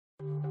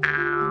G'day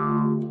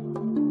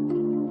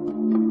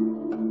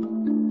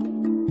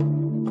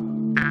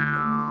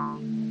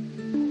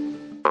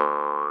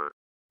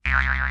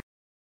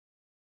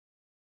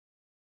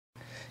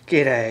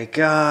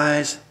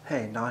guys,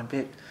 hey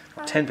 9-bit,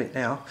 10-bit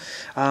now.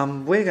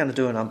 We're going to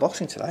do an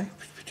unboxing today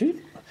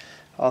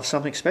of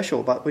something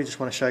special, but we just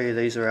want to show you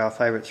these are our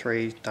favourite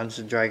 3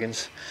 Dungeons &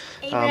 Dragons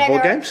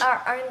board games.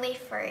 Our only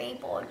 3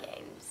 board games.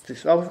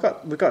 Oh,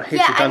 we've got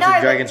heaps of Dungeons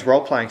 & Dragons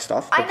role-playing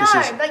stuff. But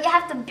but you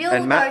have to build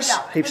and maps, those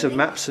up. heaps of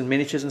maps and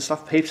miniatures and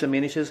stuff, heaps of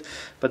miniatures.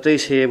 But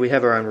these here, we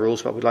have our own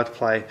rules, but we'd like to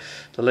play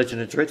the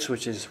Legend of Drizzt,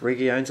 which is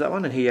Rigi owns that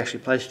one, and he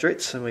actually plays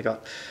Drizzt, and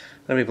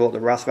then we bought the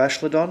Wrath of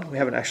Ashladon. We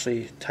haven't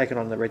actually taken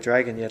on the Red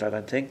Dragon yet, I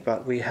don't think,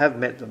 but we have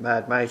met the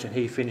Mad Mage, and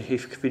he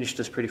finished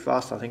us pretty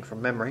fast, I think,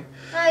 from memory.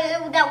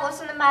 No, that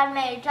wasn't the Mad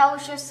Mage. That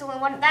was just the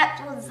one.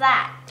 That was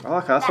that. Oh,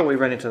 okay, I thought we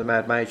ran into the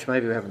Mad Mage.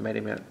 Maybe we haven't met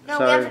him yet. No,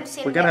 so we haven't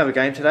seen him we're going to yet. have a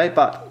game today,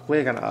 but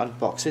we're going to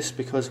unbox this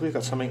because we've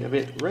got something a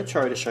bit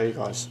retro to show you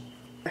guys.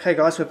 Okay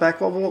guys, we're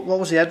back. What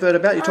was the advert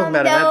about? You're talking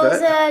about an advert?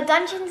 There was a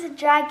Dungeons &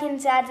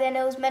 Dragons ad and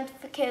it was meant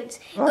for kids.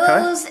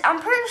 Okay.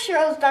 I'm pretty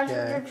sure it was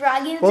Dungeons &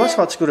 Dragons. Well, that's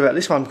what's good about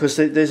this one, because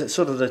there's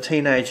sort of the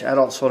teenage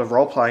adult sort of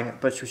role-playing,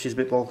 which is a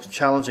bit more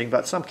challenging,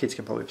 but some kids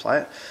can probably play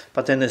it.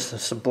 But then there's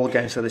some board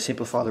games where they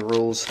simplify the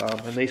rules,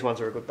 and these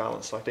ones are a good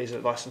balance. Like these are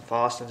nice and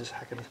fast and just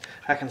hack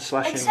and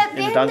slash in the dungeons. Except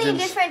the only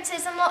difference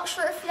is I'm not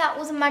sure if that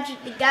was a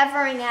Magic the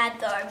Gathering ad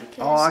though. Because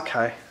oh,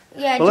 okay.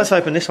 Yeah, well, let's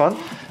open this one.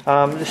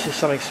 This is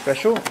something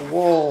special.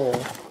 Whoa.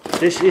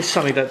 This is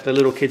something that the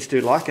little kids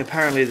do like.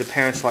 Apparently the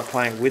parents like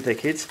playing with their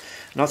kids.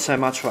 Not so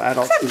much for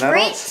adults with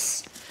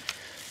adults.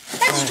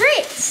 That's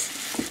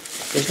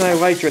Drizzt. There's no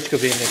way Drizzt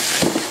could be in this.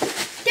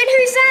 Then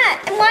who's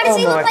that? And why does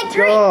he look like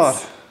Drizzt? Oh my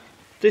god.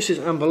 This is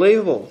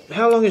unbelievable.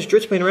 How long has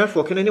Drizzt been around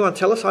for? Can anyone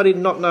tell us? I did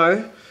not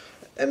know.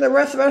 And the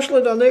Wrath of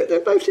Ashladon, they're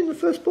both in the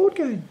first board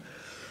game.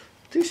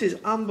 This is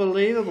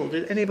unbelievable.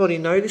 Did anybody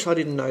know this? I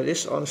didn't know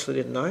this. Honestly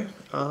didn't know.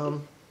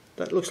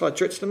 That looks like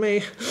Drizzt to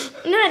me.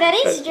 No, that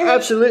is Drizzt.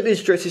 Absolutely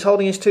is Drizzt. He's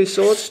holding his 2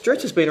 swords.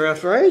 Drizzt has been around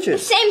for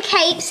ages. Same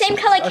cape, same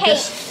colour cape,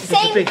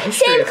 same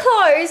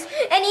clothes,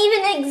 and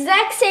even the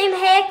exact same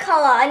hair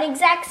colour and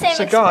exact same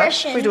expression. So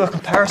guys, if we do a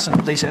comparison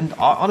of these, and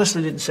I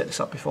honestly didn't set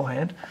this up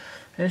beforehand.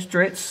 There's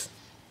Drizzt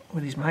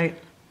with his mate,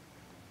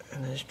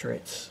 and there's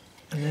Drizzt.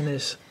 And then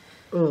there's...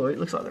 Oh, it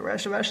looks like the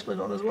Wrath of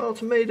Ashladon as well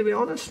to me, to be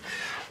honest.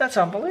 That's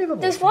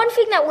unbelievable. There's one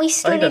thing that we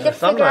still need to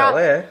figure out.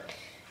 There.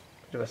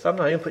 Do a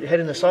thumbnail. You can put your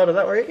head in the side of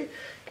that, Ricky.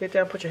 Get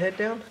down, put your head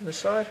down in the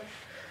side.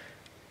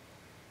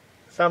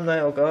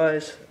 Thumbnail,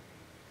 guys.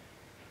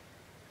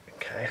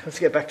 Okay, let's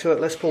get back to it.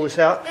 Let's pull this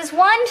out. There's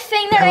one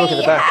thing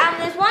that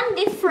there's one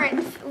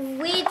different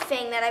weird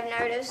thing that I've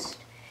noticed.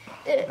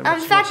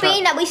 Fact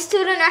being that we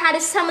still don't know how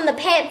to summon the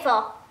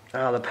Panther.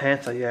 Oh, the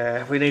Panther,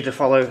 yeah. We need to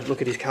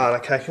look at his card.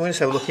 Okay, can we just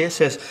have a look here? It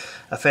says,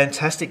 a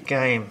fantastic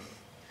game.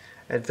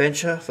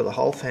 Adventure for the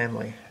whole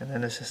family. And then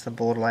there's just the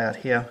board layout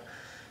here.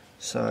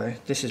 So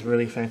this is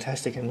really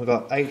fantastic, and we've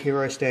got 8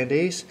 hero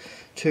standees,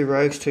 2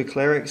 rogues, 2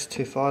 clerics,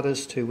 2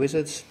 fighters, 2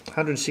 wizards,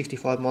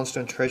 165 monster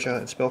and treasure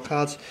and spell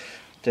cards.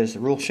 There's the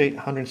rule sheet,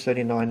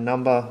 139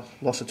 number,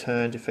 loss of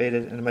turn,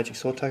 defeated, and a magic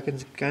sword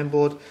tokens, game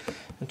board,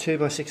 and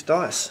 2x6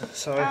 dice.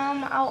 So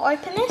I'll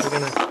open this. We're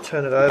going to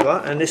turn it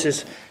over, and this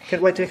is.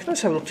 Can I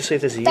just have a look to see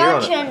if there's a year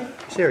on it?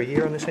 Is there a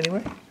year on this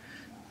anyway?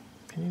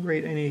 Can you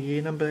read any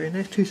year number in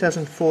there?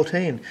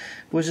 2014,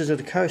 Wizards of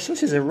the Coast.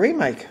 This is a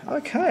remake.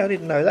 Okay, I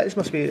didn't know that. This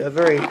must be a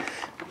very...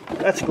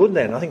 That's good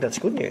then. I think that's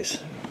good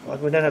news.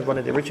 We don't have one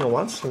of the original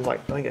ones. From I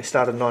think they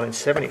started in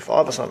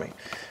 1975 or something.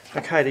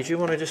 Okay, did you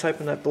want to just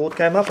open that board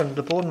game up and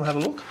the board and we'll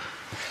have a look?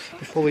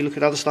 Before we look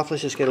at other stuff,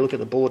 let's just get a look at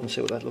the board and see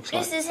what that looks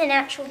like. This is an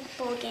actual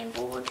board game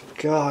board.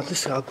 God,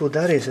 this is how good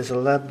that is. There's a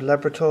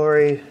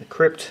laboratory, a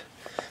crypt,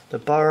 the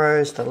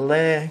burrows, the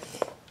lair,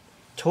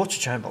 torture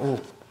chamber,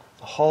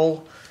 the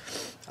hole,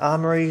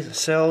 armory, the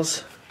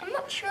cells, I'm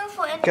not sure if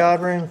we're in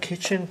guard room,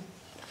 kitchen,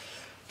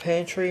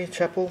 pantry,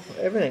 chapel,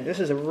 everything. This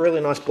is a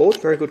really nice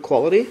board, very good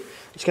quality.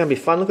 It's going to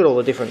be fun. Look at all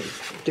the different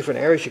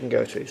areas you can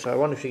go to. So I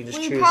wonder if you can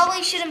just choose. We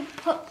probably shouldn't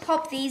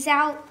pop these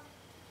out.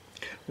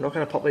 We're not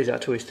going to pop these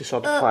out till we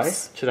decide to play.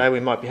 Today we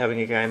might be having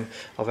a game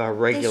of our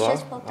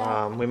regular.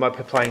 We might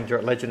be playing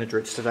Legend of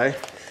Drizzt today.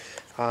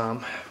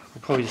 We'll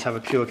probably just have a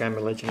pure game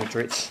of Legend of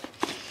Drizzt.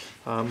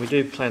 We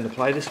do plan to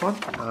play this one,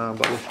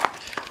 but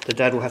the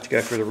dad will have to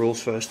go through the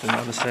rules first and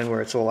understand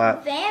where it's all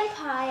at.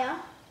 Vampire.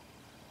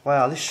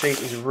 Wow, this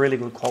sheet is really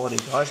good quality,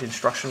 guys.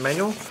 Instruction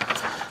manual.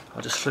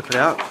 I'll just flip it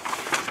out.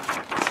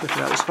 Flip it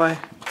out this way.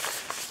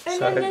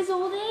 And then there's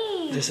all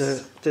these.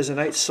 There's an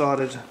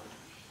 8-sided,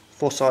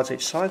 4 sides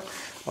each side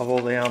of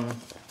all the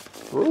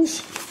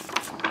rules.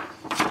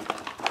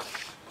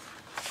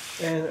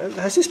 And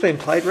has this been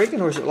played,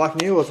 Regan, or is it like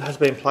new, or has it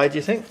been played? Do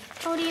you think?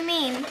 What do you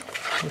mean?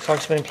 Looks like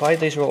it's been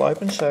played. These are all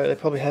open, so they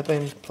probably have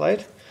been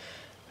played.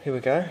 Here we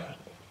go.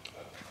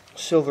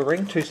 Silver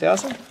ring,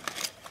 2000.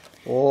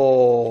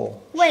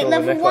 Oh. Wait,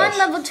 level 1,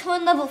 level 2,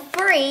 and level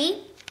 3.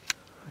 Okay.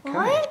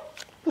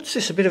 What? What's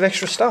this? A bit of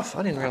extra stuff.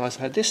 I didn't realise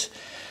I had this.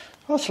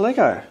 Oh, it's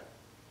Lego.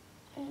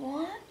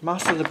 What?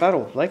 Master of the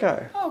Battle,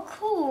 Lego. Oh,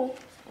 cool.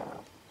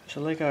 There's a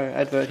Lego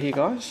advert here,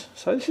 guys.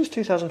 So this is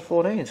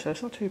 2014, so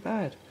it's not too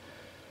bad.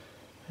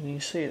 And you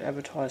can see it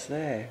advertised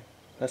there.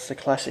 That's the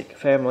classic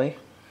family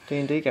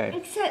D&D game.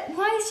 Except,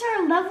 why is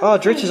there a level? Oh,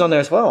 Drizzt is on there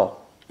as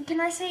well. Can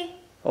I see?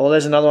 Oh,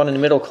 there's another one in the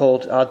middle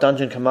called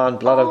Dungeon Command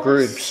Blood of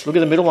Groobs. Look at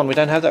the middle one. We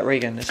don't have that,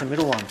 Regan. There's a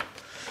middle one.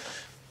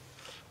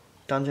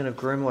 Dungeon of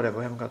Groom, whatever.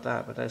 We haven't got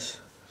that, but there's...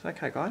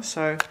 Okay, guys.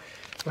 So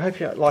we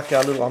hope you liked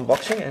our little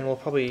unboxing, and we'll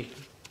probably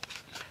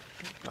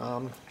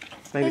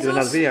maybe do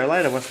another video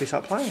later once we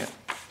start playing it.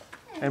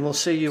 And we'll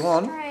see you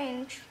on...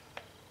 Strange.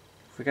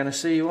 We're going to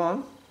see you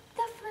on...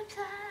 The flip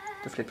side.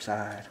 The flip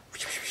side.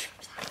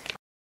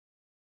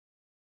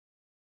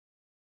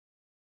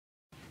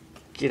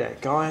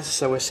 G'day guys,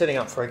 so we're setting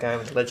up for a game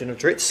of Legend of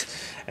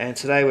Drizzt, and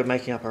today we're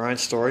making up our own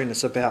story, and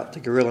it's about the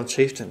Guerilla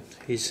Chieftain.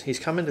 He's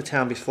come into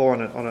town before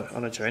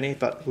on a journey,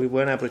 but we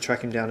weren't able to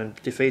track him down and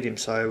defeat him,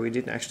 so we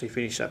didn't actually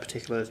finish that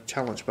particular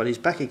challenge. But he's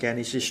back again.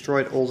 He's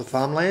destroyed all the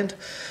farmland,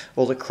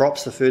 all the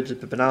crops, the food,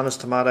 the bananas,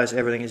 tomatoes,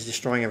 everything. He's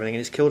destroying everything, and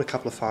he's killed a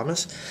couple of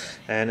farmers,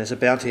 and there's a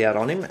bounty out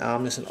on him.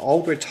 There's an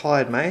old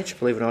retired mage,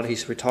 believe it or not.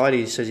 He's retired.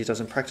 He says he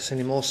doesn't practice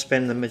anymore.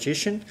 Spen the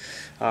magician.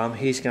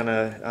 He's going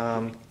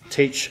to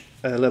teach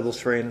level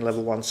 3 and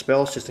level 1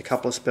 spells, just a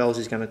couple of spells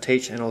he's going to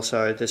teach, and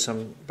also there's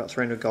about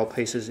 300 gold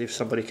pieces if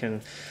somebody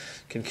can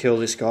kill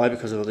this guy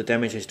because of all the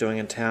damage he's doing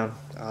in town.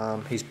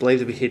 He's believed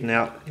to be hidden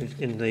out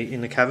in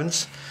the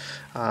caverns,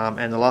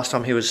 and the last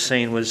time he was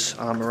seen was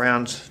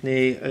around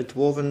near a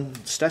dwarven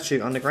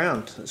statue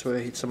underground. That's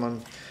where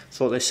someone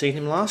thought they'd seen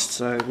him last,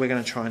 so we're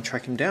going to try and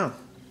track him down.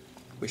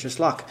 Wish us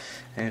luck.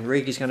 And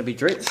Regi's going to be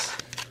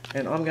Drizzt,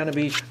 and I'm going to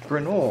be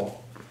Brenor,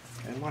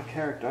 and my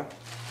character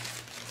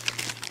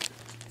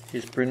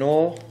is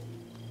Brenor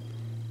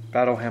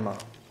Battlehammer.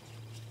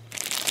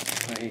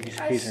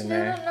 He's in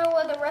there. I still don't know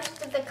where the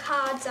rest of the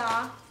cards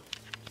are.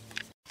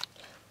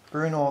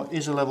 Brenor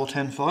is a level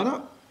 10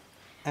 fighter,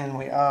 and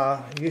we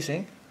are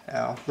using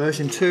our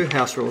version 2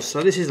 house rules.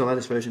 So this is the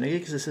latest version here,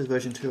 because this is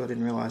version 2, I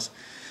didn't realise.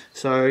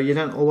 So you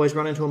don't always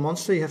run into a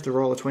monster, you have to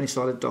roll a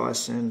 20-sided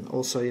dice, and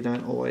also you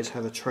don't always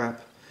have a trap.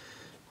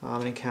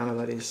 An encounter,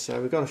 that is.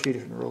 So we've got a few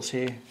different rules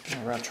here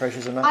around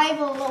treasures and that. I have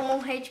a lot more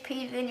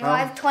HP than you. I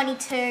have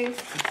 22.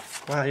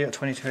 Wow, you got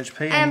 22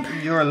 HP,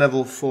 and you're a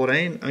level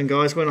 14. And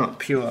guys, we're not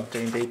pure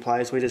D&D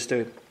players. We just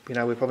do,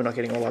 we're probably not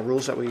getting all our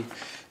rules that we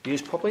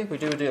use properly. We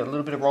do a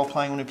little bit of role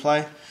playing when we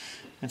play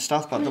and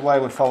stuff, but the way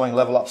we're following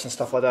level ups and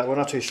stuff like that, we're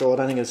not too sure. I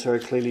don't think it's very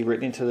clearly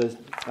written into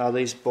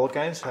these board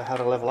games how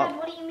to level up. Dad,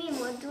 what do you mean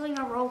we're doing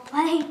a role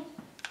play?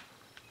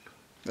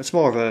 It's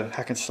more of a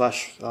hack and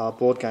slash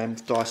board game,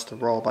 dice to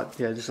roll, but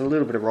yeah, there's a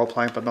little bit of role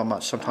playing, but not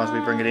much. Sometimes we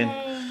bring it in.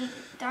 I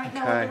don't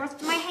know what the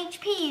rest of my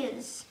HP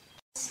is.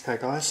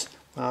 Okay, guys.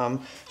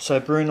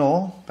 So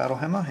Brenor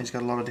Battlehammer, he's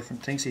got a lot of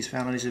different things he's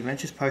found on his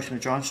adventures. Potion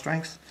of Giant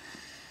Strength,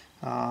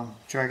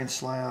 Dragon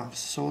Slayer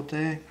sword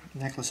there,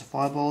 Necklace of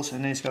Fireballs,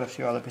 and then he's got a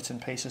few other bits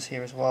and pieces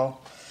here as well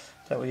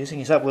that we're using.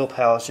 He's at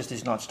willpower, it's just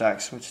his notched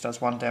axe, which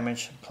does 1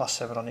 damage, plus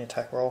 7 on the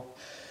attack roll.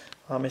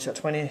 He's got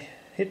 20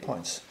 hit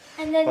points.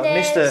 And then but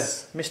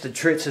Mr.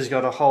 Drizzt has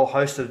got a whole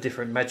host of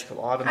different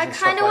magical items and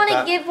stuff like that. I kind of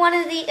want to give one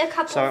of a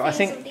couple so of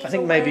things. I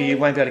think maybe you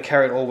won't be able to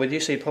carry it all with you,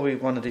 so you probably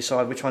want to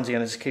decide which ones you're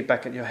going to keep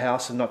back at your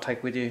house and not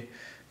take with you,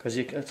 because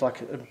it's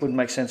like it wouldn't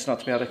make sense not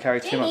to be able to carry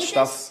too much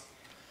stuff.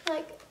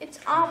 Like it's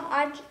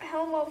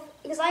helm of,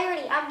 because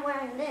I'm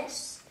wearing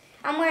this.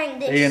 I'm wearing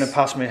this. Are you going to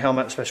pass me a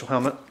helmet, a special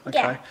helmet? Okay.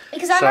 Yeah,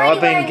 because so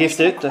I've been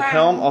gifted the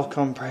Helm of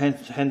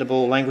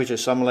Comprehensible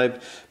Languages. So I'm going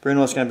to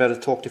Bruno's going to be able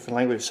to talk different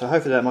languages. So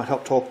hopefully that might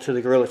help talk to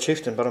the Guerilla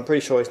Chieftain, but I'm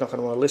pretty sure he's not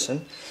going to want to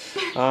listen.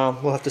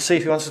 We'll have to see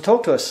if he wants to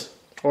talk to us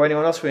or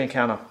anyone else we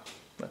encounter.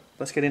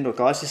 Let's get into it,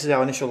 guys. This is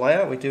our initial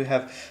layout. We do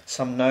have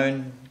some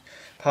known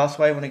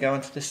pathway when we go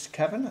into this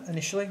cavern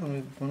initially,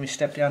 when we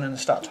step down in the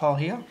start tile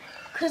here.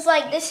 Because,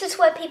 this is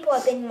where people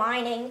have been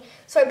mining.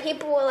 So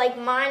people were,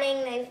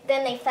 mining,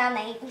 then they found the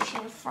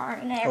ancient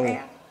phone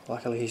area. Oh,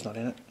 luckily he's not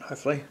in it,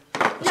 hopefully.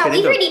 I've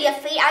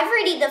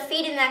already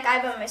defeated that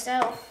guy by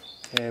myself.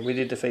 Yeah, we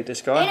did defeat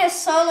this guy. In a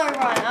solo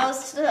run,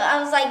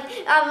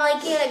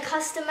 I'm in a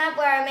custom map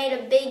where I made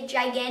a big,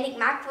 gigantic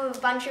map with a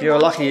bunch of You were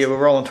lucky you were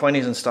rolling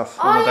 20s and stuff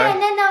on the day. And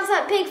then there was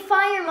that big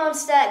fire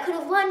monster that could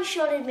have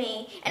one-shotted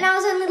me. And I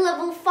was only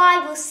level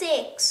 5 or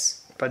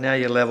 6. But now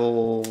you're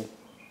level...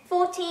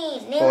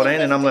 14,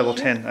 14 and I'm level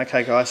 10.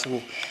 Okay guys, so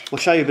we'll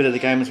show you a bit of the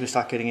game as we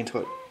start getting into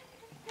it.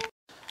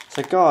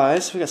 So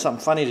guys, we've got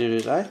something funny to do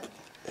today.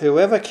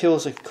 Whoever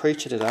kills a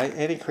creature today,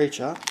 any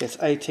creature, gets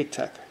a Tic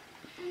Tac.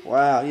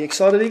 Wow, you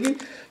excited,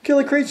 Iggy? Kill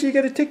a creature, you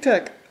get a Tic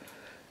Tac.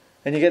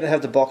 And you get to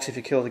have the box if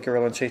you kill the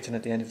Guerilla Chieftain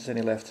at the end if there's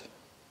any left.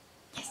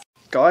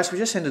 Guys, we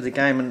just ended the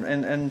game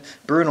and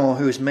Bruno,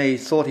 who is me,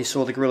 thought he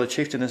saw the Guerilla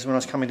Chieftain as when I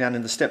was coming down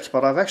in the steps,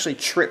 but I've actually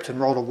tripped and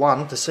rolled a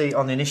 1 to see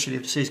on the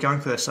initiative to see who's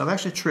going first. So I've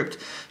actually tripped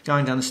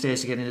going down the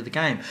stairs to get into the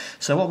game.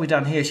 So what we've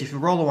done here is if you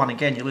roll a 1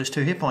 again, you lose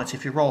 2 hit points.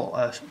 If you roll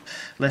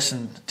less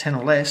than 10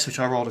 or less, which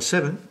I rolled a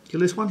 7, you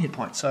lose 1 hit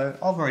point. So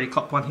I've already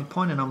copped 1 hit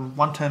point and I'm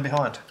 1 turn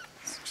behind.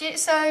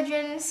 So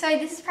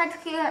this is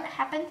practically what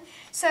happened.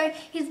 So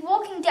he's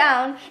walking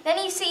down, then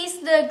he sees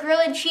the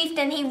gorilla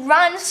chieftain. He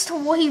runs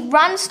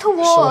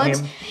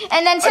towards,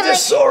 and then suddenly, I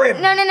just saw him.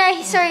 No.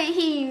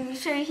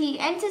 He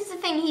enters the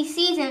thing. He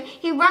sees him.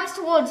 He runs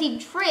towards. He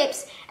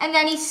trips, and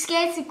then he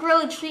scares the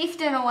gorilla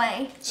chieftain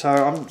away.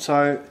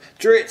 So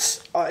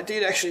Drizzt, I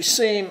did actually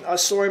see him. I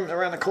saw him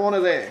around the corner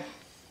there.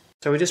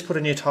 So we just put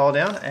a new tile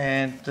down,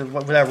 and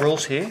with our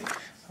rules here,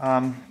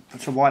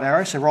 it's a white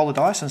arrow. So roll the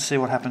dice and see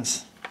what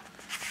happens.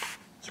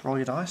 Let's roll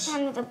your dice.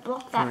 I'm going to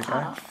block that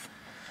part off.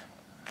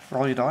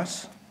 Roll your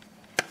dice.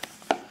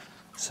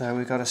 So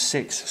we've got a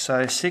 6.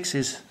 So 6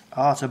 is,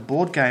 it's a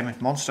board game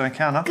monster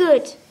encounter.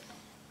 Good.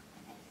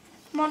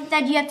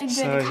 Dad, you have to go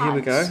to cards. So here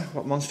we go.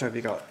 What monster have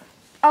you got?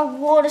 A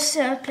water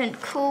serpent.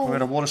 Cool. We've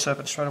got a water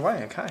serpent straight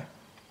away. Okay.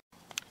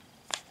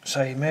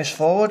 So he moves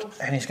forward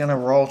and he's going to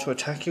roll to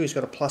attack you. He's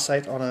got a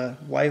 +8 on a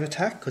wave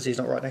attack because he's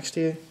not right next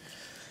to you.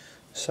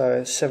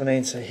 So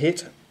 17's a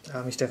hit.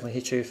 He's definitely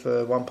hit you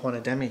for 1 point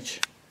of damage.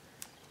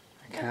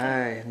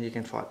 Okay, and you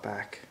can fight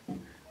back.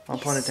 1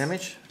 point of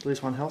damage,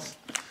 lose 1 health.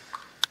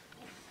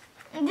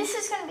 This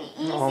is going to be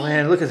easy. Oh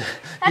man, look at that.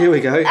 Here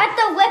we go. At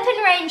the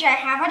weapon range I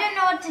have, I don't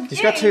know what to do.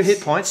 He's got 2 hit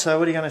points, so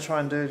what are you going to try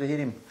and do to hit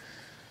him?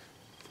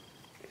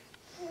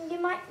 You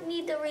might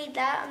need to read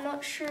that, I'm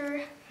not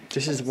sure.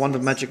 This is one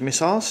of magic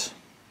missiles.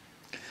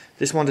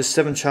 This one does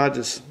 7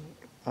 charges.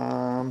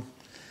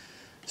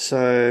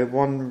 So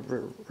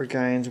 1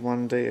 regains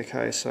 1d.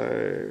 Okay,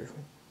 so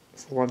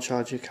for 1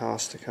 charge you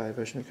cast. Okay,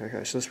 version.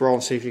 Okay, so let's roll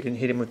and see if you can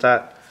hit him with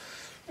that.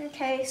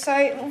 Okay, so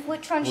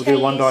which one should I use?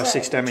 We'll do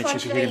 1d6 damage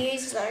if you hit him.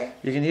 Use, though?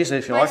 You can use it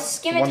if you my like.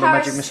 Scimitar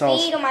magic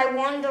missiles. Speed or my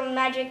wand of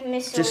magic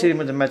missile? Just hit him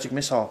with the magic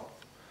missile.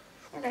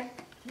 Okay.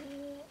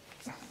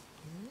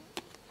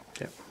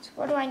 Yep. So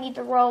what do I need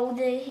to roll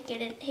to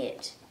get it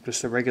hit?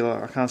 Just a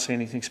regular. I can't see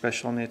anything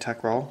special on the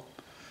attack roll.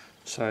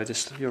 So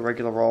just your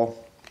regular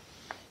roll.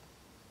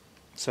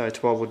 So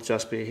 12 would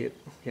just be a hit.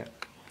 Yeah.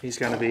 He's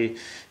going to be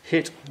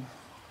hit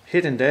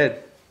and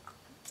dead.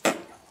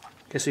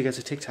 Guess who gets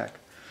a tic tac?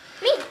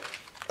 Me.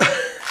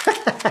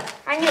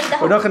 I need the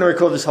We're not going to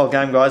record this whole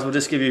game, guys. We'll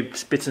just give you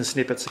bits and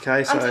snippets,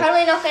 okay? So I'm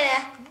totally not going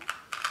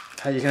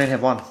to. Hey, you can only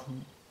have 1.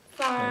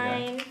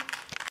 Fine.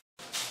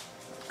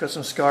 Got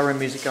some Skyrim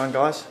music going,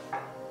 guys.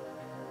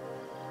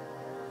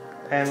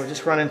 And we're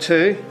just running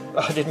 2.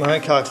 I did my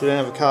own card because we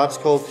don't have a card. It's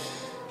called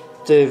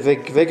the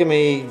Vega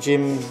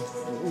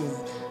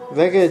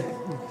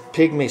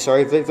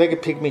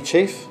Pygmy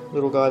Chief.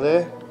 Little guy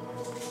there.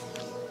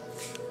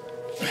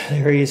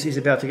 There he is. He's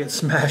about to get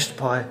smashed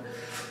by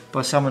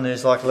someone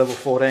who's like level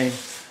 14.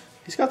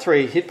 He's got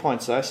 3 hit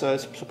points though, so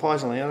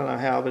surprisingly, I don't know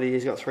how, but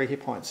he's got 3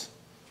 hit points.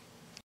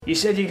 You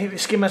said you hit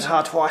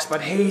Scimitar twice,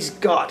 but he's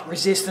got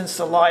resistance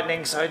to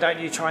lightning, so don't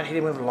you try and hit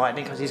him with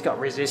lightning because he's got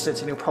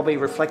resistance and he'll probably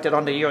reflect it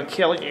onto you and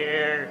kill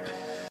you.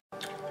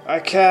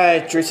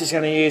 Okay, Drizzt is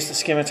going to use the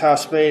Scimitar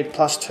speed,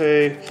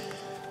 +2.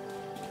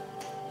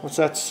 What's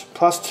that?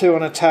 +2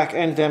 on attack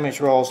and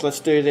damage rolls. Let's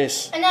do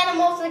this. And then I'm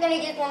also going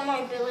to get one of my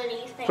abilities.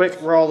 Quick,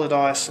 roll the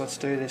dice. Let's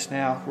do this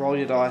now. Roll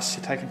your dice.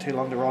 You're taking too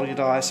long to roll your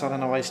dice. I don't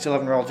know why you still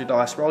haven't rolled your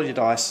dice. Roll your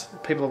dice.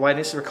 People are waiting.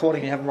 This is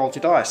recording. You haven't rolled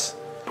your dice.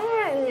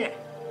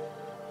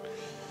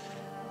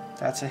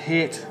 That's a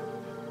hit.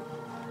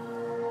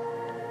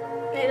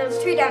 No, that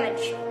was 2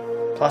 damage.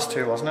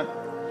 +2, wasn't it?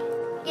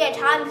 Yeah,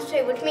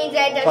 ×2, which means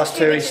that does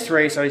 +2 is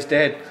 3, so he's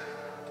dead.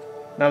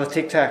 Another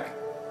tic tac.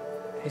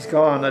 He's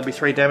gone. That'd be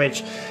 3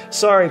 damage.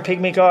 Sorry,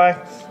 pygmy guy.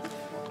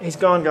 He's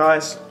gone,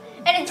 guys.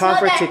 And it's Time not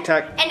for a that, tic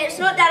tac. And it's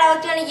not that I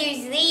was going to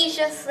use these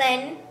just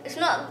then. It's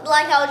not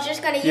like I was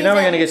just going to use You know we're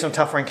them. going to get some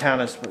tougher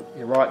encounters, but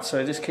you're right.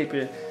 So just keep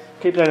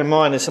that in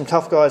mind. There's some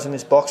tough guys in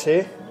this box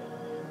here.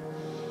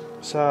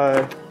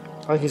 So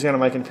I think he's going to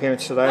make an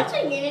appearance today. What's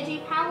a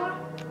unity power?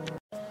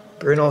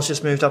 Brunel's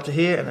just moved up to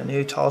here and a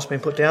new tile's been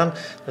put down.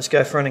 Let's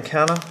go for an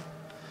encounter.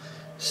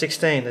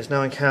 16, there's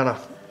no encounter,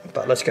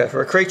 but let's go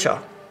for a creature.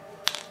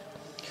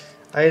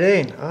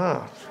 18,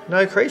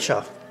 no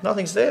creature.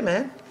 Nothing's there,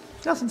 man.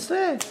 Nothing's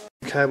there.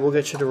 Okay, we'll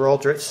get you to roll,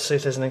 Drizzt, to see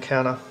if there's an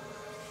encounter.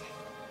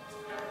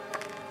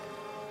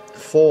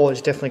 4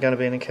 is definitely going to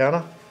be an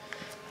encounter.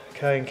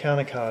 Okay,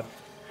 encounter card.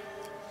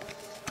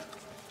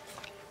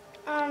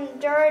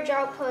 Dirge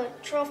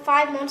output. Draw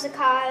 5 monster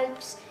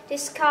cards.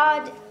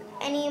 Discard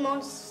any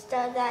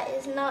monster that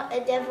is not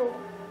a devil.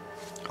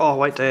 Oh,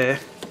 wait there.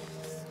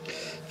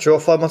 Draw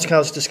 5 monster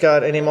cards,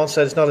 discard any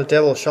monster that is not a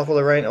devil. Shuffle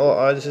the rain.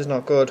 Oh, this is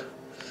not good.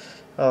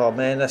 Oh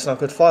man, that's not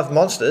good. 5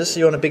 monsters.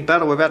 You want a big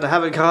battle? We're about to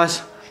have it,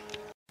 guys.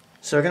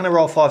 So we're going to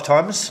roll 5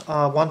 times.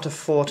 1 to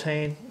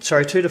 14.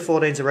 Sorry, 2 to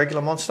 14 is a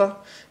regular monster.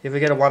 If we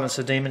get a 1, it's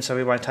a demon, so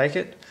we won't take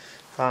it.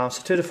 So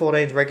 2 to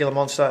 14 is regular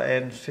monster,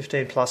 and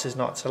 15 plus is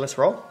not. So let's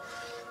roll.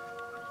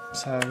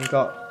 So you've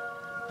got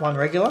 1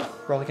 regular.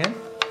 Roll again.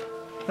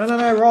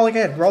 No, roll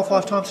again. Roll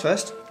 5 times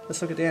first.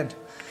 Let's look at the end.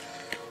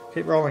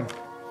 Keep rolling.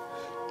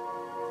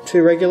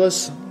 2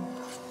 regulars.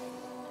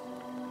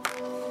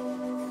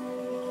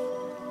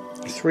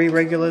 3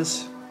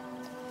 regulars.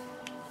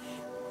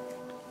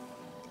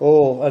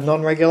 Oh, a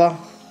non-regular.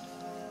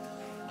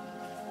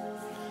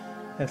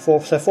 And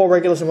 4, so 4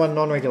 regulars and 1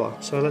 non-regular.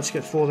 So let's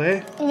get 4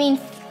 there. I mean,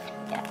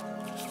 yeah.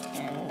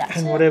 And that's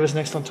And it. whatever's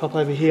next on top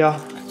over here.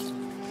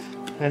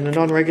 And the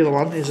non-regular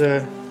one is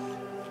a...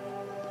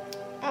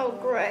 Oh,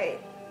 great.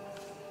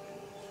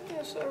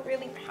 That's a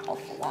really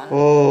powerful one.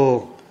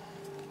 Oh,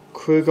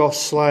 Krugoth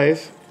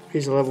Slave.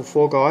 He's a level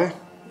 4 guy.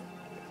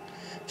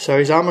 So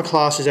his armor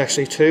class is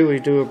actually 2. We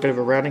do a bit of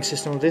a rounding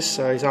system with this,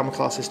 so his armor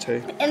class is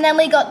 2. And then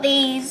we got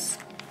these.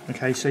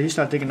 Okay, so you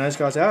start digging those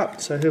guys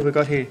out. So who have we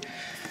got here?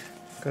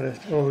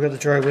 We've got the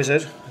Drow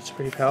Wizard. That's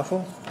pretty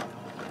powerful.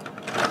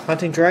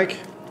 Hunting Drake.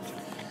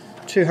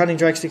 2 Hunting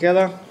Drakes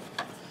together.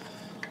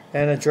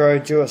 And a Drow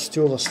Duelist.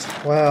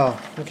 Wow.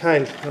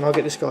 Okay, and I'll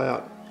get this guy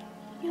out.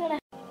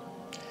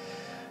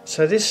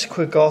 So this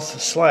Krugoth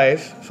Slave,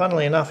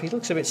 funnily enough, he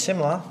looks a bit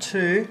similar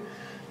to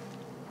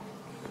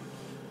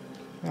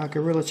our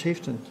Guerilla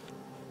Chieftain.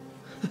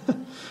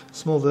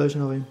 Small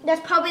version of him.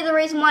 That's probably the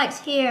reason why it's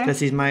here. That's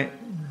his mate.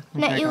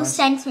 No, Okay, you guys.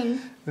 sent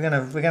him. We're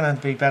gonna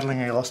be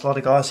battling a lot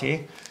of guys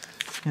here.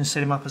 Gonna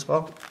set him up as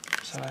well.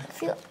 So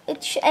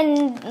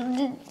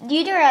And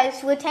you do realize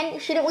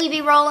shouldn't we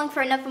be rolling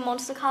for another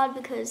monster card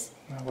because?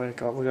 we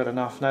got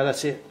enough. No,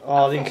 that's it.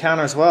 Oh, the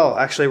encounter as well.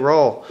 Actually,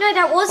 roll. No,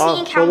 that was the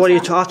encounter. Well, what are you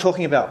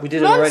talking about? We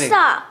did it already.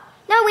 Monster.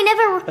 No, we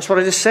never. That's what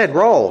I just said.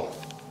 Roll.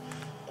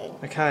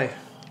 Okay.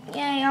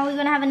 Yeah, are we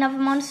gonna have another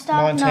monster?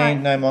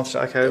 19. No monster.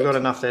 Okay, we've got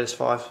enough there. There's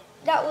 5.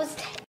 That was.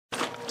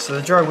 So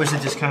the Drow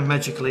Wizard just came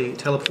magically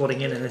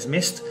teleporting in and has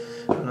missed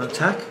an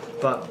attack,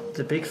 but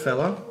the big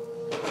fella,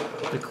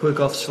 the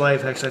Krugoth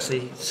Slave, has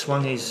actually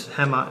swung his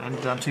hammer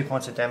and done 2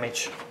 points of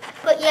damage.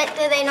 But yet,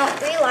 do they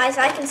not realise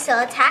I can still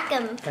attack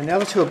him? And the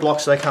other 2 are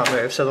blocked, so they can't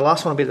move. So the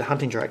last one will be the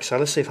Hunting Drake. So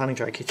let's see if Hunting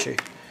Drake hits you.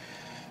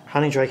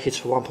 Hunting Drake hits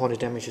for 1 point of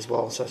damage as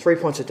well. So 3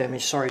 points of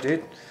damage. Sorry,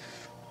 dude.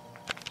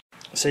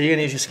 So you're going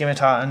to use your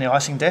Scimitar and the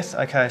Icing Death.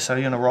 Okay, so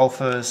you're going to roll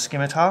for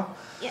Scimitar.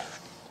 Yeah.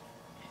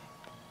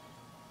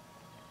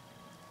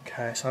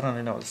 Okay, so I don't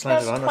really know what this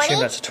landed That's on. I assume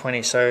 20? that's a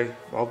 20. So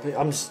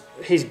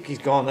he's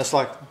gone. That's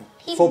like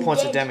He's 4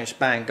 points of dead. damage.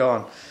 Bang,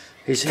 gone.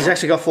 He's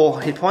actually got 4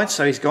 hit points,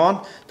 so he's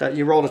gone. That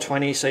you rolled a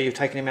 20, so you've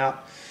taken him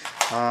out.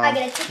 I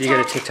get a tic-tac. You get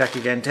a tic-tac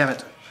again. Damn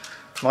it.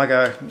 My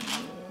go.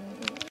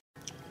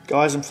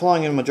 Guys, I'm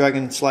flying in my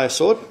Dragon Slayer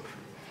sword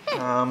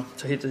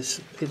to hit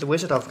the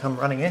wizard. I've come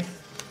running in,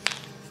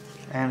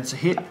 and it's a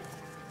hit,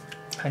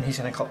 and he's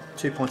going to cop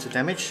 2 points of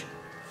damage,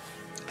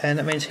 and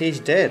that means he's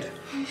dead.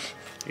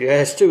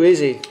 Yeah, it's too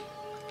easy.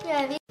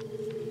 Yeah.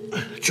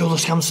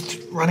 Duelist comes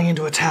running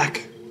into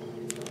attack,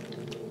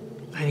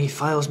 and he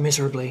fails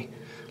miserably.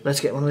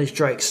 Let's get one of these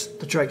drakes.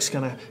 The drake's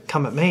going to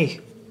come at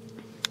me.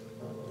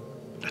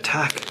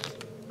 Attack.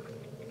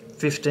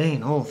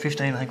 15. Oh,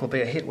 15 I think will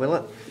be a hit, will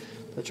it?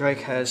 The drake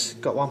has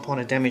got 1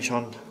 point of damage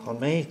on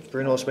me.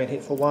 Bruno's been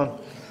hit for 1.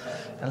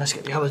 And let's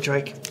get the other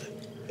drake.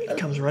 It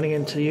comes running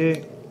into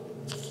you.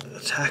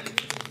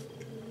 Attack.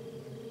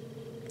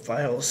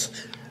 Fails.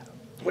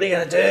 What are you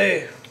going to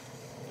do?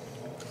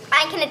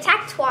 I can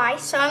attack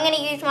twice, so I'm going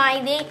to use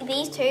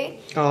these 2.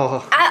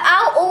 Oh.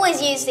 I'll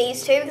always use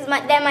these 2 because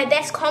they're my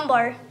best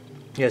combo.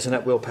 Yeah, isn't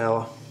that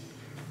willpower?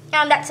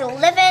 That's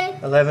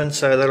 11. 11,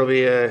 so that'll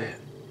be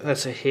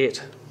that's a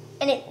hit.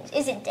 And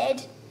is it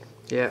dead?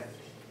 Yeah.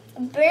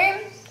 Boom.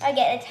 I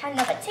get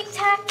another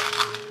tic-tac.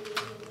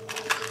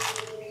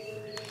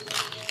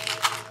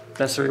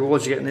 That's the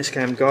rewards you get in this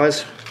game,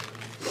 guys.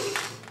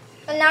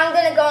 And now I'm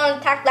going to go and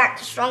attack back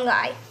the strong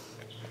guy.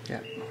 Yeah.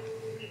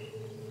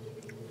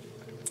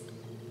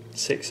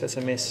 6, that's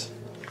a miss.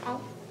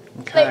 Oh.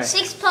 Okay. But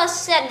 6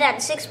 plus 7,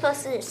 that's 6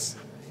 plus this.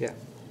 Yeah.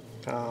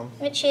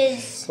 Which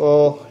is...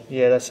 Oh,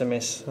 yeah, that's a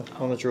miss.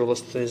 On the drill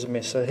list, there's a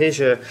miss. So here's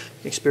your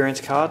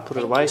experience card. Put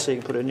it away so you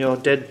can put it in your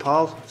dead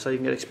pile so you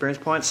can get experience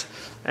points.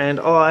 And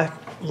I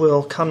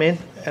will come in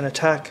and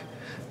attack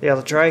the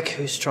other Drake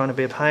who's trying to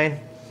be a pain.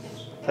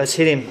 Let's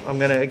hit him. I'm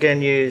going to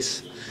again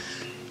use...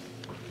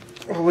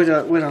 Oh, where did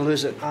I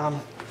lose it?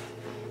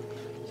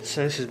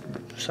 So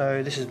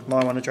this is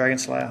my one, a Dragon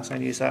Slayer. So I'm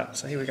going to use that.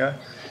 So here we go.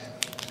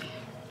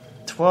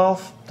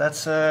 12.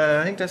 That's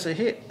I think that's a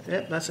hit.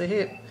 Yep, that's a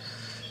hit.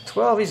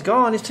 12, he's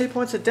gone. He's 2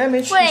 points of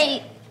damage.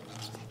 Wait,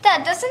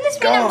 Dad, doesn't this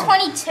mean Gone. I'm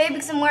 22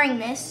 because I'm wearing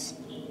this?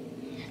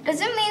 Does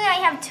it mean I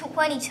have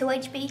 22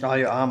 HP? Oh,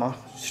 your armour.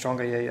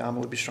 Stronger, yeah, your armour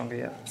would be stronger,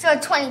 yeah. So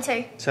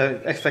 22. So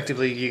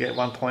effectively you get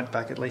 1 point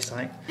back at least, I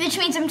think. Which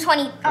means I'm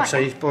 20. Oh, So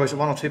you boys are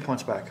 1 or 2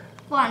 points back.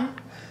 1.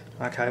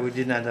 Okay, we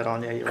didn't add that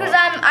on, yeah, you're Because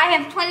right. I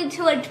have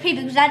 22 HP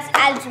because that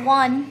adds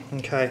 1.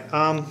 Okay,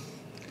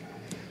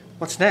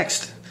 what's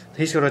next?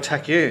 He's got to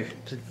attack you.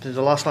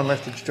 The last one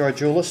left, the Drow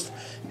Duelist.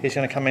 He's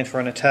going to come in for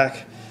an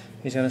attack.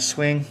 He's going to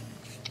swing.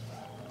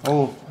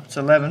 Oh, it's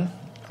 11.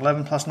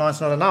 11 plus 9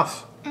 is not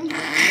enough.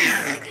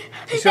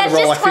 He's got to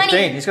roll like 15.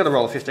 20. He's got to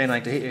roll a 15, I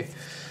think, to hit you.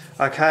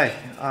 Okay,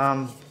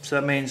 so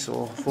that means,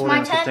 or 14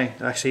 my or 15.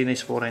 Actually, he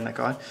needs 14, that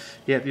guy.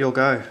 Yep, you'll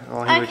go.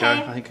 Oh, here we go.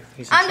 I think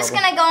he's in I'm just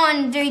trouble. going to go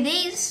and do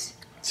these.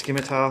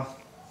 Scimitar.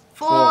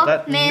 4,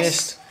 That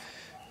missed.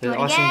 The Do it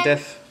Icing again.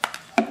 Death.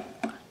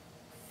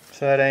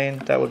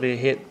 13, that would be a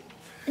hit.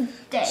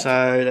 Dead.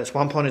 So that's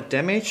 1 point of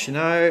damage.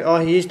 No, oh,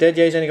 he is dead.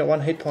 Yeah, he's only got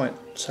 1 hit point,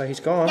 so he's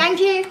gone. Thank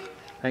you.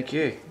 Thank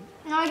you.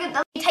 Now I get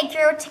the take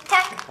your Tic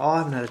Tac. Oh, I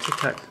haven't had a Tic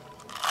Tac.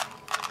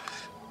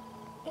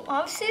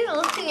 I see the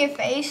look in your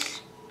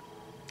face.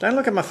 Don't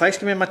look at my face.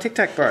 Give me my Tic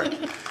Tac, bro. Give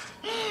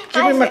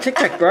me my Tic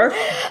Tac, bro.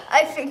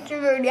 I think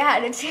you've already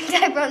had a Tic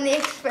Tac on the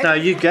express. No,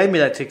 you gave me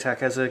that Tic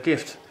Tac as a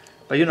gift,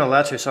 but you're not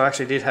allowed to. So I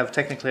actually did have.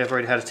 Technically, I've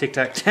already had a Tic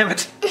Tac. Damn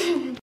it.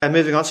 Okay,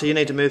 moving on. So you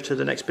need to move to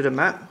the next bit of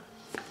map.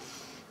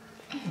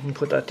 You can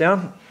put that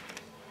down.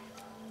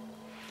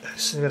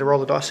 So I'm going to roll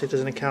the dice, see if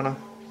there's an encounter.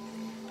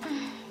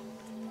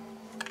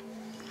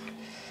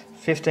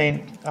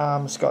 15,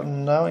 it's got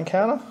no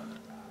encounter.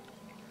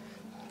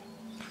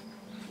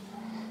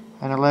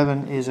 And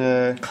 11 is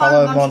a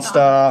colour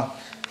monster.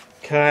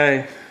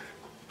 Okay.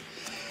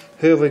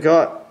 Who have we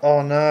got?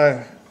 Oh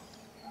no.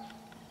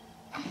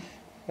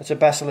 It's a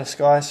basilisk,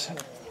 guys.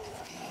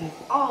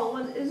 Oh,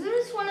 is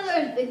this one of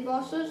those big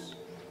bosses?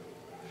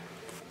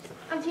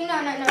 Actually,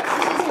 no. This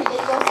isn't a big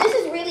boss. This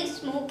is really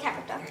small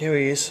character. Here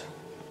he is.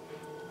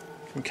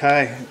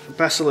 Okay,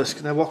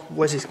 basilisk. Now,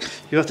 where's his?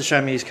 You have to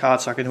show me his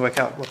card so I can work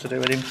out what to do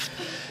with him.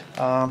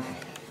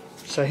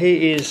 So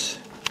he's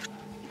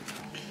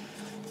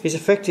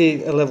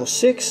effectively a level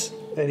 6,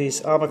 and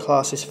his armor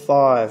class is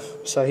 5.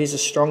 So he's a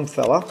strong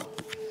fella.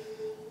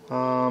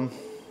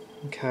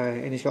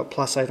 Okay, and he's got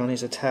 +8 on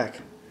his attack.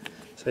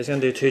 So he's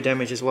going to do 2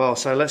 damage as well.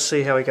 So let's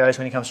see how he goes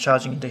when he comes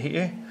charging in to hit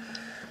you.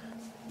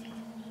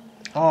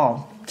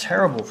 Oh,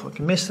 terrible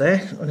fucking miss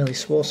there. I nearly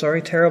swore,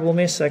 sorry. Terrible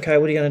miss. Okay,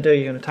 what are you going to do?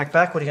 You're going to attack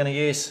back? What are you going to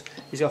use?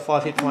 He's got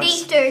 5 hit points.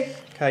 These two.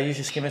 Okay, use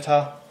your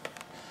scimitar.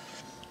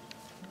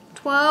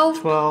 12.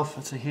 12,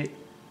 that's a hit.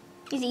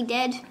 Is he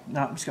dead?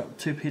 No, he's got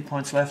 2 hit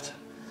points left.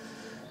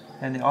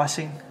 And the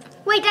icing.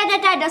 Wait,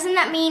 Dad, doesn't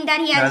that mean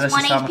that he has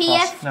 1 HP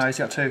left? No, he's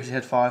got 2 because he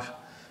had 5.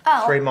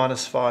 Oh. 3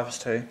 minus 5 is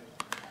 2.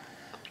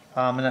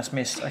 And that's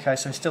missed. Okay,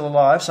 so he's still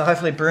alive. So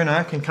hopefully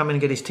Bruno can come in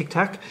and get his Tic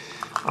Tac.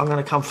 I'm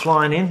going to come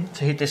flying in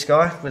to hit this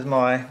guy with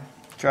my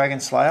Dragon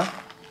Slayer.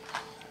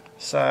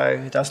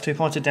 So it does 2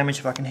 points of damage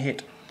if I can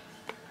hit.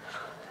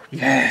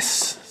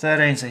 Yes!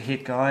 13's a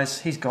hit,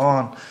 guys. He's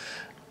gone.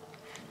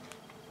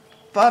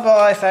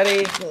 Bye-bye,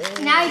 fatty.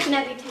 Now you can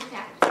have your Tic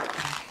Tac.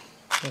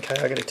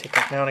 Okay, I get a Tic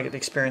Tac now and I get the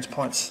experience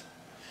points.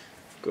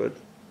 Good.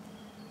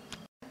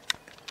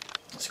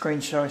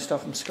 Screen showing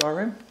stuff from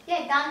Skyrim.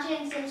 Yeah,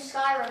 dungeons in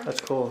Skyrim. That's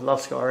cool.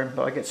 Love Skyrim,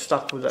 but I get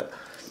stuck with it.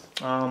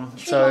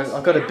 So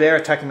I've got a bear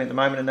attacking me at the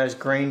moment, and those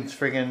green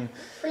friggin'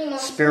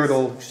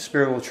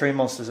 spiritual tree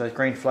monsters, those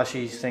green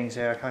flashy things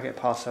there. I can't get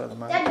past that at the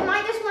moment. Dad, you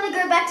might just want to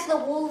go back to the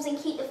wolves and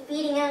keep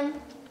defeating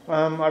them.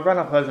 I run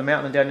up over the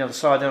mountain and down the other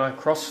side, then I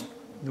cross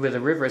where the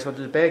river is, but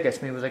the bear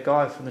gets me with a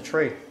guy from the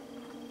tree.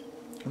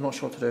 I'm not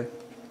sure what to do.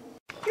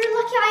 You're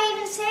lucky I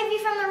even saved you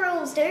from the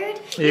rules, dude.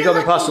 Yeah, you got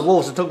me past the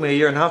wolves. It took me a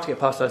year and a half to get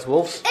past those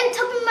wolves. And it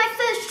took me my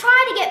first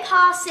try to get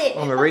past it.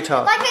 I'm a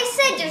retard. Like I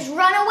said, just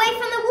run away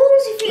from the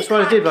wolves if you That's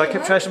what I did, but I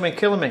kept chasing me and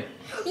killing me.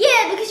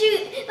 Yeah, because you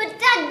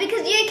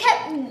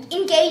kept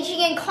engaging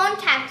in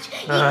contact.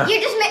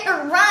 You just meant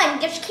to run.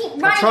 Just keep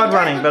running. I tried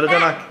running, but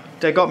then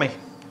they got me.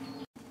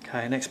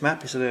 Okay, next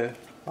map is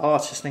oh,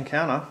 it's just an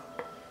encounter.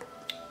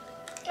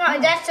 No,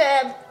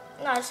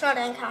 no, it's not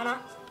an encounter.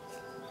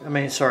 I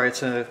mean, sorry,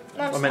 it's a...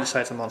 Monster. I meant to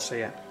say it's a monster,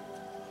 yeah.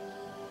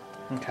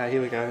 Okay,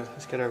 here we go.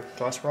 Let's get a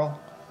dice roll.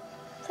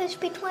 Please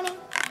be 20.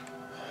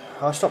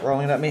 Oh, stop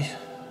rolling it at me.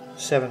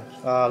 7.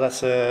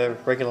 That's a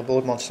regular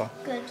board monster.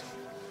 Good.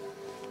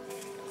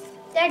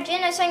 Dad,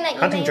 Jen is saying that you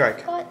Hunting may drake.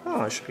 have got...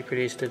 Oh, it should be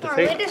pretty easy to No,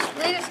 defeat. we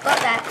just got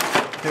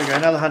that. Here we go,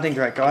 another hunting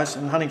drake, guys.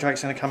 And the hunting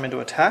drake's going to come into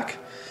attack.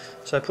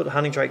 So put the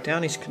hunting drake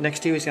down. He's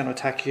next to you. He's going to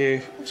attack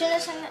you. Jen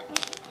is saying that...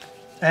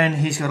 And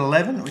he's got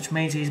 11, which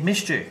means he's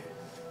missed you.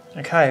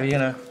 Okay, are you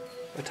going to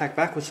attack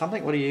back with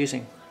something? What are you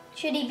using?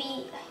 Should he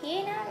be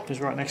here now? He's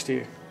right next to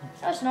you.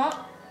 No, it's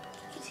not.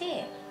 He's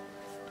here.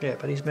 Yeah,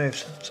 but he's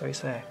moved, so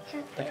he's there.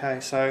 Okay,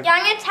 so... Yeah,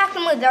 I'm going to attack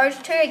him with those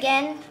two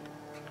again.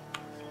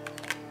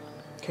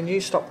 Can you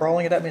stop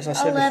rolling it at me as I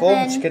said 11. before?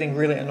 It's getting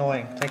really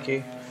annoying. Thank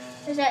you.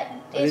 Is I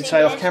did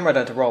say off camera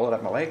to roll it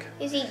at my leg.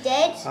 Is he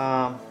dead?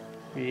 Yeah,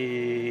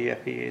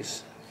 he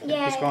is.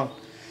 Yeah. He's gone.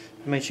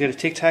 It means you get a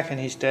Tic Tac and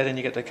he's dead and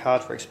you get the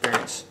card for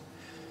experience.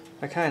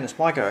 Okay, and it's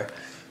my go.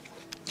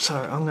 So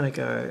I'm going to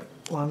go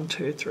 1,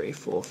 2, 3,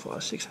 4,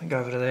 5, 6 and go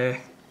over to there.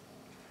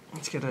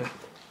 Let's get a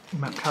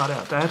map card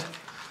out, Dad.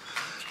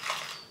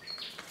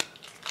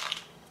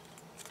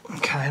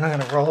 Okay, and I'm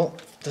going to roll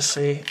to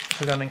see if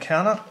we've got an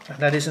encounter. And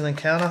that is an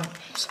encounter.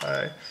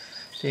 So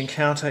the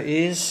encounter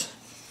is,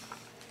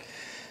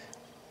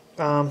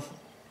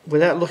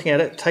 without looking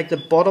at it, take the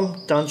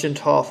bottom dungeon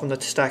tile from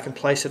the stack and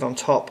place it on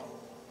top.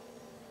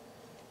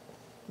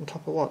 On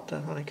top of what?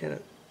 I don't get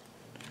it.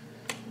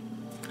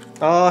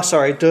 Oh,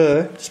 sorry,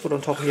 just put it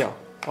on top of here.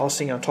 I was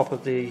thinking on top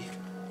of the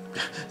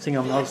thing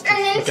on those. And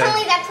then tell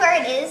me that's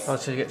where it is. I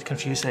was going to get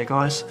confused there,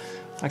 guys.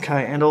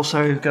 Okay, and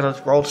also you've got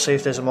to roll to see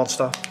if there's a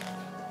monster.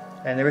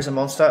 And there is a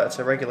monster. It's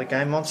a regular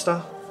game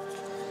monster.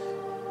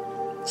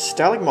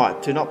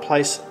 Stalagmite. Do not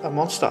place a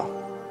monster.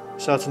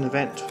 So it's an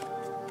event.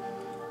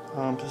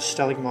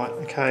 Stalagmite.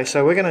 Okay,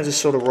 so we're going to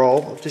just sort of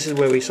roll. This is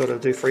where we sort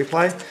of do free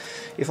play.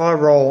 If I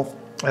roll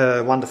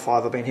 1 to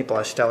 5, I've been hit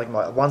by a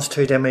Stalagmite. 1's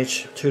 2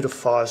 damage, 2 to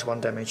 5's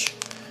 1 damage.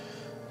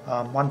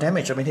 1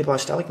 damage, I've been hit by a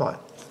Stalagmite.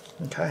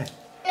 Okay.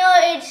 No,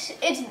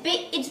 it's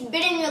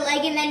bitten your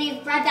leg and then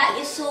you've grabbed out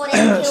your sword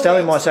and killed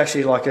Stalagmite's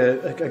actually like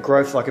a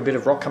growth, like a bit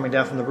of rock coming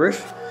down from the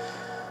roof.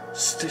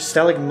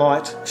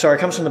 Stalagmite, sorry, it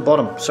comes from the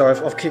bottom. Sorry,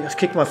 I've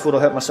kicked my foot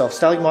or hurt myself.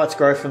 Stalagmites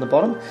grow from the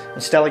bottom,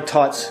 and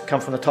stalactites come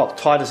from the top.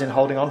 Tight as in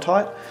holding on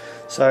tight.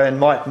 So, and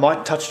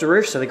might touch the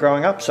roof, so they're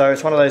growing up. So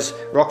it's one of those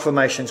rock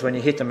formations when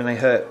you hit them and they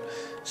hurt.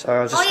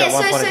 So I just got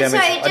 1 point of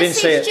damage. I didn't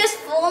see it. It's just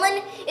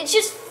fallen. It's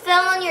just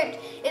fell on your.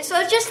 So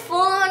it's just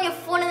fallen on your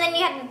foot, and then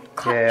you had to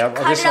cut. Yeah,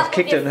 I've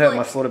kicked it and hurt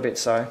my foot a bit.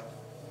 So,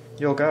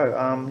 your go.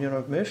 You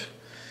want to move?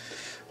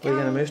 Where are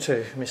you going to move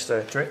to,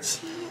 Mr.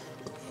 Drizzt?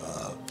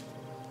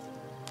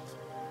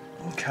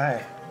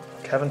 Okay,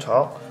 cavern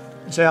tile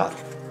is out.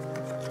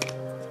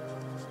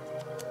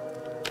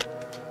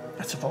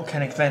 That's a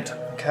volcanic vent.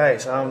 Okay,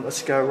 so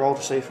let's go roll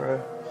to see for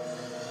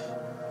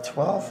a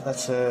 12.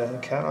 That's a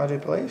encounter, I do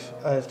believe.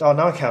 Oh,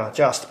 no encounter,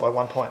 just by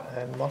 1 point.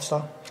 And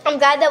monster. I'm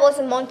glad that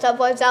wasn't monster,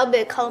 otherwise that would be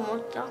a colour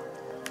monster.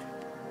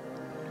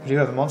 You do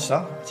have a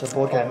monster. It's a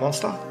board game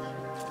monster.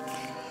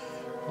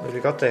 What have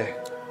you got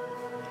there?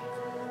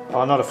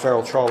 Oh, not a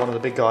feral troll, one of the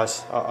big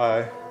guys.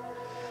 Uh-oh.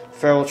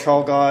 Feral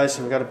troll guys,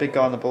 we've got a big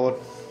guy on the board.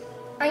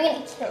 I'm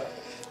going to kill it.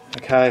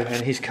 Okay,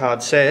 and his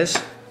card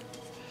says,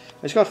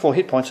 he's got 4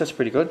 hit points, that's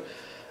pretty good.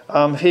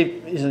 He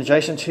is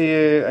adjacent to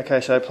you, okay,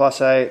 so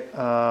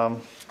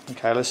 +8.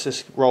 Okay, let's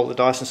just roll the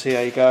dice and see how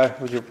you go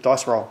with your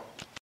dice roll.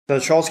 So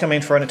the trolls come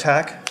in for an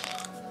attack.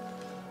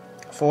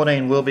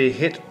 14 will be a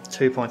hit,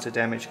 2 points of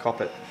damage,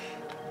 cop it.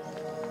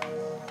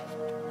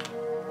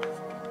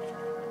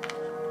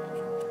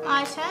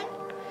 My turn?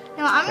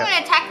 No, I'm going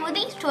to attack with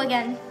these 2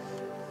 again.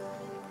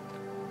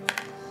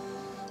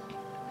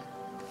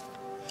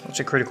 That's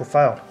a critical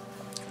fail.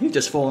 You've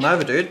just fallen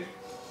over, dude.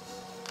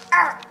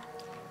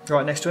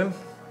 Right next to him.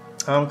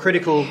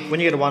 Critical, when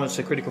you get a 1, it's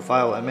a critical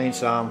fail. That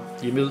means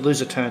you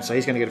lose a turn, so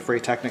he's going to get a free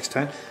attack next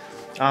turn.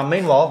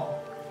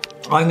 Meanwhile,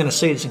 I'm going to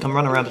see this and come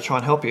run around to try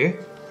and help you.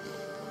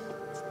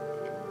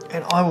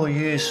 And I will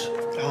use,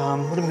 what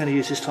am I going to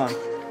use this time?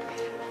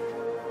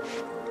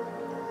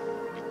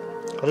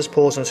 I'll just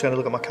pause and I'm just going to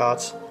look at my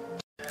cards.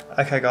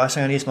 Okay guys,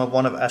 I'm going to use my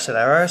wand of acid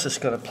arrows. It's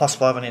got a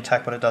 +5 on the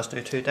attack, but it does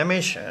do 2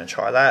 damage. And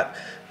try that.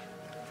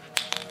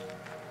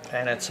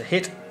 And it's a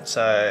hit,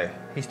 so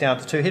he's down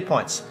to 2 hit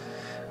points.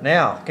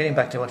 Now, getting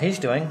back to what he's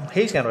doing,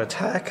 he's going to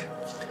attack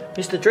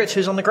Mr. Drizzt,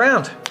 who's on the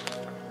ground.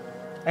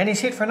 And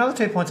he's hit for another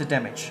 2 points of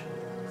damage.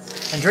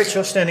 And Drizzt,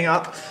 you're standing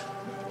up,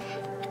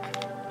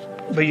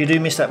 but you do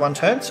miss that 1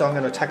 turn, so I'm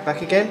going to attack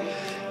back again.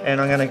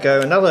 And I'm going to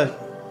go another,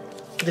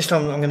 this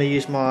time I'm going to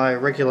use my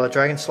regular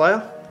Dragon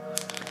Slayer.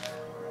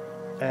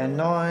 And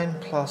 9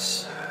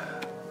 plus,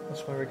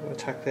 what's my regular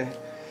attack there?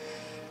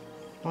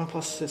 9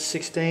 plus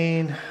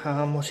 16,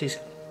 what's his,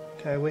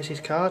 okay, where's his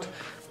card?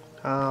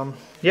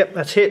 Yep,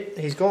 that's hit.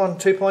 He's gone.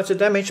 2 points of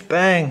damage.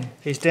 Bang.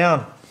 He's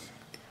down.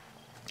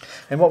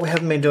 And what we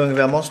haven't been doing with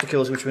our monster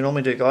kills, which we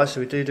normally do, guys, so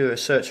we do a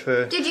search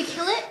for... Did you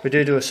kill it? We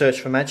do a search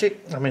for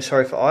magic. I mean,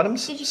 sorry, for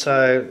items.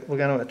 So we're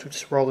going to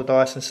just roll the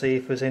dice and see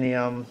if there's any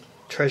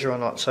treasure or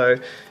not. So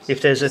if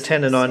there's a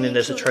 10 to 9, then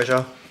there's a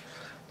treasure.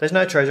 There's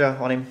no treasure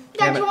on him.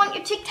 Dad, do you want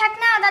your Tic Tac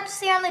now? That's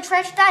the only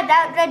treasure. Dad,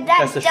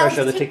 that's the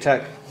treasure, the Tic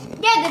Tac.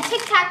 Yeah, the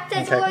Tic Tac.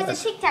 There's always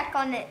a Tic Tac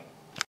on it.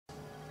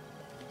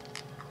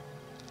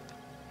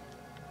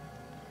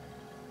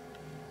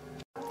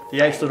 The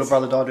 8th little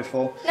brother died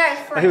before. No,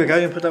 here we go.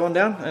 You can put that one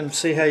down and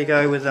see how you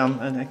go with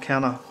an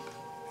encounter.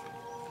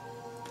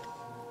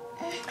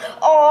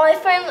 Oh,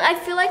 I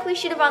feel like we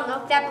should have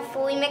unlocked that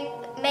before we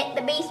met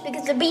the beast,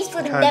 because the beast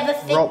would have never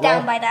fit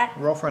down by that.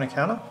 Roll for an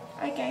encounter.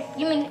 Okay.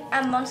 You mean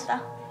a monster?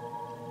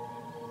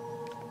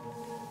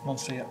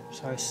 Monster, yep.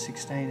 So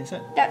 16, is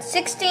it? That's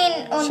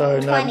 16 on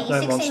so 20. No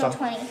 16 monster. on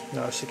 20.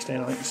 No, 16,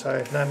 I think.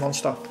 So no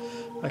monster.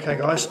 Okay,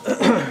 guys.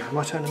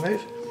 My turn to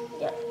move.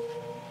 Yep.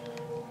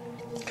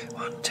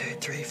 1, 2,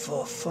 3,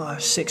 4,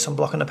 5, 6. I'm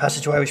blocking the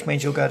passageway, which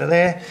means you'll go to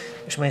there,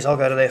 which means I'll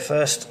go to there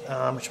first,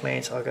 which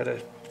means I'll go to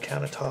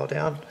counter tile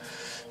down.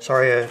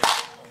 Sorry, a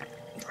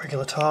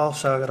regular tile.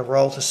 So I've got to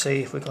roll to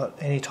see if we've got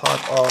any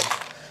type of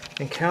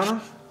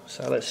encounter.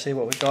 So let's see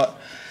what we've got.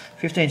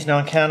 15's no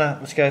encounter.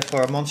 Let's go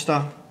for a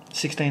monster.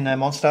 16, no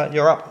monster.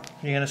 You're up.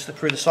 You're going to slip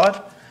through the side.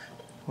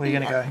 Where are you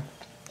going to go? 1,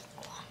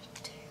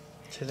 2,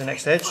 to the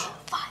next edge. 4,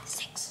 5,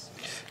 6.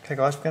 Okay,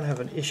 guys, we're going to have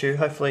an issue.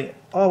 Hopefully,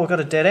 oh, we've got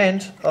a dead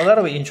end. Oh,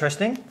 that'll be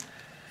interesting.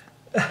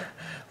 We're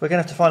going to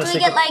have to find a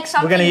secret.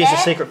 We're going to use a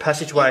secret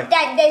passageway.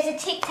 Dad, there's a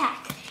Tic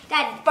Tac.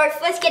 Dad, both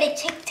of us get a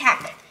Tic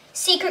Tac.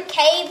 Secret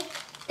cave.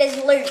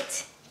 There's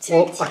loot.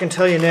 Well, I can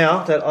tell you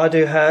now that I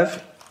do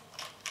have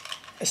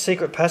a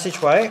secret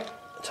passageway,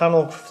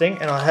 tunnel thing,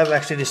 and I have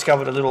actually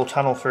discovered a little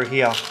tunnel through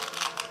here.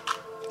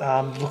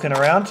 Looking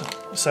around,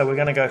 so we're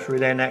going to go through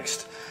there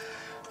next.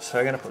 So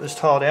we're going to put this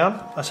tile down.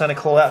 I was going to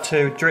call out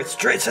to Drizzt.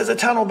 Drizzt, there's a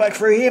tunnel back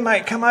through here,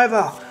 mate. Come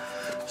over.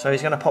 So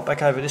he's going to pop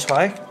back over this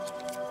way.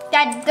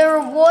 Dad, the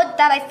reward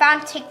that I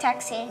found Tic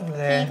Tacs here.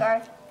 There. Here you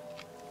go.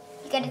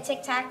 You get a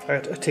Tic Tac. I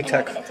got a Tic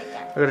Tac. And you get a Tic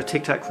Tac. I got a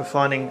Tic Tac for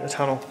finding a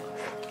tunnel.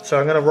 So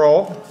I'm going to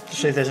roll to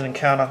see if there's an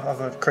encounter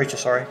of a creature,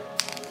 sorry.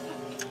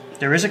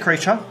 There is a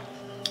creature,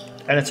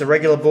 and it's a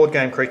regular board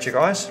game creature,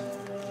 guys.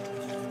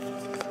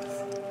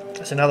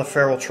 It's another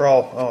feral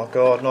troll. Oh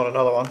god, not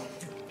another one.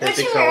 They're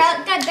big trolls.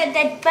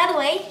 Dad, by the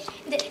way,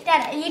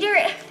 Dad, you do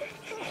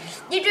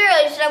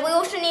realize that we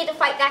also need to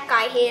fight that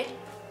guy here.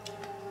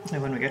 Yeah,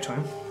 when we get to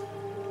him.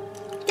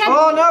 Dad,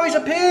 Oh no, he's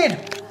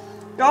appeared!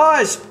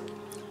 Guys!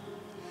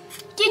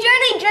 did you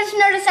only just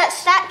notice that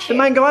statue? The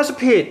main guy's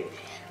appeared.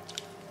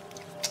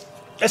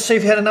 Let's see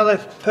if he had another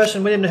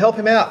person with him to help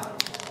him out.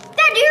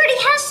 Dad, he already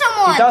has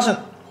someone. He doesn't.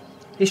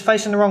 He's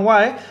facing the wrong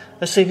way.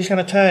 Let's see if he's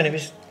going to turn. If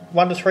he's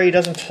 1 to 3, he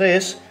doesn't see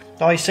us.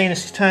 Oh, he's seen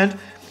us, he's turned.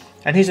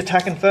 And he's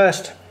attacking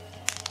first.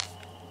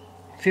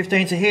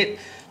 15's a hit.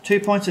 2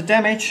 points of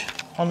damage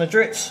on the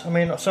Drizzt.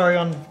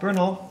 On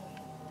Brunel.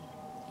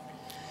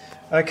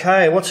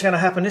 Okay, what's going to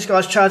happen? This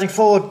guy's charging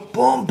forward.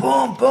 Boom,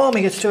 boom, boom.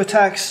 He gets 2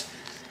 attacks.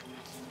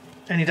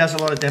 And he does a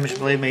lot of damage,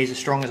 believe me. He's as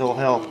strong as all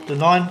hell. The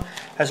 9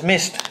 has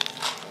missed.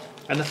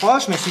 And the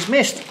 5's missed. He's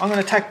missed. I'm going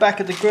to attack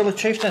back at the Guerilla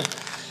Chieftain.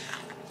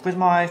 With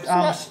my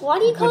why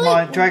do you call with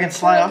my it Dragon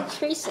Slayer.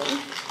 Tracy?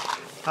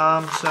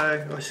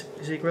 So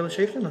is he Guerilla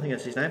Chieftain? I think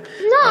that's his name.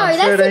 No,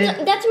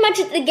 that's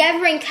Magic the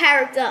Gathering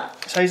character.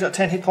 So he's got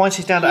 10 hit points.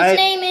 He's down to 8. His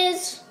name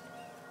is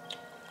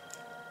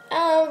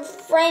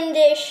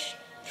Fiendish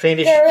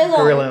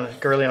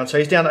Guerilla. So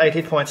he's down to 8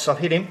 hit points. So I've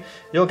hit him.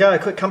 You'll go.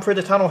 Quick, come through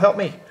the tunnel. Help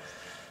me.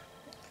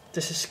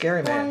 This is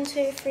scary, man. 1,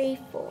 2, 3,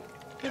 4.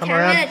 Come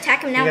around. I'm gonna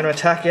attack him now. You're gonna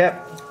attack,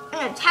 yeah. I'm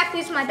gonna attack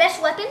with my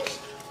best weapons.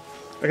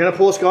 We're gonna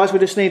pause, guys. We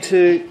just need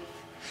to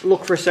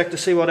look for a sec to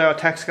see what our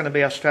attack's gonna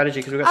be, our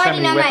strategy, because we've got so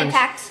many weapons. I already know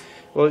my attacks.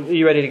 Well, are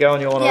you ready to go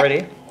on your one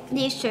already?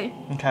 These 2.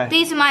 Okay.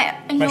 These are my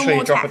normal Make sure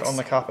you drop attacks. it on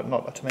the carpet,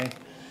 not to me.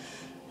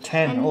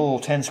 10. Oh,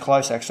 10's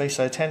close actually.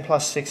 So 10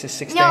 plus 6 is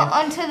 16. No,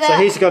 onto the... So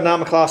he's got an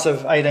armor class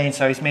of 18,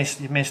 so he's missed.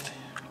 You've missed.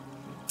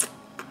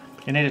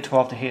 You need a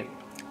 12 to hit.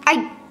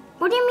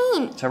 What do you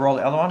mean? So roll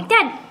the other one.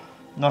 Dad.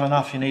 Not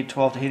enough. You need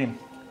 12 to hit him.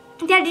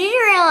 Dad, did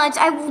you realize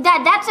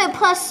Dad, that's a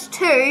plus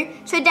 2.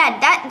 So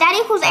Dad,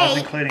 that equals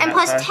 8 and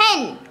plus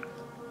 10.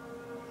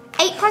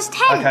 8 plus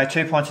 10. Okay,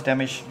 2 points of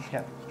damage.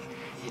 Yeah.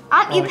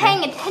 Aren't you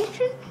paying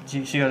attention? So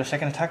you got a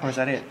second attack, or is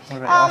that it?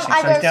 What about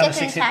icing? So he's down to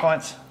 6 hit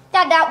points.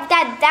 Dad,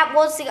 that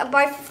was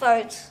both of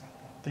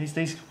those.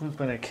 These we're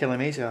going to kill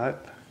him easy, I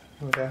hope.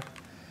 Here we go.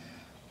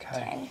 Okay.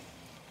 10.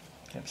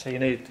 Yep. So you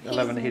need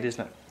 11 to hit,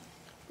 isn't it?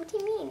 What do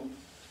you mean?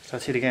 So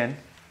it's hit again.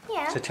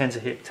 Yeah. So 10's a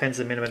hit. 10's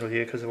the minimum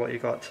here because of what you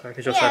got. So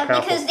because you're so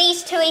powerful. Because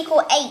these 2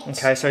 equal 8.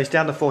 Okay, so he's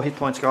down to 4 hit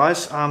points,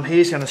 guys.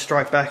 He's going to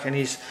strike back, and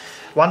he's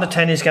 1 to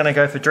 10. He's going to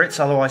go for Drizzt.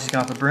 Otherwise, he's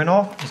going for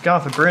Brunel. He's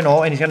going for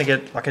Brunel, and he's going to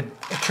get like a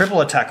triple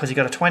attack because he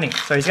got a 20.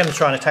 So he's going to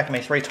try and attack me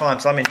 3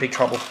 times. So I'm in big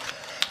trouble.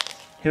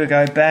 Here we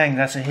go. Bang.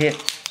 That's a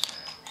hit.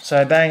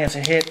 So bang. That's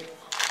a hit.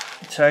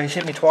 So he's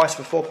hit me twice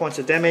for 4 points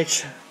of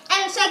damage.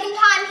 And the second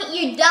time,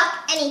 you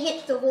duck, and he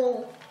hits the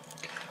wall.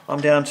 I'm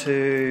down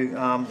to.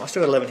 I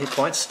still got 11 hit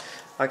points.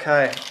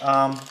 Okay.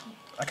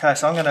 Okay.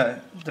 So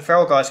the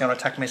feral guy's going to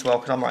attack me as well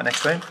because I'm right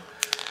next to him.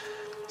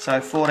 So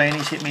 14,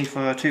 he's hit me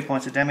for 2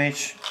 points of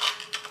damage.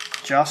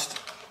 Just.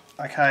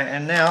 Okay,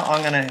 and now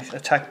I'm going to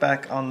attack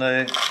back on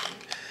the...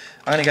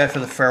 I'm going to go for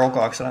the feral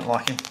guy because I don't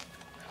like him.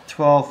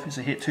 12 is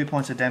a hit, 2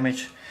 points of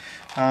damage.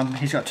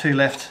 He's got 2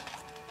 left.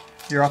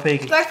 You're up,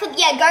 Iggy. Go for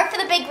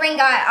the big green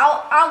guy.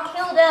 I'll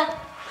kill the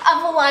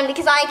other one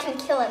because I can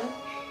kill him.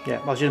 Yeah,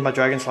 I was using my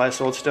Dragon Slayer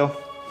sword still.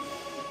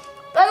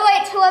 By the way,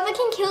 it's whoever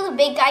can kill the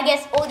big guy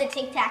gets all the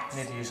Tic Tacs. I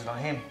need to use it on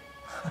him.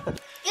 Do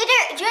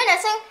you know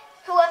nothing?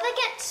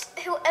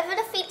 Whoever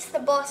defeats the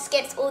boss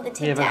gets all the Tic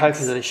Tacs. Yeah, but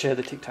hopefully they share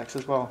the Tic Tacs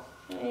as well.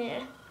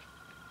 Yeah.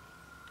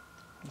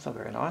 That's not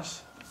very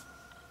nice.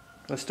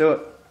 Let's do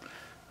it.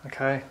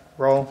 Okay,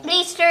 roll.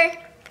 These 2.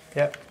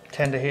 Yep,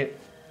 10 to hit.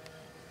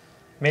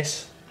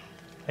 Miss.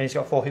 And he's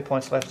got 4 hit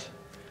points left.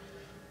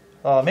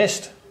 Oh, I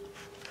missed.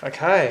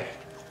 Okay.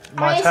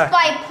 My attack.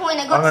 By a point,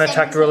 I got I'm going to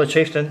attack 17. Guerilla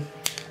Chieftain.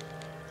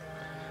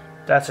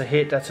 That's a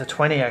hit. That's a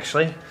 20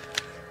 actually.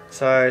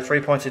 So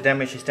 3 points of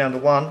damage. He's down to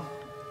 1.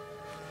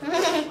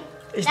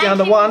 He's down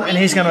to 1, and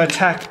he's going to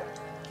attack.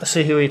 Let's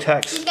see who he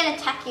attacks. He's going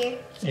to attack you.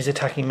 He's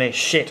attacking me.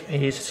 Shit.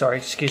 He is. Sorry.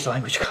 Excuse the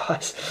language,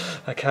 guys.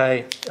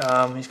 Okay.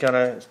 He's going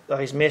to. Oh,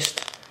 he's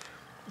missed.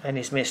 And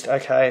he's missed.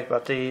 Okay.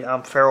 But the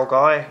feral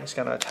guy is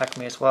going to attack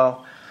me as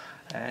well.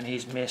 And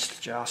he's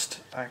missed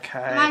just.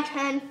 Okay. My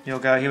turn. You'll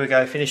go. Here we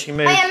go. Finishing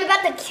move. Hey, I'm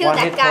about to kill 1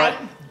 that hit guy.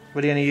 point.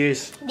 What are you going to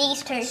use?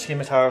 These 2.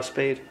 Scimitar of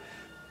speed.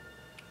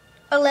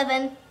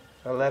 11.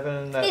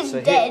 11. That's He's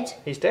a dead. Hit.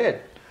 He's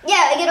dead.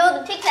 Yeah, I get all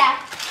the Tic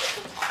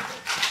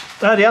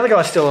Tacs. No, the other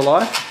guy's still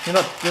alive. You're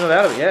not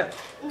out of it yet.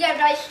 Yeah,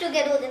 but I still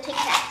get all the Tic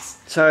Tacs.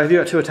 So have you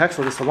got 2 attacks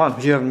or just the 1?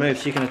 Because you haven't moved,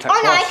 so you can attack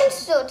Oh no, twice. I can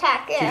still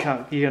attack. Yeah. You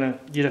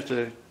can't. You'd have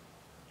to.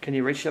 Can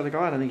you reach the other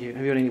guy? I don't think you.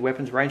 Have you got any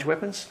weapons? Range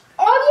weapons?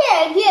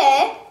 Oh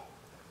yeah.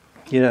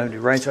 You don't do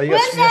range. Oh, you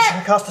Where's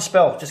got. Cast a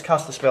spell. Just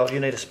cast a spell. You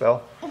need a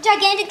spell.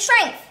 Gigantic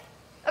strength.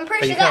 I'm But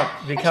pretty you sure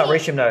can't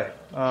reach him though.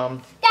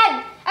 Dad,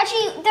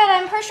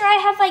 I'm pretty sure I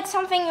have like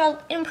something.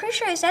 I'm pretty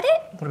sure, is that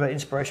it? What about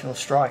inspirational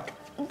strike?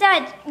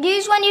 Dad,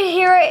 use when you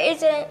hear it.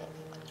 Is it?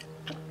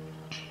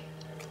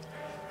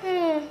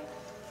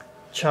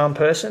 Charm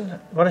person?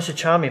 Why don't you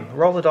charm him?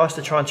 Roll the dice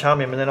to try and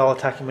charm him, and then I'll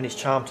attack him when he's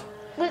charmed.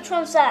 Which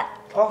one's that?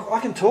 Oh, I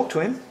can talk to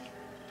him.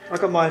 I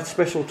got my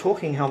special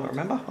talking helmet,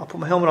 remember? I put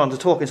my helmet on to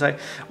talk and say,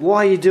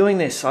 why are you doing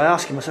this? I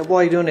ask him, I say,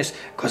 why are you doing this?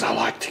 Because I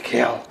like to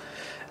kill.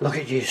 Look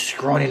at you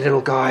scrawny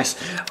little guys.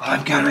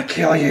 I'm gonna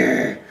kill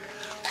you.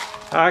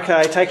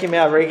 Okay, take him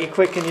out, Rigi.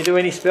 Quick, can you do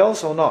any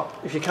spells or not?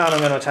 If you can't, I'm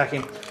going to attack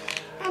him.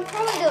 I'm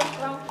probably doing it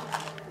wrong.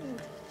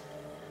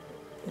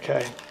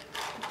 Okay.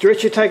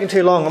 Drizzt, you're taking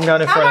too long. I'm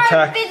going in for an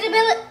attack.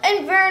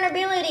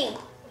 Invulnerability.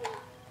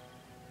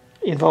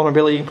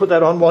 Invulnerability. You can put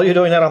that on. While you're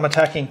doing that, I'm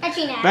attacking.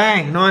 Actually, no.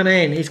 Bang!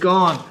 19. He's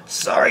gone.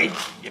 Sorry,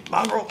 you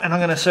mongrel. And I'm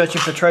going to search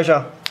him for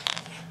treasure.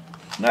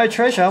 No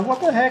treasure? What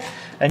the heck?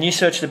 And you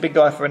search the big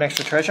guy for an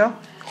extra treasure.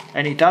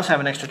 And he does have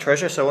an extra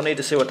treasure, so we'll need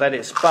to see what that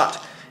is.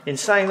 But in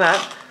saying that,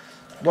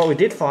 what we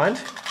did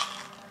find,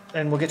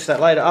 and we'll get to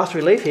that later, after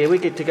we leave here, we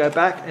get to go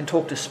back and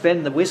talk to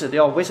Sven the wizard, the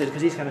old wizard,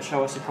 because he's going to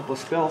show us a couple of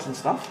spells and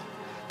stuff.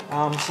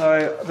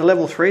 So the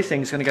level 3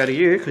 thing is going to go to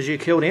you, because you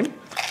killed him.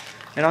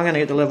 And I'm going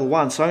to get the level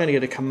 1, so I'm going to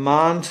get a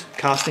command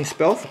casting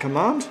spell for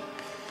command.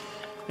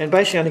 And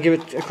basically I'm going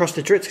to give it across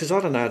to Drizzt, because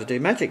I don't know how to do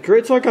magic.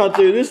 Drizzt, I can't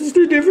do this, it's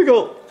too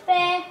difficult.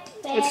 Fair.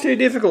 It's too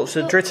difficult,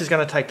 so Drizzt is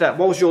going to take that.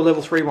 What was your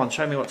level 3 one?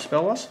 Show me what the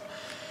spell was.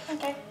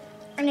 Okay.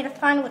 I need to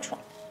find which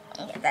one.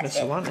 Yeah, That's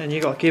the one, and you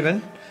got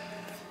given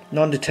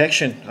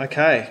non-detection.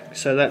 Okay,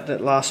 so that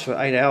lasts for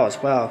 8 hours.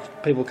 Wow,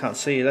 people can't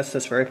see you.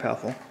 That's very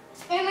powerful.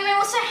 And then I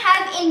also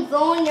have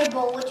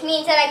invulnerable, which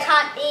means that I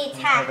can't be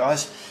attacked. Okay,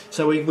 guys.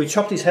 So we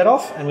chopped his head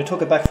off and we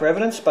took it back for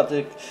evidence. But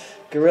the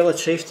Guerilla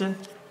Chieftain,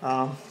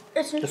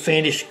 the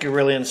Fiendish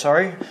Guerrillian,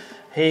 sorry,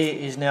 he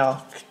is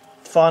now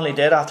finally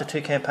dead. After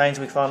 2 campaigns,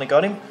 we finally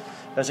got him.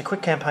 It was a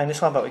quick campaign,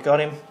 this one, but we got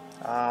him.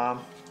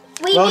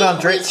 Well done,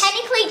 Drizzt. We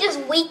technically just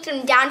weaked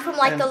him down from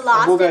like the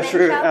last. We'll go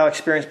through our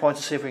experience points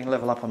to see if we can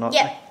level up or not.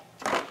 Yeah.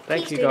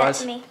 Thank you,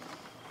 guys.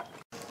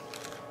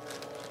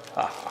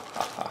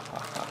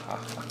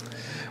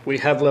 We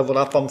have leveled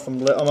up. I'm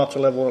up to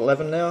level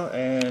 11 now,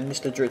 and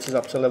Mr. Drizzt is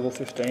up to level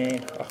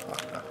 15.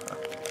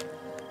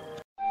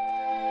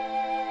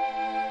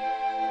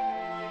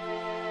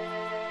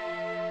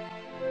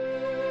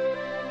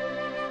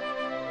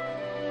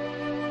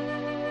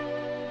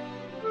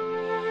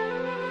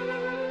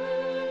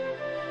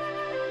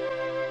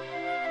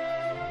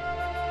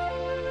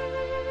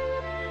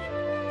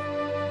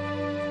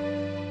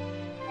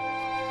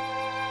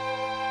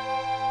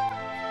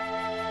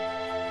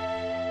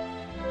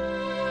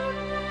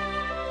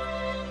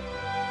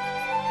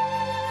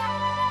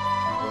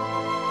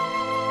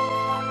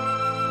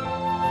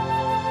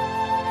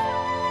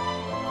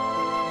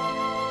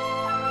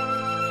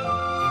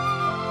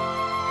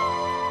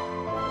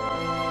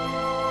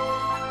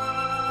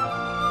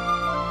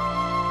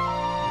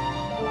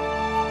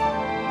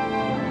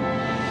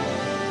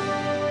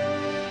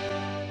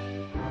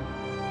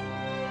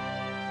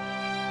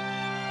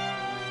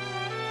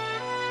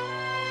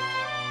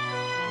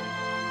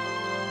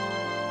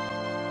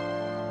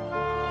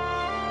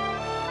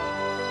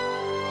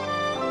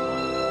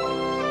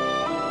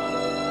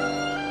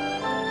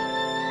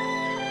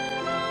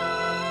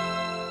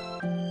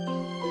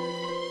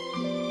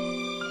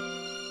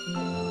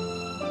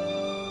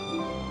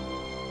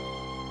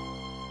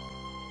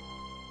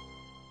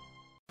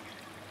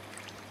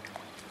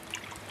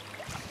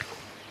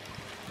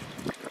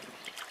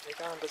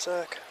 Going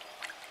berserk.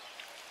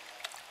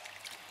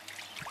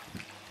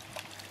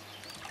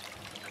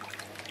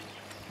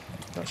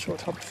 Not sure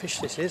what type of fish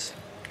this is.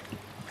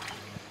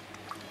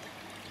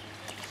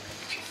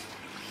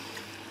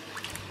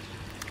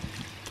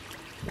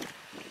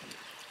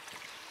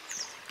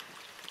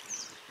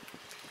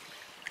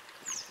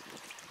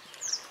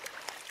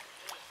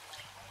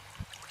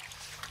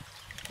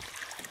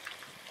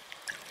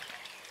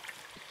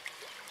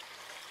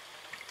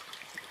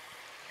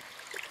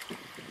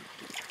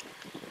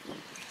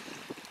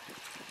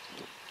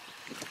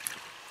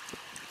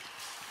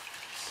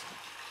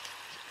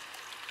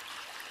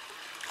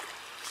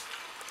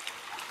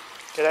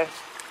 G'day.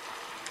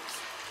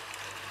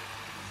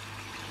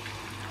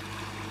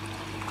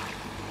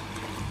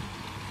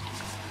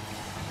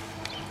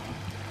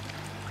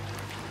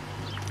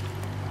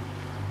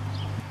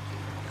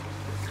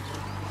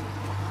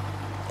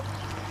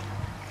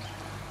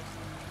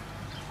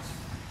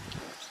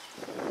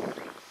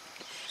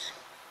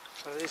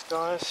 So these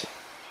guys,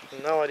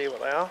 no idea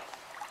what they are.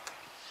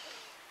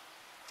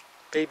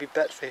 Baby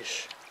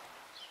batfish.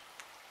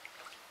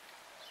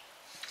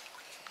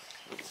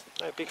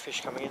 No big fish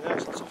coming in,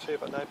 there's lots of food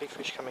but no big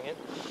fish coming in.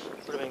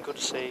 Would have been good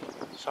to see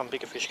some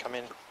bigger fish come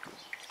in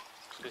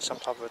to do some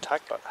type of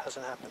attack, but it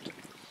hasn't happened.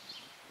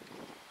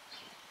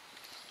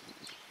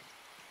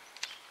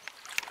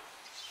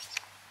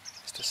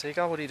 Mr.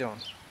 Seagull, what are you doing?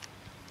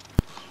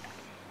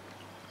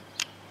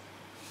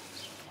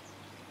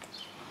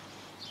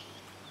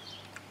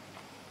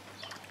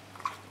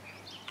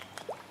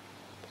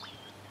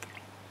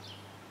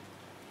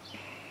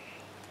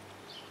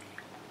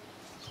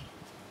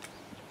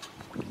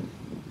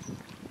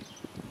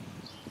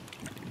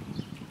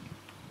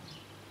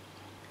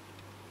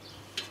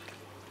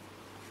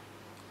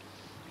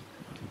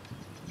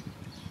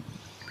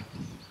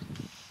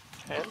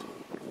 and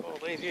we'll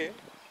leave you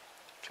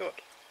to it.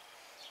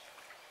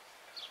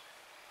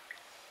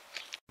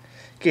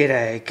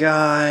 G'day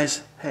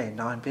guys, hey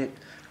 9-bit,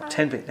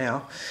 10-bit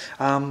now.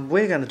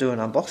 We're going to do an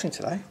unboxing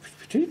today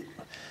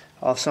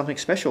of something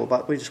special,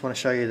 but we just want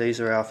to show you these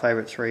are our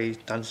favourite 3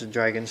 Dungeons and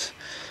Dragons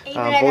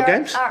board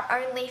games.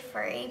 Our only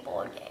 3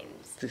 board games.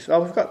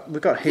 Oh,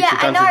 we've got heaps of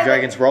Dungeons and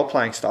Dragons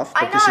role-playing stuff.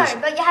 But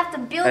but you have to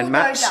build and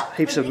maps, those up.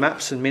 heaps of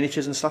maps and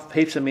miniatures and stuff,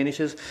 heaps of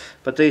miniatures.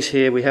 But these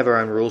here, we have our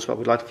own rules, but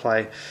we'd like to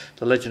play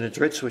the Legend of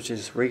Drizzt, which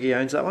is Riggy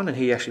owns that one, and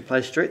he actually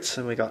plays Drizzt.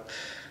 And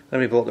then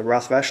we bought the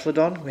Wrath of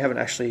Ashladon. We haven't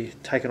actually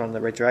taken on the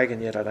Red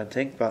Dragon yet, I don't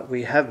think, but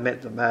we have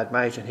met the Mad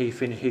Mage, and he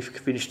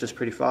finished us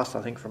pretty fast,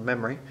 I think, from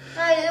memory.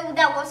 No,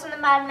 that wasn't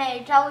the Mad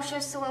Mage. That was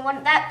just the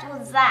one. That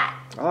was that.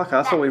 Oh, okay,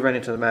 I thought we ran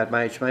into the Mad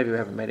Mage. Maybe we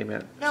haven't met him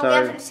yet. No, so we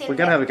haven't seen him we're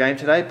going to have a game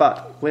today,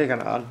 but we're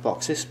going to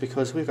unbox this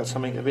because we've got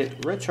something a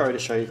bit retro to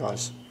show you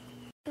guys.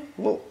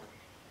 Well,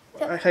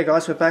 okay,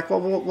 guys, we're back.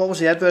 What was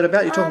the advert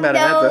about? You're talking about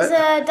an advert.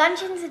 There was a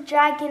Dungeons and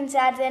Dragons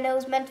ad, and it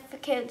was meant for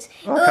kids.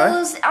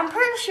 Okay. I'm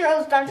pretty sure it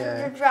was Dungeons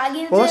and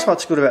Dragons. Well, that's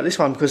what's good about this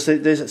one, because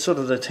there's sort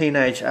of the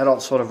teenage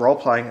adult sort of role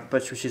playing,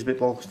 which is a bit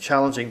more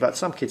challenging, but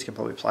some kids can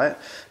probably play it.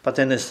 But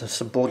then there's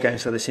some board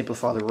games where they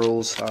simplify the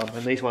rules, and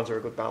these ones are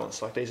a good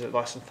balance. Like these are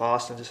nice and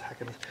fast and just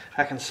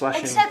hack and slash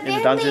in the dungeons.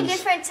 Except the only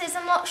difference is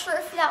I'm not sure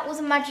if that was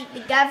a Magic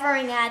the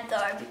Gathering ad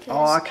though. Because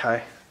oh,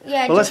 okay.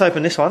 Yeah. Well, let's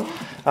open this one.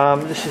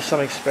 This is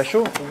something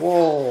special.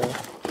 Whoa.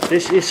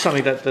 This is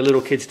something that the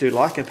little kids do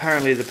like.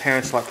 Apparently the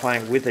parents like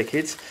playing with their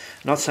kids.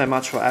 Not so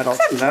much for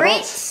adults with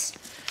adults.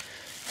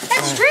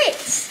 That's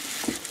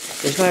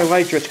Drizzt. There's no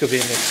way Drizzt could be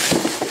in this.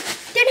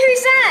 Then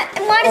who's that?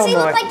 And why does he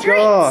look like Drizzt?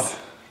 Oh my god.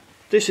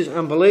 This is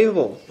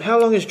unbelievable. How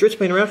long has Drizzt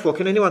been around for?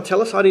 Can anyone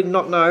tell us? I did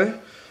not know.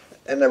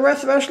 And the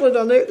Wrath of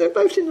Ashladon, they're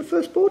both in the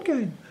first board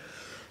game.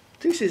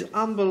 This is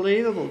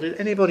unbelievable. Did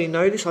anybody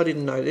know this? I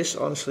didn't know this.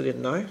 Honestly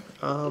didn't know.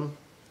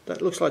 That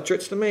looks like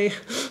Drizzt to me.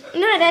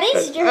 No, that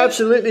is Drizzt.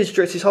 Absolutely is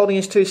Drizzt. He's holding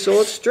his 2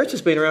 swords. Drizzt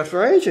has been around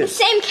for ages.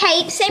 Same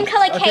cape, same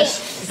colour cape,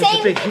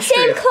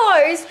 same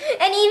clothes,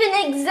 and even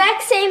the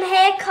exact same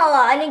hair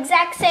colour and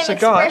exact same expression.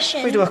 So guys,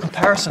 if we do a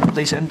comparison of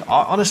these, and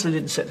I honestly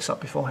didn't set this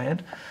up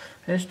beforehand.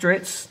 There's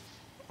Drizzt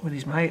with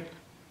his mate,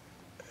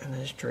 and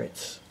there's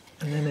Drizzt.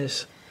 And then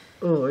there's...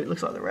 Oh, it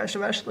looks like the Wrath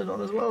of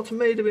Ashladon as well to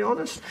me, to be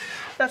honest.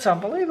 That's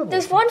unbelievable.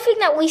 There's one thing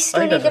that we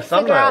still need to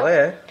figure out.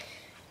 There.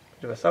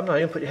 Do a thumbnail.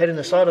 You can put your head in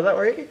the side of that,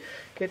 Ricky.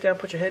 Get down,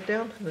 put your head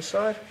down in the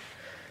side.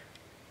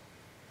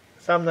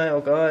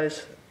 Thumbnail,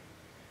 guys.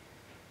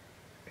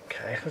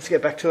 Okay, let's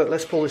get back to it.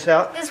 Let's pull this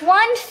out. There's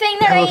one thing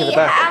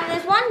that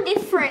there's one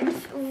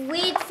different,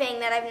 weird thing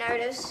that I've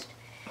noticed.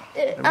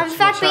 The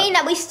fact being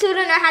that we still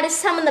don't know how to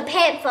summon the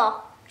Panther.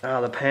 Ah,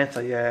 the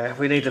Panther, yeah.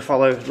 We need to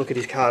look at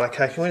his card.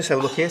 Okay, can we just have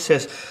a look here? It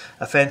says,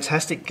 a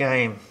fantastic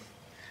game.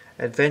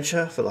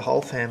 Adventure for the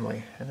whole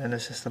family. And then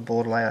there's just the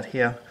board layout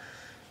here.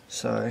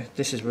 So,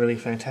 this is really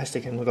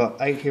fantastic. And we've got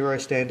 8 hero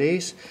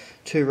standees,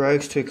 2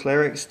 rogues, 2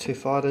 clerics, 2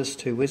 fighters,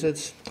 2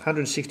 wizards,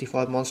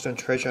 165 monster and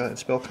treasure and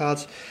spell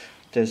cards.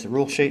 There's the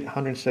rule sheet,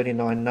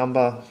 139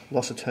 number,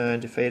 loss of turn,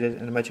 defeated,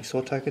 and a magic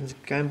sword tokens,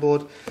 game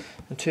board,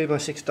 and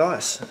 2x6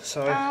 dice.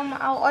 So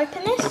I'll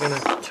open this. We're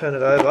going to turn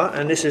it over,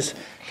 and this is.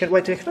 Can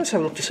I just have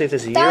a look to see if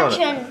there's a year on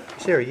it?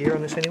 Is there a year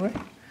on this anywhere?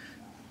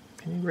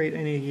 Can you read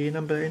any year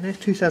number in there?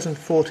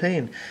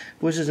 2014,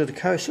 Wizards of the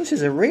Coast. This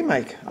is a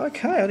remake.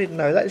 Okay, I didn't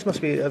know that. This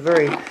must be a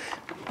very.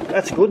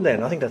 That's good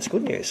then. I think that's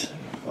good news.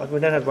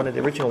 We don't have one of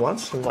the original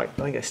ones. From I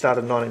think it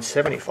started in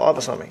 1975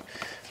 or something.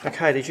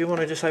 Okay, did you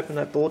want to just open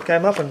that board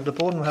game up and the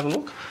board and have a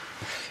look?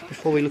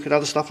 Before we look at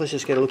other stuff, let's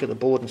just get a look at the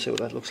board and see what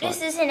that looks like.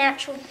 This is an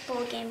actual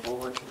board game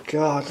board.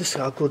 God, this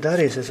is how good that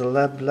is. There's a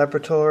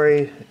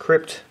laboratory, a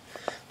crypt,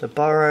 the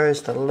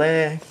burrows, the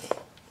lair,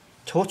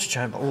 torture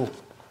chamber,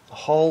 the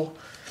hole,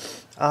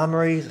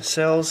 armory, the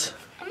cells.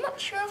 I'm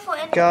not sure if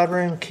I guard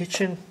room,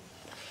 kitchen,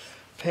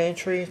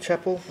 pantry,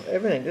 chapel,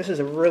 everything. This is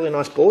a really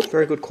nice board,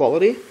 very good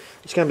quality.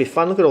 It's going to be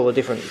fun. Look at all the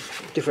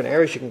different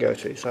areas you can go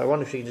to. So I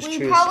wonder if you can just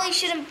choose. We probably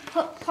shouldn't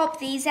pop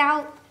these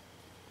out.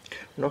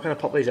 I'm not going to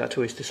pop these out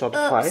till we decide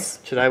to play.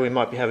 Today we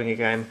might be having a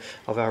game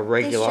of our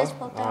regular.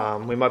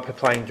 We might be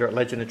playing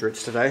Legend of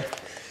Drizzt today.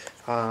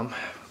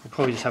 We'll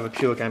probably just have a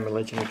pure game of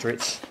Legend of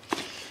Drizzt.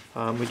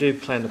 We do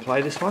plan to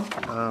play this one,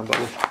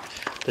 but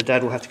the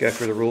dad will have to go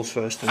through the rules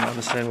first and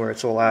understand where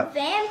it's all at.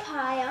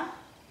 Vampire.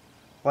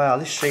 Wow,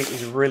 this sheet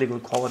is really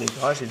good quality,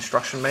 guys.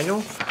 Instruction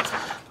manual.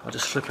 I'll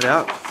just flip it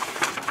out.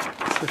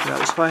 Flip it out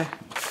this way.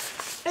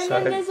 And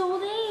then there's all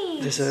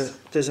these.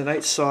 There's an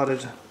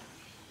 8-sided,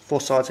 4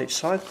 sides each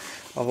side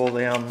of all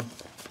the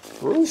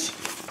rules.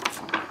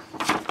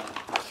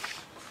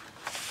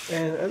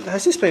 And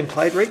has this been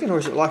played, Regan, or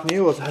is it like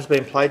new, or has it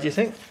been played, do you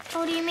think?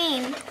 What do you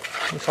mean?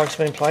 Looks like it's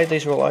been played.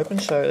 These are all open,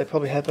 so they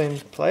probably have been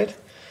played.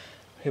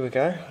 Here we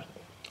go.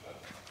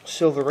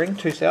 Silver ring,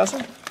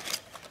 2000.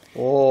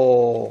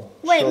 Oh.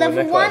 Wait,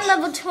 level 1,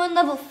 level 2, and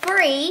level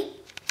 3.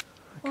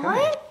 Okay.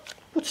 What?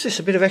 What's this?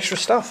 A bit of extra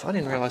stuff. I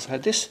didn't realise I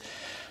had this.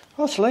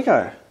 Oh, it's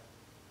Lego.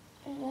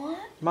 What?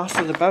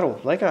 Master of the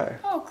Battle, Lego.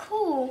 Oh,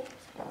 cool.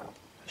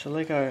 It's a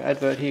Lego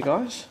advert here,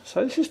 guys.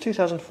 So this is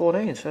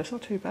 2014, so it's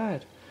not too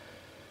bad.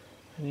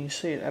 And you can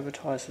see it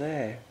advertised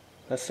there.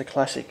 That's the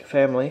classic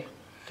family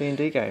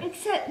D&D game.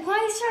 Except,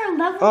 why is there a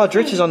level? Oh,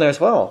 Drizzt is on there as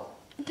well.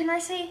 Can I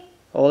see?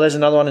 Oh, there's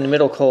another one in the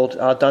middle called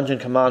Dungeon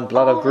Command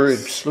Blood of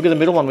Groobs. Look at the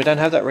middle one. We don't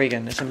have that,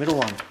 Regan. There's a middle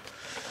one.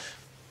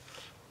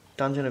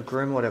 Dungeon of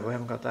Groom, whatever. We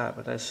haven't got that,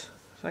 but there's...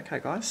 Okay,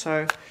 guys.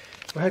 So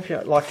we hope you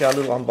liked our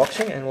little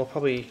unboxing, and we'll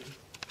probably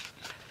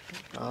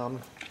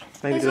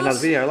maybe do another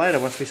video later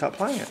once we start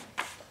playing it.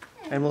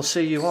 And we'll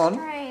see you on...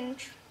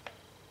 Strange.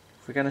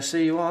 We're going to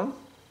see you on...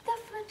 The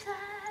flip side.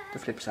 The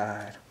flip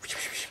side.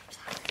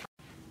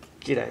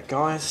 G'day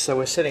guys, so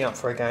we're setting up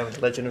for a game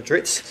of Legend of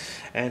Drizzt,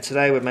 and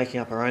today we're making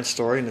up our own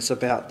story, and it's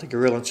about the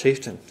Guerilla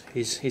Chieftain.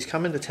 He's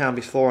come into town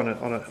before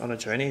on a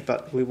journey,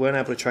 but we weren't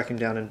able to track him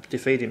down and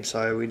defeat him,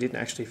 so we didn't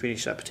actually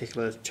finish that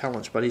particular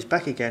challenge. But he's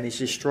back again. He's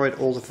destroyed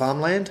all the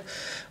farmland,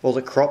 all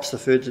the crops, the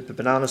food, the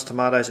bananas,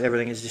 tomatoes,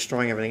 everything. He's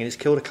destroying everything, and he's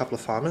killed a couple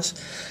of farmers,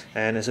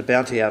 and there's a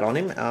bounty out on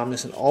him.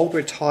 There's an old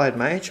retired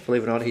mage,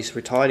 believe it or not. He's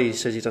retired. He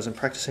says he doesn't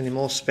practice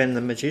anymore. Sven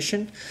the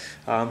magician.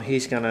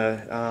 He's going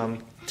to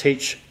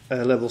teach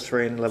level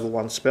 3 and level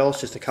 1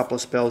 spells, just a couple of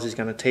spells he's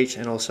going to teach,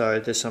 and also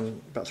there's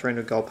about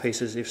 300 gold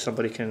pieces if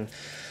somebody can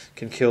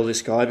kill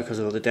this guy because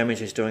of all the damage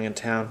he's doing in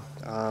town.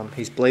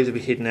 He's believed to be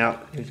hidden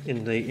out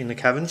in the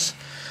caverns,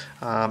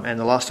 and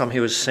the last time he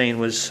was seen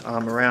was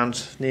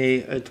around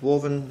near a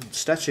dwarven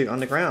statue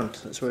underground.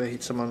 That's where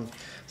someone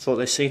thought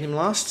they'd seen him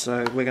last,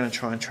 so we're going to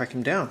try and track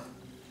him down.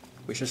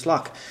 Wish us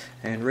luck.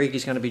 And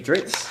Regi's going to be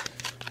Drizzt,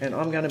 and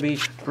I'm going to be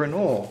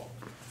Brenor,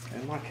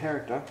 and my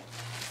character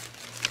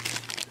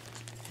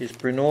is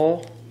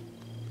Brenor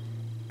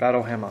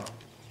Battlehammer.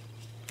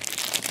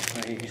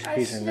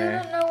 I still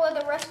don't know where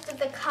the rest of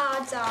the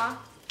cards are.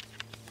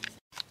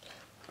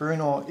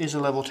 Brenor is a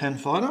level 10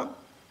 fighter,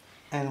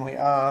 and we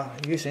are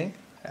using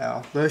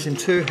our version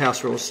 2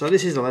 house rules. So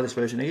this is the latest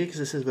version here, because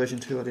this is version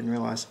 2, I didn't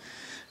realise.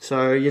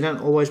 So you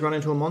don't always run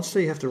into a monster,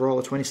 you have to roll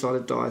a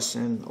 20-sided dice,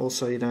 and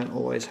also you don't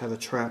always have a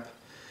trap.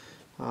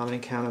 An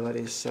encounter, that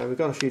is. So we've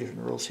got a few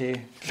different rules here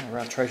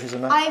around treasures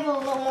and that. I have a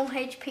lot more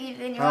HP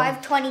than you. I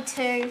have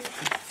 22.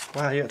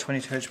 Wow, you got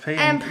 22 HP,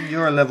 and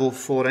you're a level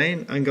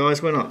 14. And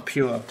guys, we're not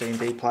pure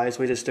D&D players.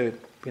 We just do,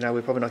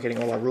 we're probably not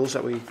getting all our rules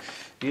that we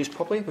use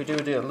properly. We do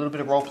a little bit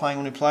of role playing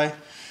when we play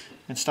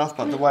and stuff,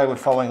 but the way we're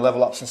following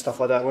level ups and stuff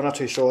like that, we're not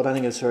too sure. I don't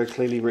think it's very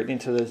clearly written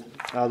into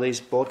these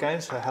board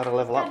games for how to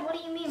level up. What do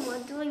you mean? We're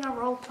doing a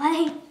role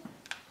play.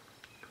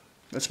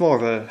 It's more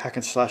of a hack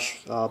and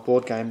slash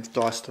board game,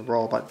 dice to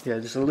roll, but yeah,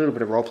 there's a little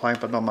bit of role playing,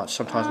 but not much.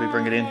 Sometimes we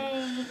bring it in.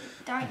 I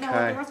don't know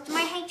what the rest of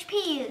my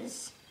HP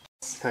is.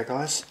 Okay,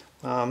 guys.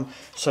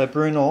 So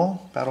Brenor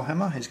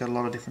Battlehammer, he's got a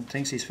lot of different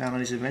things he's found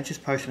on his adventures.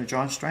 Potion of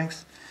Giant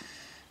Strength,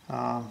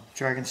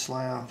 Dragon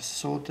Slayer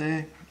sword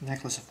there,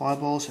 Necklace of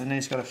Fireballs, and then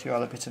he's got a few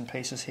other bits and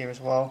pieces here as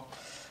well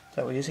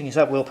that we're using. He's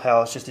at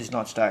willpower, it's just his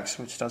notched axe,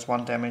 which does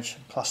 1 damage,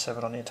 plus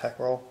 7 on the attack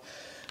roll.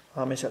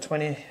 He's got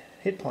 20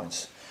 hit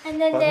points. And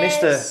then but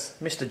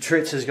Mr.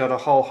 Drizzt has got a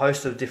whole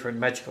host of different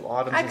magical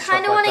items and stuff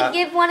like that. I kind of want to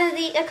give one of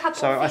a couple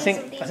so of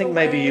these. I think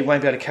maybe you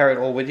won't be able to carry it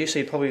all with you, so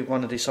you probably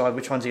want to decide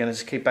which ones you're going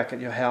to keep back at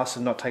your house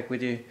and not take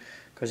with you,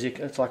 because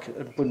it's like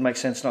it wouldn't make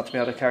sense not to be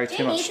able to carry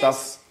too much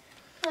stuff.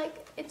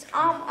 Like it's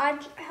helm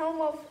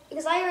of,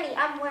 because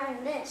I'm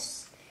wearing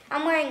this.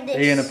 I'm wearing this. Are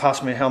you going to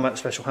pass me a helmet, a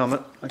special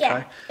helmet? Okay.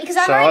 Yeah, because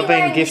so I've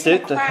been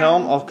gifted the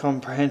Helm of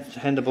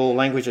Comprehensible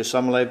Languages. So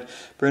I'm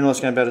Bruno's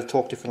going to be able to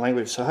talk different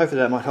languages. So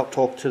hopefully that might help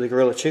talk to the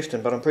Guerilla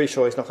Chieftain, but I'm pretty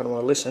sure he's not going to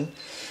want to listen.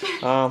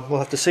 We'll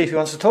have to see if he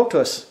wants to talk to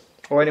us,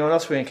 or anyone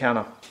else we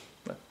encounter.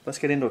 Let's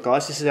get into it,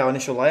 guys. This is our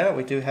initial layout.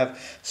 We do have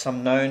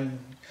some known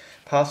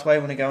pathway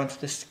when we go into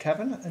this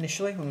cavern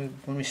initially,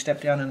 when we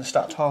step down in the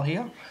start tile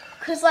here.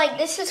 Because,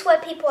 this is where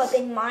people have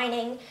been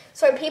mining.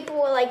 So people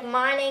were,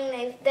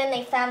 mining, then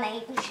they found the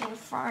ancient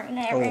phone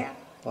area.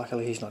 Oh,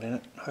 luckily he's not in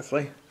it,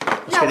 hopefully.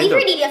 No, I've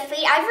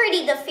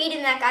already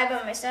defeated that guy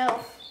by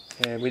myself.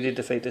 Yeah, we did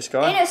defeat this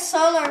guy. In a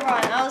solo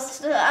run,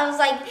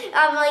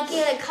 I'm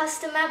in a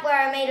custom map where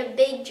I made a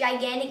big,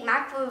 gigantic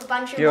map with a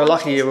bunch of You were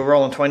lucky you were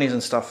rolling 20s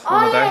and stuff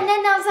on the day. And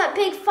then there was that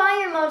big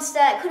fire monster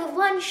that could have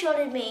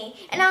one-shotted me.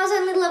 And I was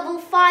only level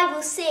 5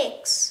 or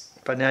 6.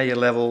 But now you're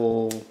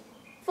level...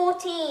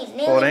 14,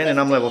 14, and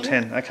I'm level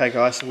 10. Okay,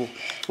 guys, so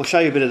we'll show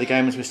you a bit of the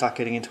game as we start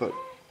getting into it.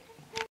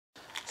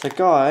 So,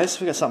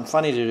 guys, we've got something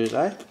funny to do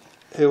today.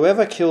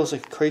 Whoever kills a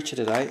creature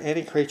today,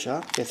 any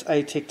creature, gets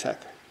a Tic Tac.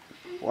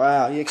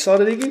 Wow, you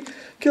excited, Iggy?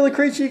 Kill a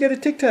creature, you get a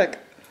Tic Tac.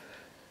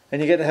 And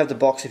you get to have the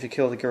box if you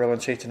kill the Guerilla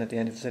Chieftain at the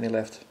end, if there's any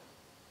left.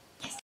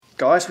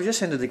 Guys, we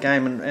just ended the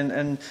game,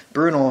 and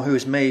Bruno, who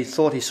is me,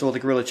 thought he saw the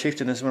Guerilla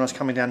Chieftain as when I was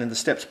coming down in the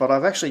steps, but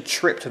I've actually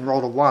tripped and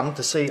rolled a 1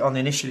 to see on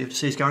the initiative to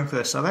see who's going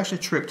first. So I've actually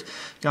tripped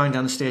going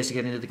down the stairs to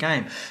get into the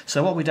game.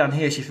 So what we've done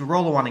here is if you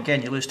roll a 1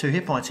 again, you lose 2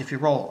 hit points. If you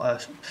roll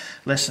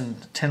less than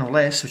 10 or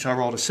less, which I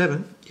rolled a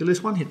 7, you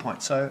lose 1 hit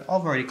point. So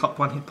I've already copped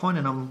 1 hit point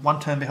and I'm 1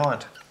 turn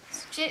behind.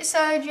 So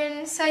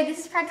this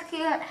is practically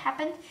what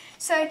happened.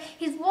 So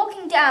he's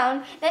walking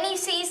down, then he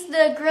sees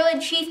the gorilla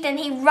chieftain.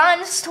 He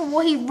runs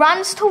towards,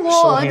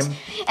 him.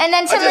 and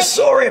then I just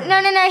saw him.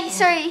 No.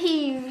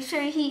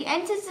 He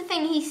enters the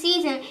thing. He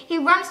sees him. He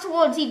runs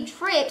towards. He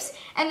trips,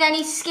 and then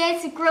he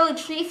scares the gorilla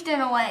chieftain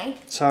away.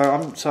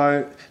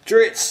 So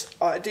Drizzt,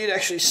 I did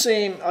actually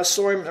see him. I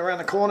saw him around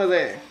the corner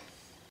there.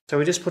 So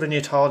we just put a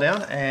new tile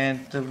down,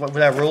 and with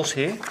our rules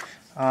here,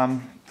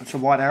 it's a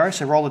white arrow.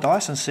 So roll the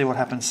dice and see what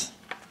happens.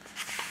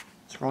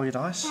 Let's roll your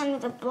dice. I'm going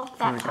to block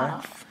that part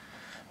off.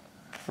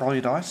 Roll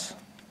your dice.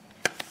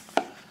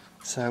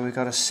 So we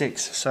got a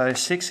 6. So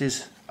 6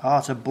 is,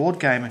 it's a board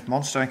game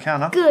monster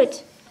encounter.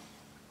 Good.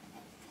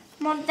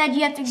 Dad,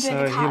 you have to do the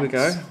cards. So here we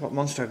go. What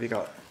monster have you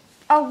got?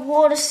 A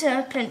water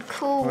serpent.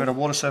 Cool. We got a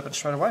water serpent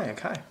straight away.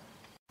 Okay.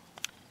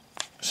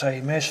 So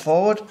he moves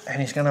forward and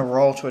he's going to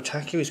roll to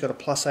attack you. He's got a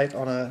 +8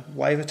 on a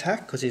wave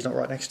attack because he's not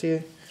right next to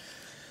you.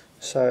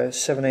 So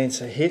 17's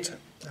a hit.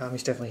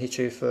 He's definitely hit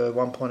you for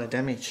 1 point of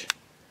damage.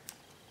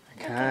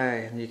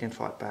 Okay, and you can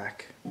fight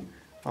back.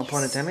 1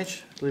 point of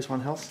damage, lose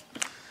 1 health.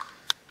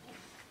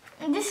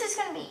 This is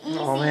going to be easy.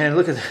 Oh man,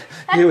 look at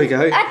that. Here we go.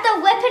 At the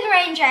weapon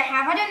range I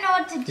have, I don't know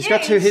what to do. He's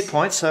got 2 hit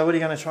points, so what are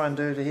you going to try and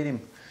do to hit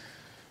him?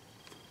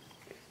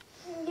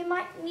 You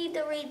might need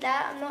to read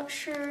that, I'm not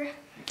sure.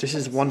 This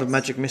is one of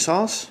magic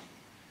missiles.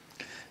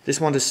 This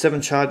one does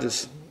 7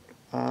 charges.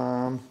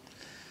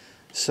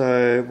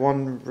 So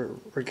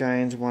 1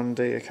 regains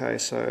 1d. Okay,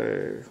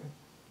 so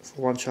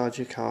for 1 charge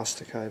you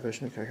cast. Okay,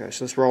 version. Okay,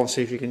 so let's roll and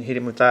see if you can hit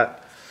him with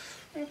that.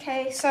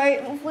 Okay, so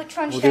which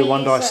one should I use?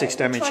 We'll do 1d6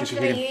 damage if you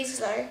hit him. Use,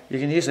 though? You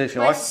can use it if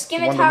you my like.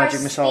 Scimitar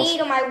magic missiles.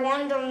 Speed or my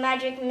wand of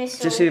magic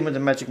missile? Just hit him with the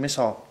magic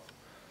missile.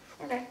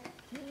 Okay.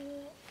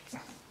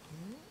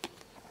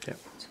 Yep.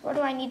 So what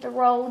do I need to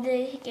roll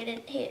to get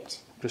it hit?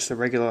 Just a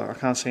regular. I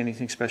can't see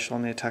anything special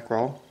on the attack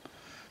roll.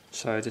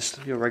 So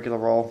just your regular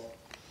roll.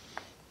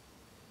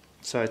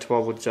 So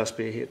 12 would just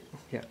be a hit.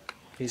 Yeah.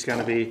 He's going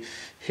to be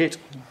hit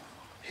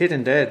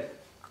and dead.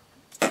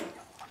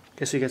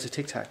 Guess who gets a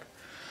tic tac?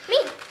 Me.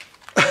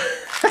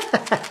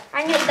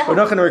 I need the We're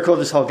not going to record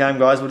this whole game,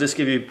 guys. We'll just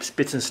give you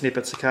bits and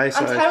snippets, okay? So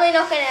I'm totally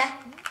not going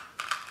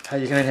to.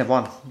 Hey, you can only have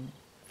 1.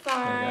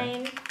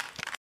 Fine.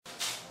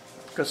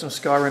 Got some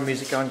Skyrim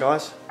music going,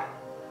 guys.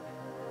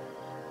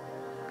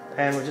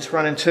 And we're just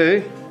running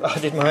 2. I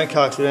did my own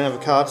card because we don't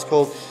have a card. It's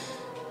called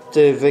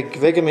the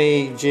Vega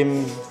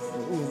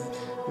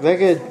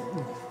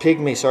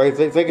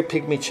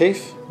Pygmy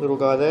Chief. Little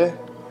guy there.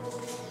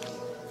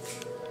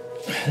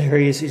 There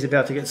he is. He's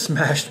about to get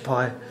smashed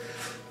by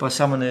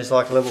someone who's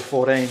like level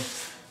 14.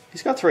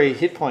 He's got 3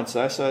 hit points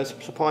though, so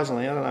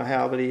surprisingly, I don't know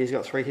how, but he's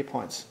got 3 hit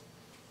points.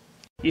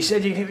 You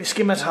said you can hit your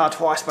Scimitar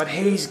twice, but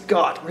he's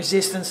got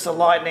resistance to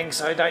lightning,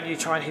 so don't you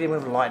try and hit him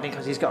with lightning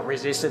because he's got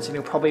resistance and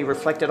he'll probably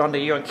reflect it onto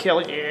you and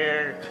kill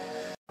you.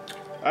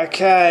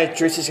 Okay,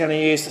 Drizzt is going to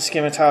use the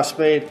Scimitar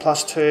speed,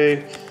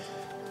 +2.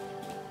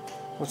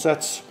 What's that?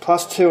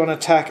 +2 on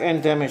attack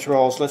and damage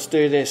rolls. Let's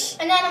do this.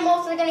 And then I'm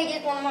also going to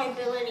get one of my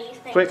abilities.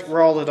 Quick,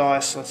 roll the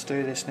dice. Let's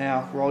do this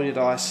now. Roll your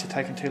dice. You're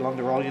taking too long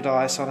to roll your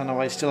dice. I don't know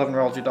why you still haven't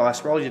rolled your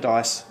dice. Roll your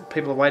dice.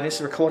 People are waiting. This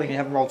is recording. You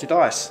haven't rolled your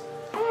dice.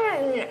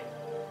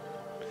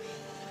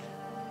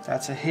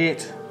 That's a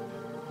hit.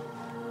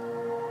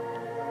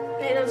 No,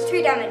 that was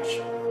 2 damage.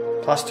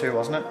 +2,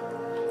 wasn't it?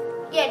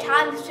 Yeah,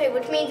 ×2,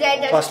 which means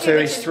that does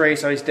 +2 is 3,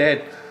 so he's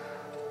dead.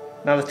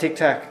 Another tic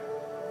tac.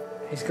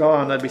 He's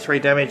gone. That'd be 3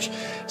 damage.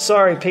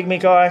 Sorry, pygmy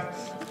guy.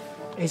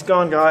 He's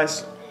gone,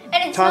 guys.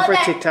 And it's Time for a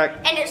tic tac.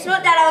 And it's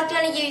not that I was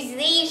going to use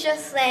these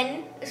just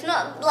then. It's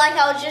not like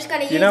I was just going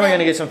to use them. You know we're going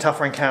to get some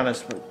tougher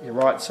encounters, but you're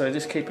right. So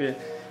just keep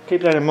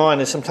that in mind.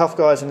 There's some tough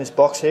guys in this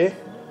box here.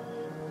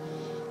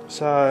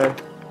 So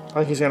I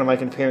think he's going to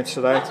make an appearance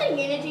today. What's a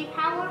unity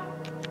power?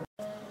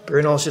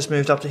 Brunel's just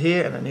moved up to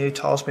here and a new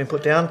tile's been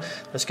put down.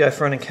 Let's go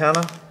for an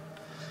encounter.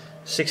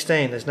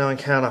 16, there's no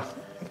encounter.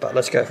 But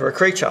let's go for a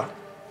creature.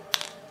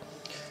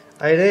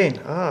 18,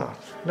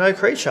 no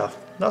creature.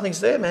 Nothing's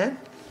there, man.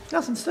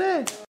 Nothing's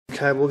there.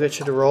 Okay, we'll get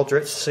you to roll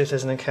Drizzt to see if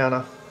there's an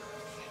encounter.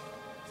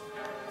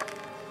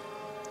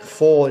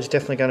 4 is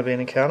definitely going to be an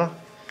encounter.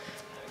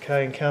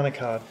 Okay, encounter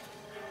card.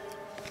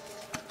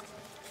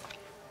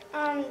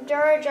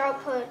 Durage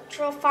output.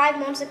 Draw 5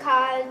 monster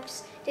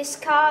cards.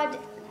 Discard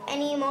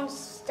any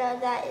monster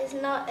that is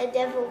not a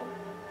devil.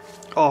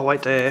 Oh,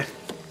 wait there.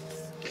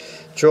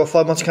 Draw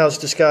 5 monster cards,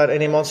 discard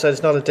any monster that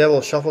is not a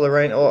devil. Shuffle the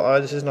rain. Oh,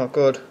 this is not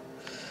good.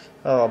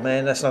 Oh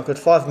man, that's not good.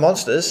 5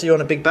 monsters. You're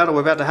in a big battle.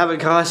 We're about to have it,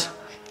 guys.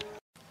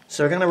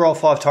 So we're going to roll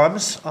 5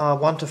 times.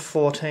 1 to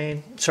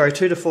 14. Sorry,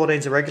 2 to 14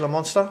 is a regular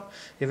monster.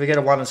 If we get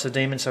a 1, it's a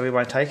demon, so we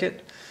won't take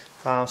it.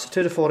 So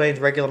 2 to 14 is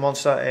a regular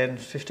monster, and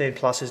 15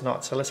 plus is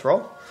not. So let's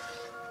roll.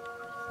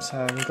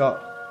 So we've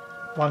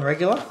got 1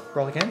 regular.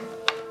 Roll again.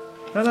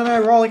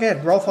 No, roll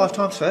again. Roll 5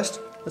 times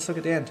first. Let's look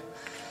at the end.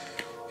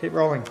 Keep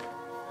rolling.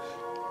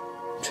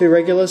 2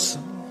 regulars.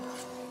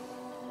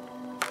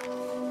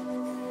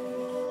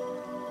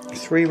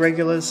 3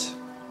 regulars.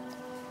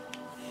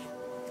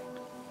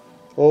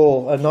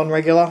 Oh, a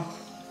non-regular.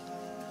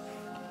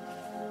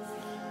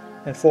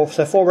 And 4,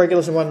 so 4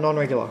 regulars and 1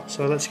 non-regular.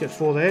 So let's get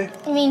 4 there.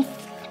 I mean,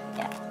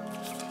 yeah.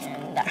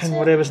 And that's And it.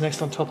 whatever's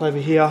next on top over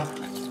here.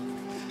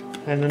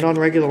 And the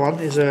non-regular one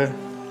is a...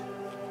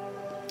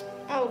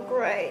 Oh,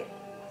 great.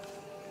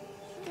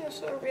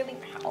 That's a really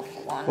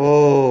powerful one.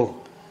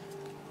 Oh,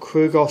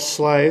 Krugoth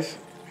Slave.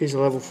 He's a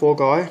level 4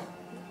 guy.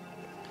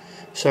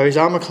 So his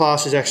armor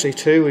class is actually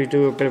 2. We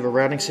do a bit of a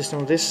rounding system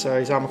with this, so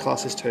his armor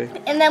class is 2.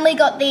 And then we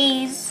got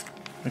these.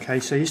 Okay,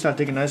 so you start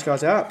digging those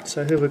guys out.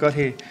 So who have we got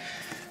here?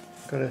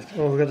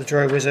 We've got the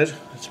Drow Wizard.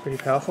 That's pretty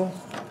powerful.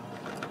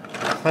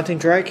 Hunting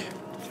Drake.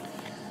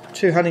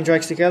 2 Hunting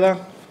Drakes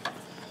together.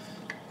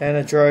 And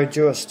a Drow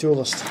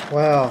Duelist.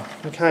 Wow.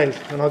 Okay,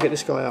 and I'll get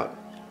this guy out.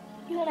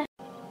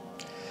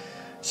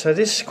 So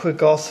this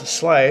Krugoth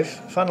Slave,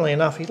 funnily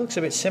enough, he looks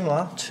a bit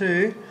similar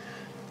to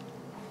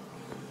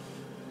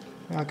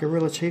our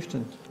Guerilla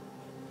Chieftain.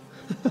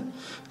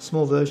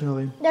 Small version of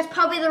him. That's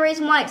probably the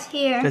reason why it's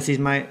here. That's his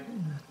mate.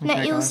 No,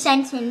 Okay, it was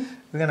guys. sent in.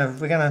 We're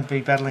gonna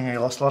be battling a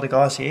lot of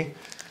guys here.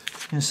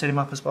 Gonna set him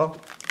up as well.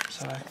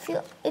 So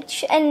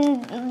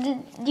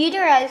And you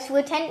guys,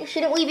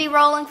 shouldn't we be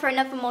rolling for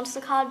another monster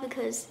card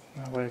because?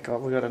 we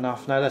got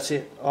enough. No, that's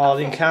it. Oh,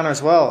 the encounter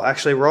as well.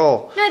 Actually,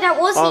 roll. No, that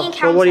was the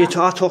encounter. Well, what are you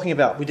talking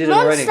about? We did it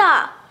already.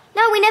 Monster.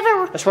 No, we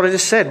never. That's what I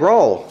just said.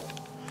 Roll.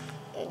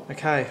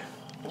 Okay.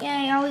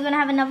 Yeah, are we gonna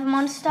have another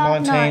monster?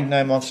 19.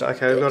 No monster.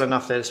 Okay, we've got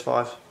enough there. There's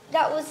 5.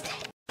 That was.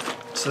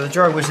 So the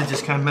Drow Wizard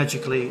just came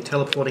magically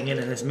teleporting in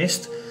and has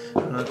missed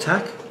an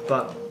attack,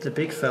 but the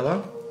big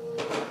fella,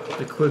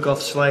 the Krugoth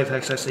Slave,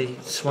 has actually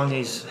swung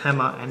his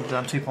hammer and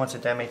done 2 points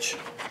of damage.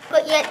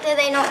 But yet, do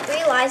they not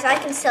realise I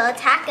can still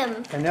attack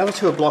him? And the other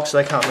 2 are blocked, so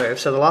they can't move.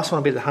 So the last one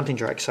will be the Hunting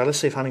Drake. So let's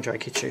see if Hunting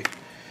Drake hits you.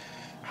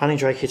 Hunting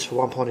Drake hits for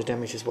 1 point of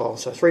damage as well.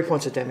 So 3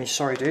 points of damage.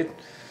 Sorry, dude.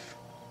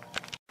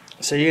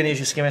 So you're going to use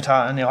your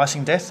Scimitar and the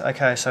Icing Death.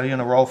 Okay, so you're going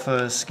to roll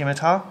for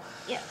Scimitar.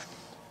 Yep.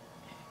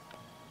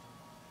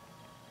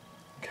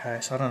 Okay,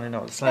 so I don't even know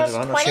what it's landed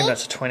on. I 20? assume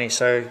that's a 20.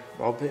 So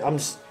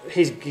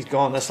he's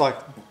gone. That's like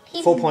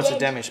He's 4 points of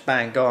dead. damage.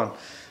 Bang, gone.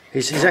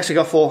 He's actually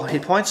got 4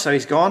 hit points, so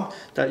he's gone.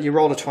 That you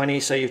rolled a 20,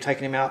 so you've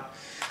taken him out.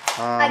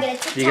 I get a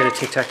tic-tac. You get a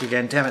tic tac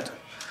again. Damn it.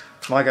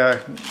 My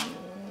go.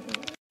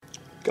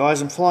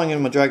 Guys, I'm flying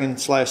in my Dragon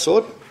Slayer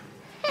sword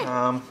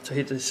to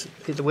hit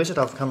the wizard.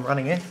 I've come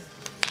running in,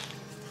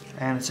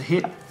 and it's a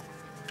hit,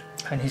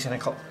 and he's going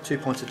to cop 2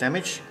 points of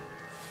damage,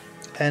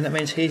 and that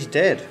means he's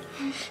dead.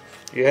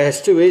 Yeah,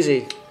 it's too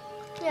easy.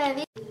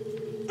 Yeah.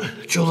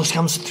 Duelist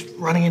comes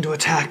running into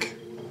attack,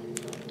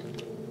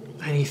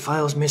 and he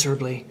fails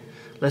miserably.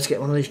 Let's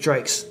get one of these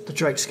drakes. The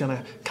drake's going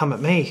to come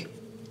at me.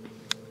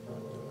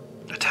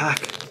 Attack.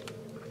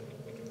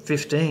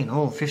 15.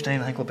 Oh, 15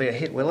 I think will be a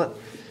hit, will it?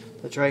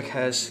 The Drake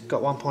has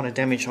got 1 point of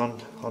damage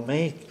on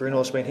me.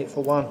 Bruno's been hit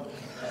for 1.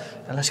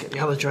 And let's get the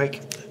other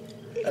Drake.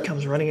 It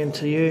comes running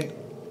into you.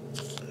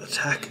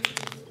 Attack.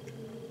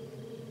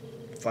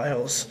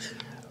 Fails.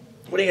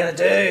 What are you going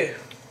to do?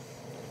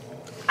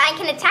 I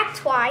can attack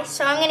twice,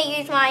 so I'm going to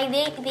use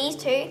these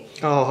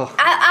 2. Oh,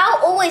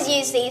 I'll always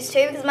use these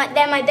 2 because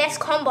they're my best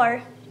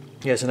combo.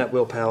 yeah, isn't that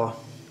willpower?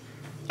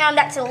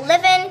 That's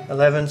 11.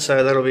 11,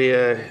 so that'll be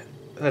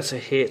that's a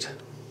hit.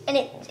 And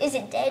is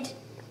it dead?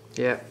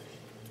 Yeah.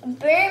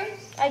 Boom.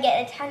 I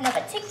get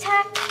another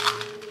tic-tac.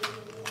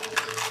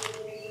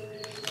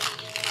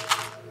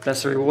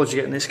 That's the rewards you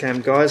get in this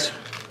game, guys.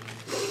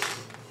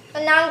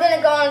 And now I'm going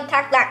to go and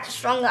attack that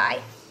strong guy.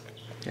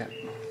 Yeah.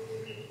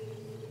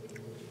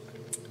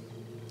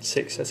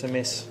 6, that's a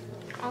miss.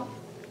 Oh.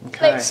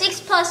 Okay. Wait,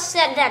 6 plus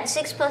that.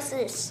 6 plus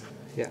this.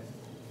 Yeah.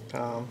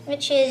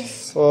 Which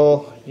is...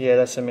 Well, yeah,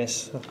 that's a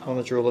miss. On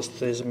the duelist,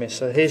 there's a miss.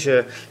 So here's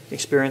your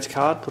experience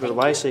card. Put it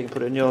away so you can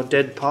put it in your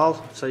dead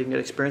pile so you can get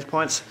experience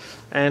points.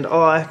 And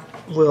I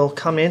will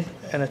come in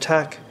and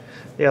attack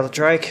the other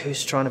Drake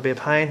who's trying to be a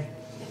pain.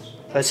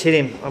 Let's hit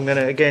him. I'm going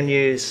to again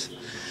use...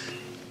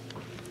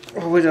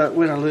 Oh, where did I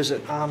lose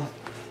it?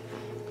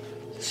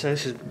 So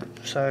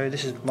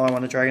this is my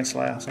one, the Dragon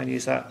Slayer. So I'm going to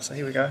use that. So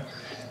here we go.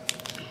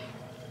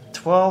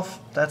 12.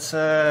 That's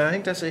I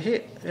think that's a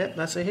hit. Yep,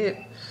 that's a hit.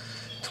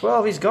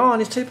 12, he's gone.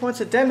 He's 2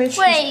 points of damage.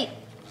 Wait,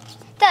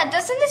 Dad,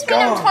 doesn't this mean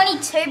I'm Gone.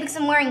 22 because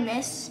I'm wearing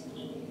this?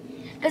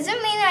 Does it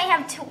mean I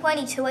have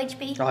 22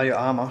 HP? Oh, your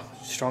armour.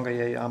 Stronger,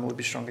 yeah, your armour would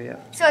be stronger, yeah.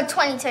 So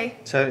 22.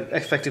 So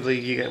effectively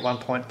you get 1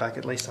 point back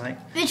at least, I think.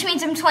 Which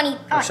means I'm 20.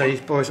 Oh, So you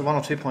boys 1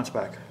 or 2 points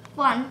back.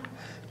 1.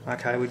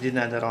 Okay, we didn't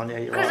add that on, yeah,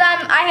 you're Because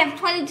right. I have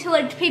 22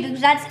 HP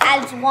because that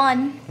adds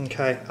 1.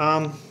 Okay,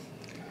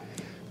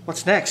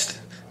 what's next?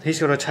 He's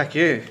got to attack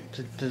you.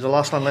 The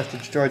last one left, the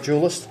Drow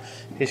Duelist.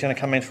 He's going to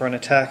come in for an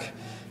attack.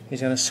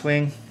 He's going to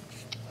swing.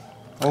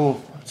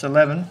 Oh, it's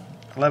 11.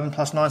 11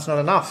 plus 9 is not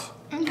enough.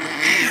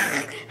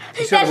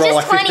 He's got to roll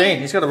like 15. 20.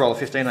 He's got to roll a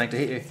 15, I think, to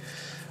hit you.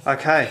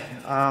 Okay,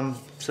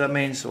 so that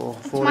means, or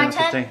 14 my or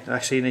 15.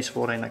 Actually, he needs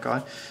 14, that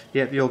guy.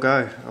 Yep, you'll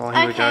go. Oh,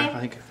 here we go. Okay. I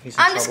think he's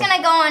in I'm just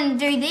trouble. going to go and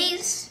do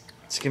these.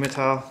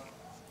 Scimitar.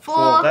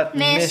 4, That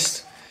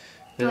missed.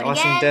 The Do it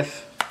Icing again.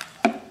 Death.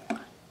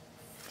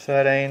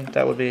 13,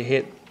 that would be a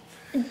hit.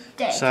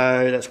 Dead.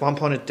 So that's 1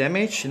 point of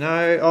damage.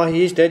 No, oh,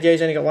 he is dead. Yeah,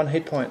 he's only got 1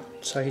 hit point,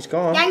 so he's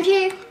gone. Thank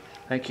you.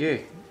 Thank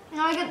you.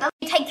 Now I get the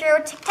take your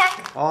tic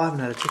tac. Oh, I haven't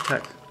had a tic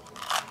tac.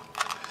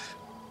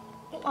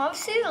 I've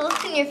seen the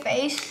look in your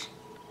face.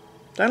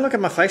 Don't look at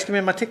my face. Give me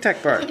my tic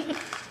tac, bro. Give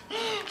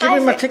me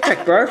my tic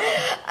tac, bro.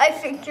 I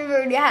think you've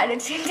already had a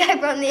tic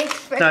tac on the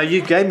express. No,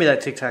 you gave me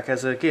that tic tac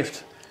as a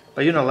gift,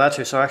 but you're not allowed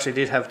to. So I actually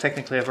did have.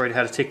 Technically, I've already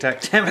had a tic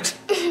tac. Damn it.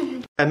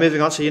 And moving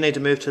on. So you need to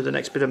move to the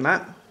next bit of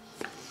map.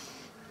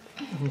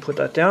 And put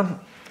that down.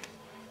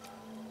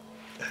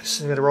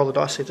 So I'm going to roll the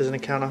dice, see if there's an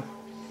encounter.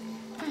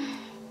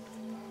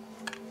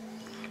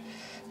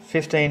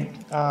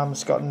 15,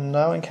 it's got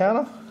no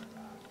encounter.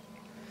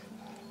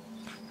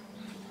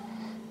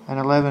 And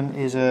 11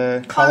 is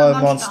a colour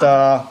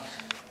monster.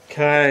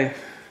 Okay.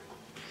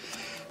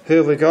 Who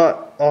have we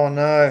got? Oh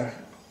no.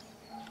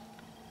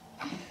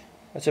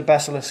 It's a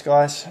basilisk,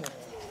 guys.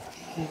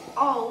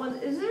 Oh,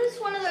 isn't this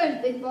one of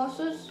those big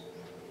bosses?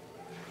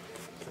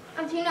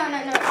 Actually, no.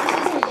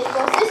 This isn't a big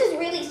boss. This is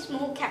really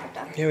small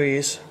character. Here he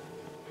is.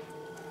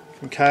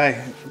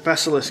 Okay,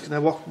 basilisk.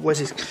 Now, where's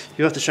his?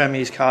 You have to show me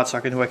his card so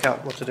I can work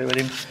out what to do with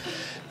him.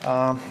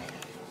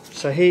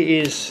 So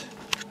he's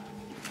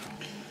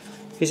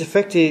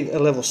effectively a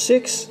level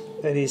 6,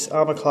 and his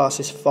armor class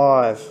is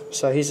 5.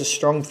 So he's a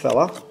strong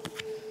fella.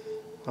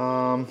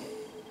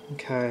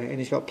 Okay, and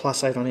he's got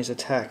 +8 on his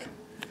attack.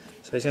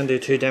 So he's going to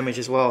do 2 damage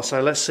as well.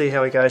 So let's see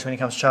how he goes when he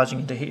comes charging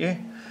in to hit you.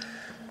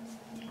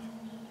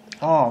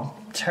 Oh,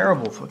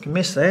 terrible fucking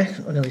miss there.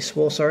 I nearly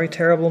swore, sorry.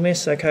 Terrible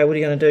miss. Okay, what are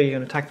you going to do? You're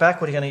going to attack back?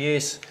 What are you going to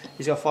use?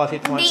 He's got 5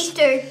 hit points. These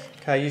two.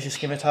 Okay, use your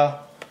scimitar.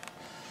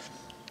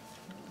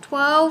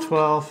 12.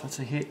 12, that's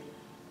a hit.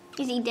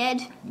 Is he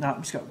dead? No,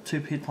 he's got 2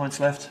 hit points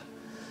left.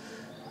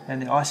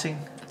 And the icing.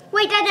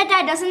 Wait,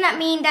 Dad, doesn't that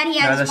mean that he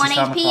has that's 1 his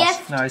armor HP class.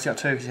 left? No, he's got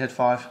 2 because he had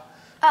 5.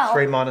 Oh.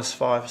 3 minus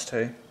 5 is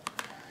 2.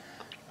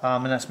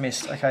 And that's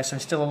missed. Okay, so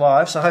he's still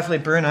alive. So hopefully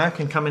Bruno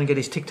can come in and get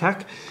his tic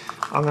tac.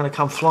 I'm going to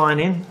come flying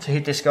in to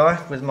hit this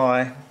guy with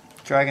my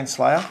Dragon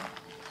Slayer.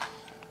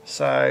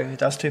 So it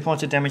does 2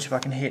 points of damage if I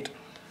can hit.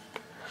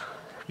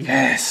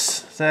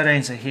 Yes!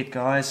 13's a hit,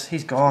 guys.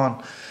 He's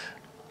gone.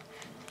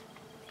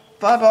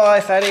 Bye-bye,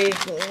 fatty.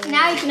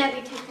 Now you can have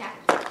your tic tac.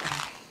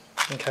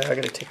 Okay, I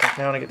get a tic tac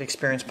now and I get the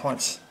experience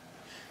points.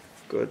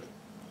 Good.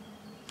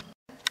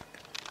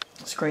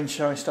 Screen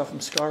showing stuff from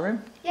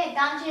Skyrim. Yeah,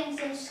 dungeons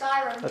in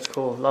Skyrim. That's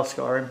cool. Love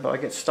Skyrim, but I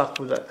get stuck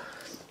with it.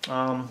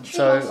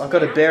 So I've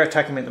got a bear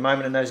attacking me at the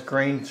moment, and those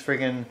green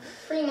friggin'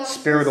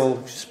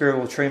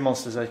 spiritual tree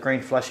monsters, those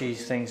green flashy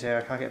things there.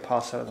 I can't get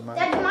past that at the moment.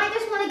 Dad, you might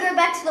just want to go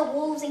back to the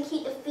wolves and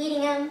keep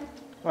defeating them.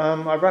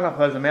 I run up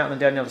over the mountain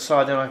and down the other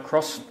side, then I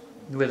cross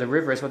where the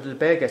river is, but the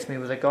bear gets me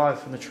with a guy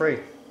from the tree.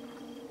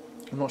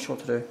 I'm not sure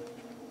what to do.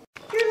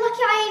 You're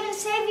lucky I even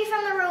saved you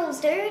from the rules,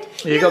 dude.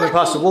 Yeah, you got me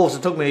past the wolves.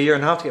 It took me a year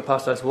and a half to get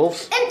past those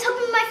wolves. And it took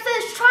me my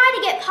first try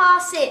to get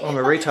past it. I'm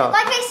a retard.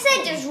 Like I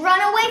said, just run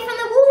away from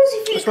the wolves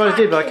if you That's what I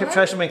did, but I kept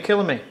chasing them and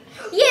killing me.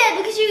 Yeah,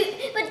 because you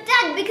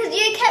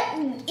kept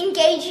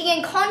engaging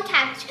in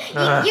contact.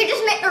 You're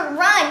just meant to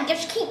run.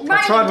 Just keep running.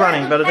 I tried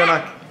running, but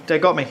then they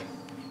got me.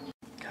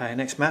 Okay,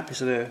 next map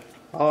is it's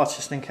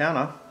just an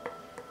encounter.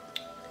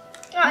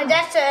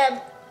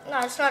 No,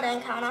 it's not an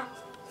encounter.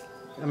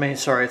 I mean,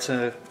 sorry, it's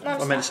a...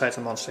 Monster. I meant to say it's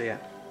a monster, yeah.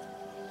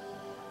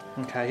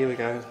 Okay, here we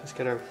go. Let's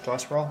get a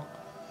dice roll.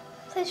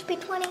 So it should be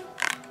 20.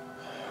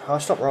 Oh,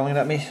 stop rolling it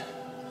at me.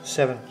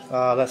 7.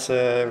 That's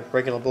a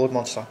regular board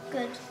monster.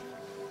 Good.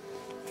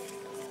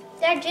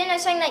 Dad, do you know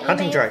something that you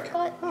Hunting may drake. have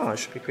got? Oh, it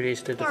should be pretty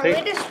easy to Oh,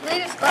 defeat. we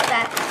just got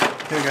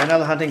that. Here we go,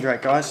 another hunting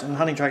drake, guys. And the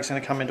hunting drake's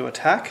going to come into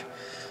attack.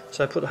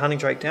 So put the hunting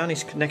drake down.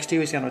 He's next to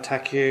you. He's going to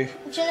attack you.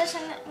 Do you know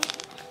something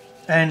that...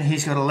 And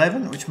he's got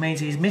 11, which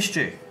means he's missed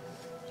you.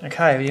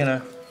 Okay, are you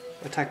going to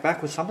attack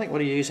back with something?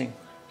 What are you using?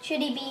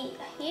 Should he be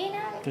here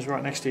now? He's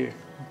right next to you.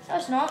 No,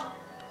 it's not.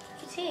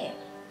 He's here.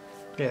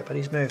 Yeah, but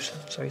he's moved,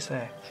 so he's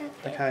there.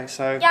 Okay,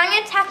 so... Yeah, I'm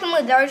going to attack him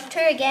with those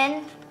two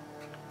again.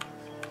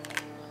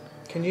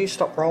 Can you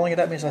stop rolling it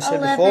at me as I said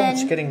 11. before?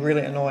 It's getting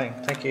really annoying.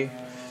 Thank you.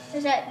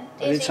 Is I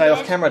did say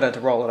off camera I don't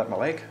have to roll it at my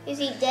leg. Is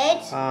he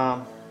dead?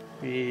 Yeah,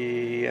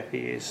 he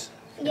is.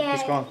 Yeah.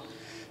 He's gone.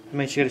 It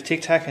means you get a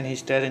tic tac and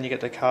he's dead and you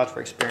get the card for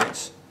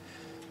experience.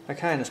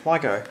 Okay, and it's my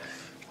go.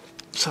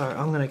 So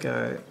I'm going to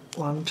go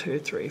 1, 2,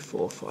 3,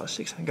 4, 5,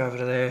 6 and go over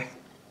to there.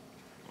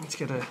 Let's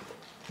get a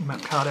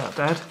map card out,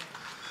 Dad.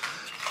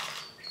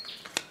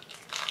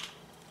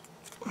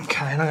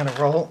 Okay, and I'm going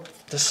to roll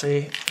to see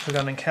if we've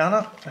got an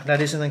encounter. And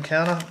that is an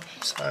encounter.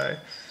 So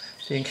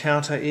the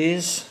encounter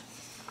is,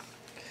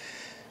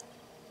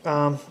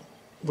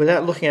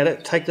 without looking at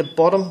it, take the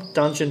bottom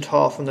dungeon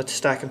tile from the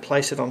stack and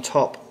place it on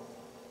top.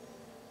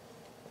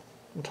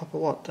 On top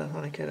of what? I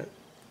don't get it.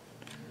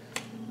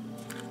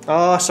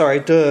 Oh,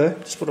 sorry,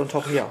 just put it on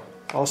top of here.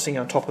 I was thinking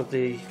on top of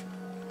the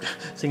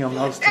thing on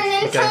the other. And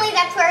then tell me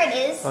that's where it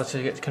is. I was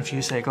going to get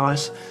confused there,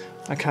 guys.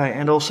 Okay,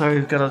 and also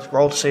you've got to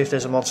roll to see if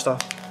there's a monster.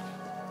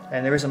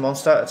 And there is a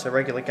monster, it's a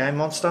regular game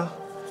monster.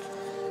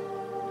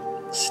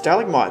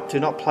 Stalagmite, do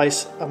not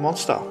place a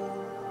monster.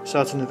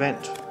 So it's an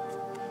event.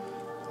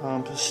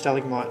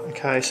 Stalagmite.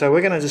 Okay, so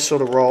we're going to just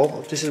sort of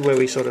roll. This is where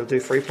we sort of do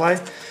free play.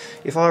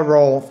 If I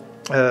roll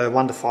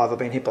 1 to 5, I've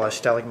been hit by a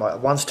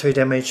Stalagmite. 1's 2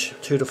 damage,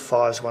 2 to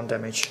 5's 1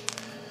 damage.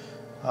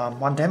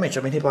 1 damage,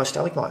 I've been hit by a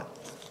Stalagmite.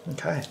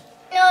 Okay.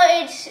 No,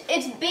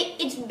 it's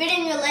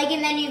bitten your leg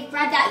and then you've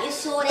grabbed out your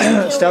sword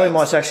and killed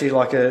Stalagmite's actually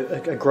like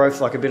a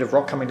growth, like a bit of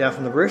rock coming down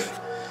from the roof.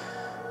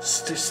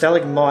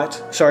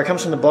 Stalagmite, sorry, it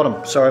comes from the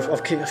bottom. Sorry,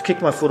 I've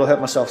kicked my foot or hurt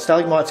myself.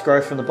 Stalagmites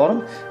grow from the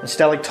bottom and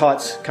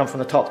stalactites come from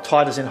the top.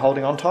 Tight is in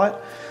holding on tight.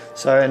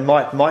 So, and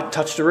might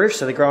touch the roof,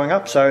 so they're growing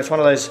up. So it's one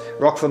of those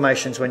rock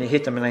formations when you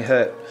hit them and they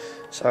hurt.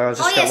 So I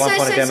just got 1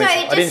 point of damage.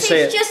 I didn't see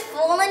it. It's just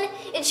fallen.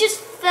 It just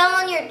fell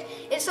on your.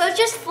 So it's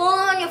just fallen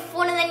on your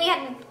foot, and then you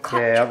had to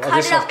cut. Yeah,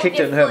 I've kicked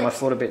it and hurt my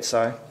foot foot a bit.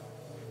 So,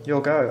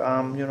 your go.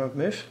 You want to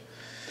move?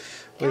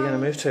 Where are you going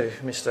to move to,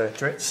 Mr.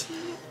 Drizzt?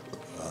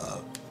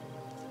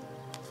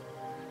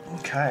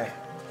 Okay,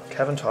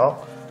 cabin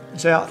tile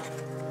is out.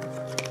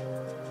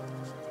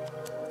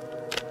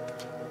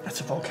 That's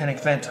a volcanic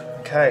vent.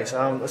 Okay,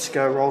 so let's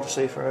go roll to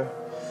see for a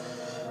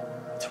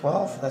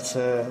 12. That's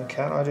an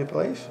encounter, I do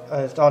believe.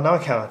 Oh, no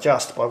encounter,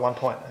 just by 1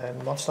 point.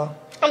 And monster.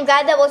 I'm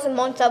glad that wasn't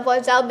monster,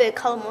 otherwise that would be a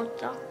colour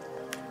monster.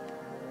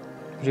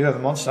 We do have a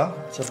monster.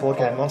 It's a board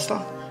game monster.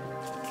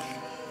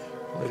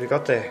 What have we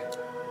got there?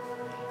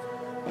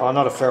 Oh,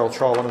 not a feral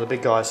troll, one of the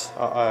big guys.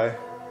 Uh-oh.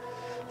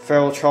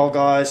 Feral troll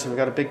guys, we've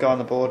got a big guy on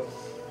the board.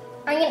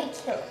 I'm going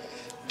to kill it.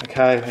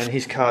 Okay, and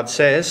his card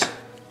says,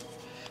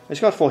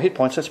 he's got 4 hit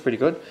points, that's pretty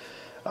good.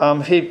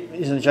 He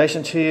is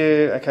adjacent to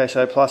you, okay,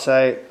 so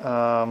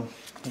 +8.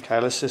 Okay,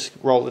 let's just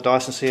roll the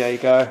dice and see how you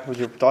go with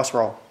your dice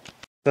roll.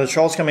 So the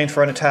trolls come in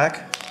for an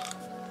attack.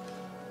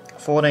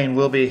 14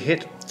 will be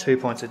hit, 2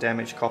 points of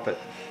damage, cop it.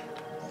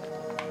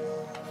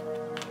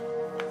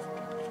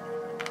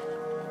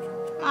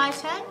 My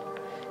turn?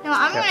 No,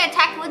 I'm going to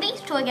attack with these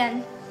 2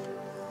 again.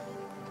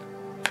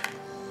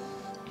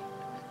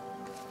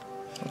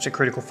 That's a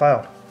critical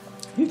fail.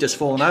 You've just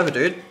fallen over,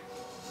 dude.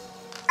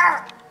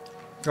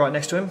 Right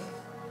next to him.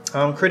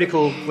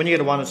 Critical, when you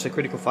get a 1, it's a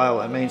critical fail.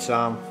 It means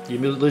you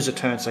lose a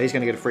turn, so he's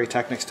going to get a free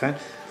attack next turn.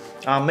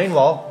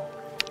 Meanwhile,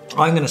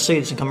 I'm going to see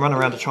this and come run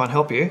around to try and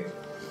help you.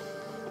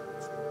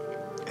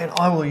 And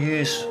I will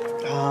use,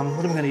 what am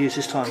I going to use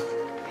this time?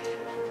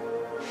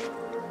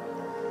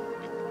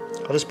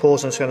 I'll just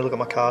pause and I'm just going to look at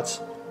my cards.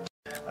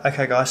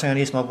 Okay guys, so I'm going to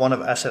use my Wand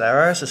of Acid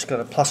Arrows. It's got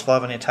a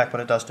 +5 on the attack, but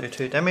it does do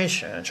 2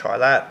 damage. And try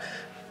that.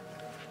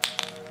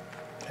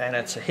 And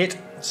it's a hit,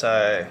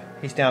 so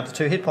he's down to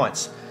 2 hit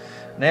points.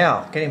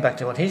 Now, getting back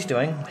to what he's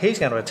doing, he's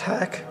going to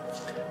attack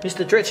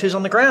Mr. Drizzt, who's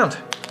on the ground.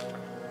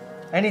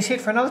 And he's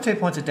hit for another 2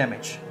 points of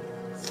damage.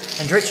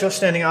 And Drizzt, you're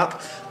standing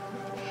up,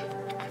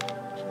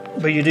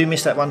 but you do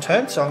miss that 1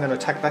 turn, so I'm going to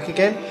attack back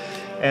again.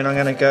 And I'm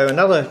going to go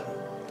another,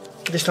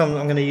 this time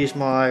I'm going to use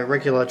my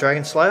regular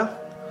Dragon Slayer.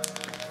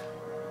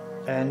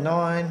 And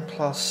 9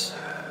 plus,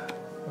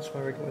 what's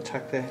my regular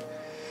attack there?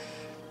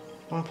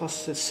 9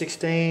 plus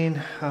 16,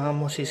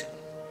 what's his,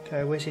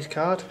 okay, where's his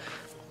card?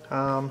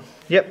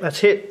 Yep, that's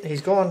hit.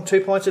 He's gone.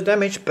 2 points of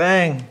damage.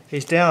 Bang.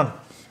 He's down.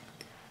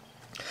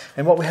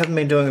 And what we haven't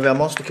been doing with our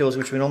monster kills,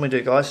 which we normally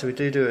do, guys, so we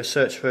do a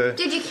search for...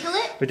 Did you kill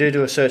it? We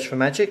do a search for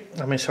magic.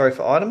 I mean, sorry,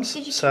 for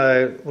items.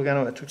 So we're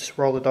going to just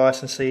roll the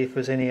dice and see if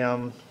there's any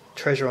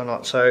treasure or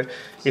not. So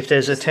if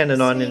there's a 10 to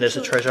 9, then there's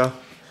a treasure.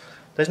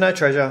 There's no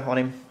treasure on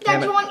him.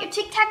 Don't you want your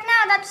Tic Tac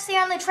now? That's the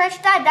only treasure.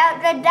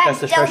 That's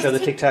the treasure, the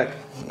Tic Tac.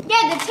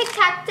 Yeah, the Tic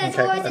Tac. There's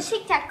always a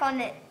Tic Tac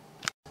on it.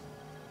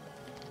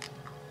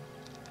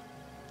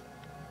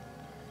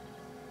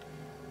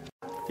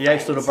 The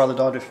 8th little brother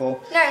died before.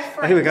 No,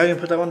 oh, here we go. You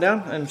can put that one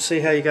down and see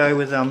how you go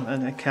with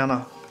an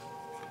encounter.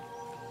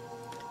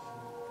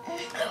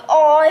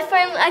 Oh,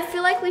 I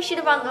feel like we should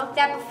have unlocked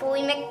that before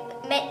we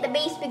met the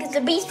beast, because the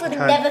beast would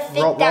have never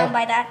fit down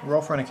by that.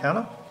 Roll for an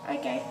encounter.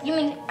 Okay. You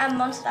mean a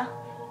monster?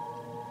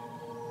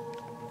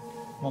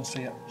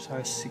 Monster, yeah.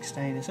 So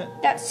 16, is it?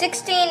 That's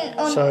 16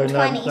 or so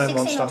 20. No 16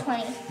 monster. or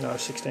 20. No,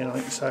 16, I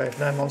think. So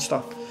no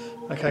monster.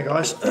 Okay,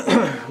 guys.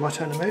 My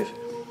turn to move.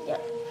 Yep.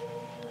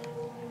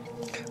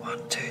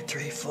 1, 2,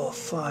 3, 4,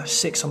 5,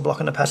 6. I'm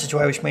blocking the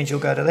passageway, which means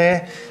you'll go to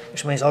there,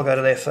 which means I'll go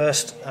to there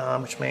first,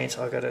 which means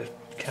I'll go to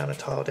counter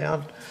tile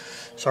down.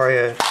 Sorry,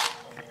 a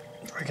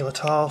regular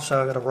tile.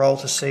 So I've got to roll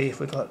to see if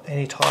we've got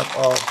any type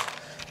of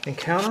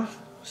encounter.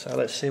 So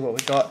let's see what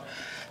we've got.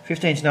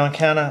 15's no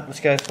encounter.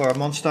 Let's go for a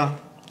monster.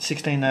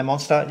 16 no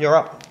monster. You're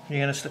up. You're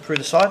going to slip through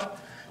the side.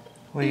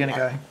 Where are you going to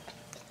go? 1,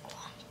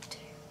 2,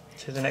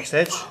 to the next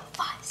edge. 4,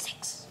 5,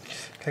 6.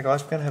 Okay,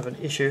 guys, we're going to have an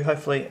issue.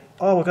 Hopefully,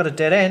 oh, we've got a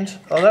dead end.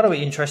 Oh, that'll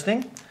be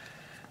interesting.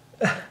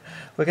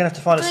 We're going to have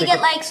to find a secret.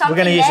 We're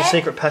going to use a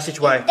secret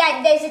passageway.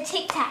 Dad, there's a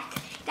Tic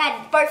Tac.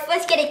 Dad, both of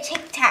us get a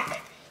Tic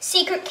Tac.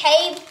 Secret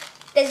cave.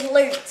 There's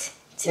loot.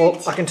 Well,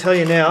 I can tell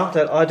you now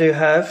that I do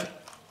have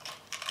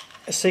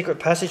a secret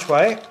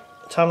passageway,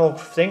 tunnel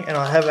thing, and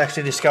I have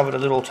actually discovered a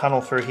little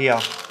tunnel through here.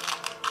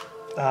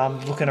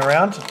 Looking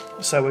around,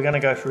 so we're going to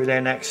go through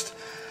there next.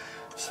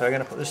 So we're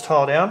going to put this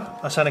tile down.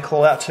 I was going to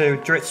call out to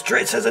Drizzt.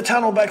 Drizzt, there's a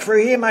tunnel back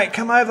through here, mate.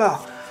 Come over.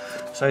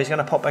 So he's going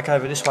to pop back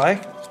over this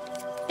way.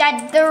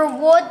 Dad, the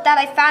reward that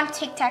I found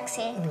Tic Tacs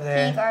here. There.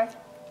 Here you go.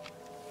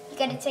 You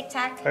get a Tic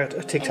Tac. I got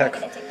a Tic Tac.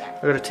 And I get a Tic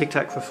Tac. I got a Tic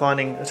Tac for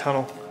finding a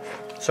tunnel.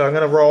 So I'm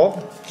going to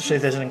roll to see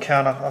if there's an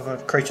encounter of a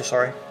creature,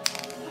 sorry.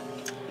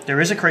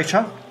 There is a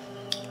creature,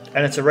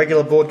 and it's a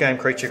regular board game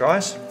creature,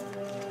 guys.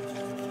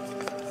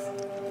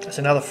 It's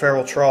another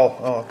feral troll.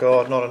 Oh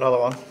god, not another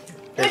one.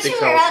 They're big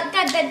trolls.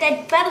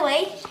 Dad, by the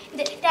way,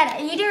 Dad,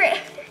 you do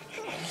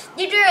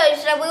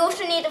realize that we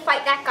also need to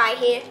fight that guy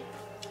here.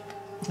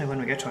 Yeah, when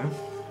we get to him.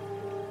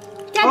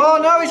 Dad, Oh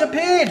no, he's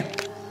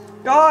appeared!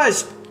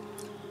 Guys!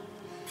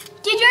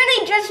 did you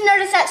only just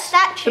notice that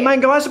statue? The main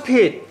guy's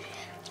appeared.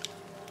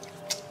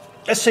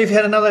 Let's see if he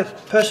had another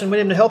person with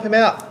him to help him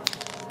out.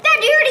 Dad,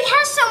 he already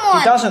has someone.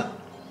 He doesn't.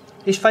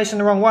 He's facing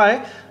the wrong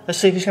way. Let's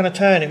see if he's going to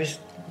turn. If he's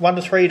 1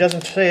 to 3, he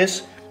doesn't see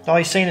us. Oh,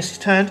 he's seen us, he's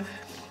turned.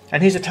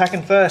 And he's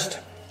attacking first.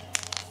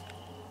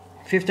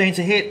 15's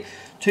a hit.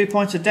 2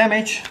 points of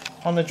damage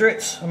on the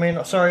Drizzt.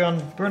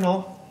 On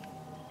Brunel.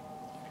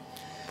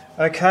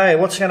 Okay,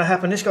 what's going to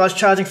happen? This guy's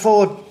charging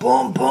forward.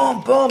 Boom,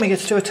 boom, boom. He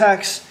gets 2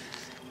 attacks.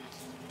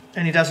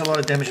 And he does a lot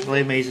of damage,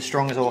 believe me, he's as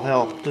strong as all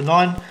hell. The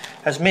 9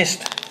 has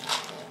missed.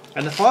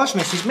 And the 5's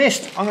missed. He's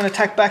missed. I'm going to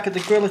attack back at the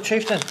Gorilla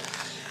Chieftain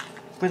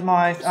with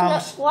my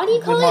why do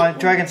you call with my it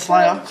Dragon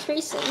Slayer.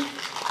 Tracy?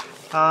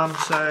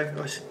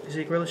 So is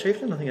he Gorilla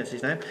Chieftain? I think that's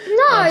his name.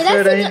 No,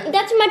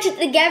 that's Magic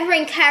the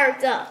Gathering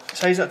character.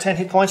 So he's got 10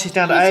 hit points. He's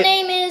down to His 8.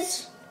 name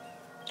is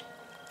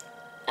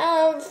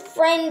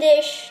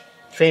Fiendish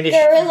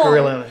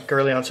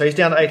Guerilla. So he's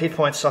down to 8 hit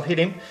points. So I've hit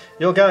him.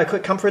 You'll go.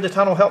 Quick, come through the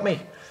tunnel. Help me.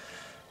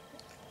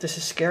 This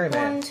is scary,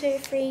 man. 1, 2,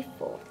 3,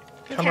 4.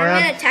 Come around.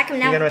 I'm gonna attack him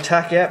now. You're going to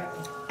attack, yeah.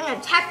 I'm gonna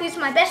attack with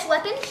my best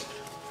weapons.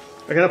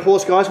 We're going to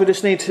pause, guys. We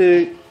just need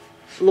to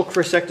look for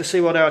a sec to see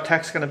what our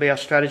attack's going to be, our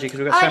strategy, because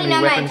we've got so many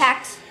weapons. I already know my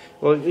attacks.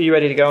 Well, are you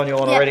ready to go on your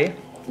one already?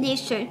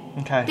 These two.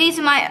 Okay. These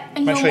are my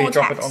normal Make sure you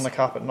drop it attacks. on the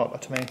carpet,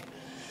 not to me.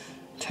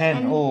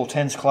 10. Oh,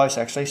 10's close,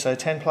 actually. So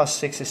 10 plus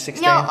 6 is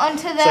 16. No,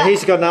 onto the... So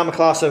he's got an armor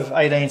class of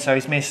 18, so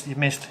he's missed. You've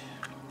missed.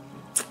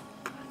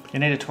 You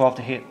need a 12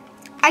 to hit.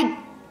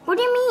 What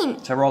do you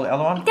mean? So roll the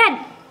other one.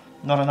 Dad.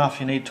 Not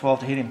enough. You need 12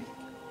 to hit him.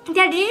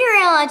 Dad, did you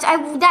realize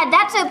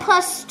that's a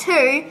plus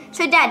 2?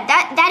 So Dad,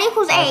 that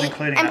equals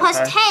 8 and plus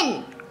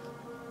 10.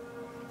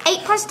 8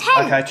 plus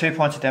 10. Okay, 2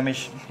 points of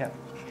damage. Yep.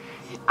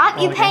 Aren't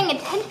you paying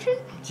attention?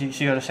 So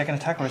you got a second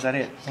attack, or is that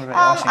it? What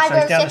about the icing? So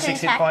he's down to 6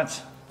 hit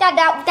points. Dad,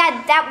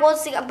 that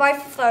was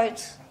both of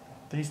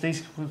those.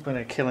 These we're going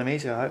to kill him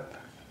easy, I hope.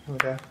 Here we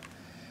go.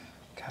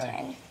 Okay.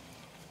 10.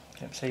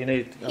 Yep. So you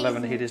need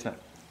 11 to hit, isn't it?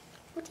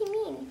 What do you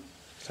mean?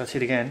 So let's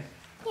hit again.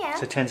 Yeah.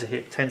 So 10's a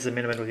hit. 10's the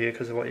minimum with you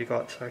because of what you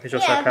got. So because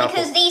you're so powerful.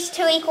 Because these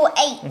two equal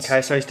 8.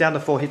 Okay, so he's down to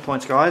 4 hit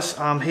points, guys.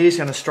 He's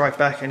going to strike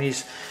back, and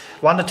he's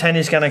 1 to 10.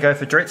 He's going to go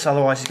for Drizzt.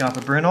 Otherwise, he's going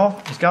for Brunel.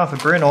 He's going for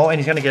Brunel, and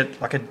he's going to get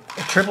like a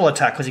triple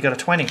attack because he got a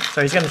 20.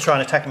 So he's going to try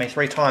and attack me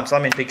 3 times. So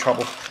I'm in big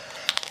trouble.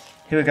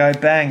 Here we go.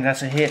 Bang.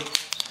 That's a hit.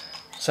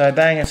 So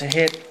bang. That's a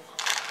hit.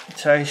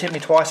 So he's hit me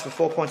twice for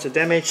 4 points of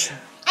damage.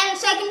 And the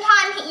second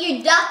time,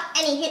 you duck,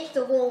 and he hits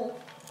the wall.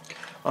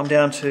 I'm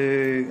down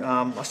to.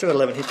 I still got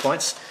 11 hit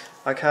points.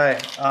 Okay.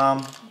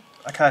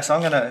 Okay. So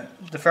I'm gonna.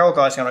 The feral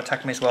guy's going to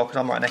attack me as well because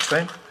I'm right next to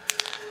him.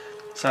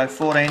 So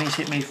 14. He's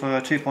hit me for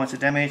 2 points of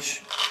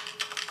damage.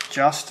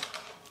 Just.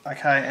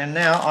 Okay. And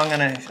now I'm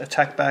going to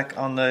attack back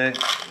on the.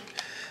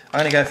 I'm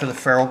going to go for the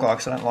feral guy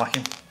because I don't like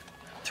him.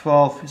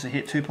 12 is a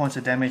hit. 2 points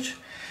of damage.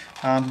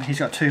 He's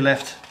got 2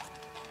 left.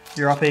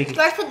 You're up, Iggy.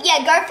 Go for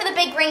the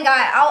big green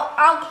guy.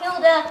 I'll kill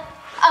the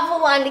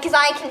other one because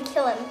I can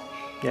kill him.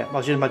 Yeah, I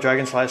was using my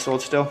Dragon Slayer sword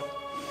still.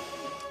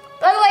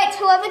 By the way, it's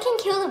whoever can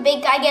kill the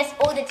big guy gets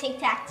all the Tic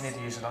Tacs. I need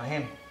to use it on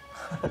him.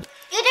 Do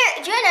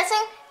you know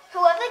nothing?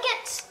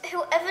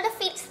 Whoever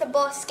defeats the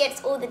boss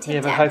gets all the Tic Tacs.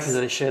 Yeah, but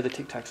hopefully they share the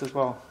Tic Tacs as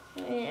well.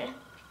 Yeah.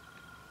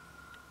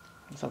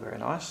 That's not very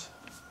nice.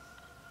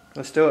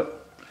 Let's do it.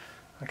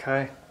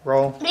 Okay,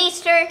 roll.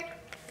 These two.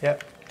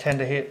 Yep, 10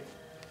 to hit.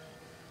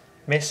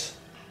 Miss.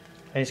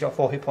 And he's got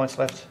 4 hit points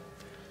left.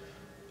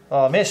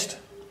 Oh, I missed.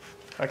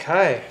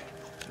 Okay.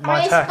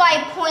 My attack. By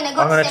a point, I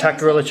got I'm going to attack 17.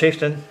 Gorilla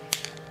Chieftain.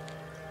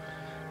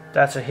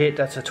 That's a hit.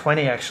 That's a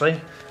 20 actually.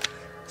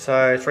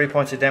 So 3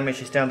 points of damage.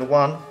 He's down to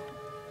 1.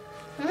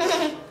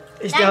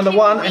 He's down to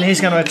 1, and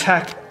he's going to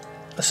attack.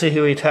 Let's see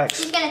who he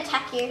attacks. He's going to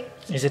attack you.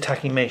 He's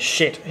attacking me.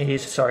 Shit.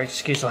 He's sorry.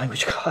 Excuse the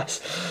language,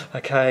 guys.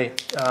 Okay.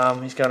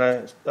 He's going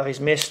to. Oh, he's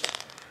missed.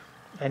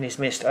 And he's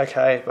missed.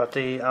 Okay, but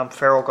the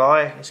feral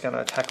guy is going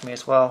to attack me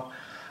as well.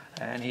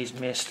 And he's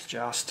missed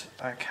just.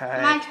 Okay.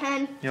 My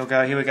turn. You'll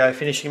go. Here we go.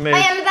 Finishing move. I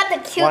am about to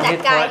kill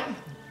that guy. Point.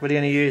 What are you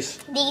going to use?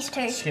 These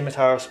two.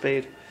 Scimitar of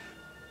speed.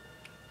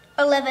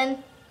 11.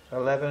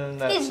 11.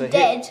 That's He's a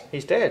dead. hit.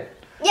 He's dead.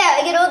 Yeah,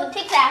 I get all the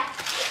Tic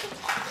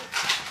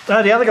Tacs.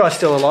 No, the other guy's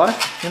still alive.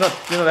 You're not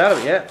out of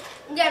it yet.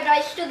 Yeah, but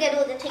I still get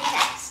all the Tic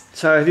Tacs.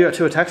 So have you got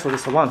 2 attacks or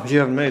just the 1? Because you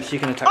haven't moved, so you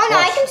can attack Oh no,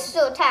 twice. I can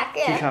still attack.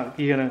 Yeah. You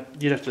can't.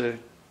 You'd have to.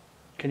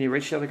 Can you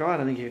reach the other guy? I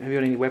don't think you. Have you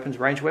got any weapons?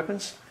 Range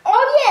weapons?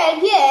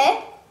 Oh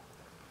yeah.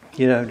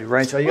 You don't have any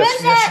range. Oh, you got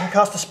to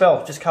cast a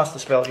spell. Just cast a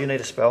spell. You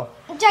need a spell.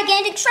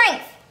 Gigantic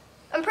strength.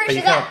 I'm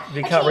pretty But sure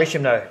you can't reach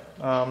him though.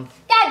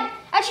 Dad,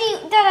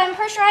 I'm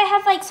pretty sure I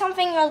have like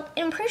something.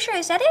 I'm pretty sure,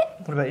 is that it?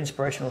 What about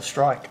inspirational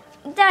strike?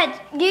 Dad,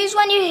 use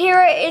when your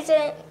hero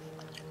isn't.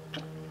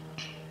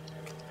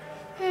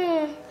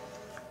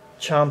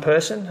 Charm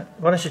person?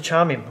 Why don't you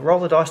charm him? Roll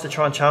the dice to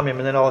try and charm him,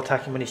 and then I'll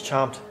attack him when he's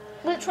charmed.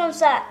 Which one's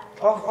that?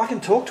 Oh, I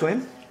can talk to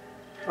him.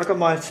 I got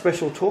my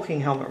special talking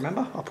helmet,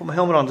 remember? I put my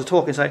helmet on to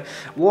talk and say,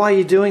 why are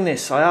you doing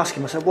this? I ask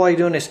him, I said, why are you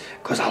doing this?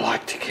 Because I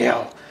like to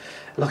kill.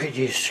 Look at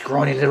you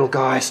scrawny little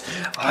guys.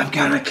 I'm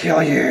gonna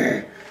kill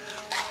you.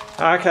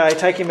 Okay,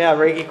 take him out,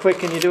 Reggie. Quick,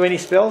 can you do any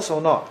spells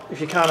or not?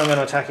 If you can't, I'm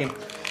gonna attack him.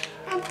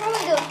 I'll probably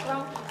do a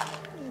spell.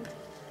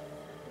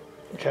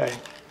 Okay.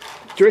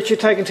 Drizzt, you're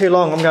taking too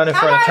long. I'm going in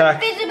for an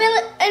attack.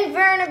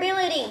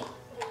 Invulnerability.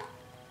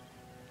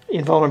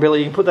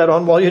 Invulnerability. You can put that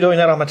on. While you're doing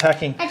that, I'm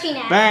attacking. Actually,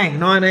 no. Bang!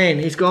 19.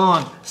 He's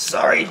gone.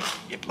 Sorry,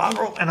 you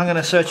mongrel. And I'm going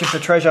to search him for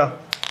treasure.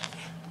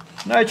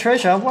 No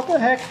treasure? What the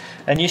heck?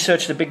 And you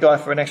search the big guy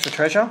for an extra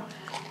treasure.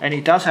 And he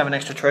does have an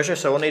extra treasure,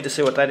 so we'll need to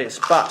see what that is.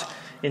 But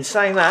in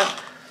saying that,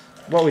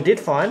 what we did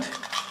find,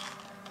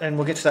 and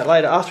we'll get to that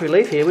later, after we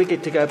leave here, we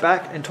get to go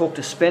back and talk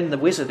to Sven the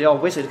wizard, the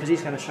old wizard, because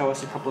he's going to show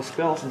us a couple of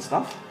spells and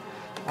stuff.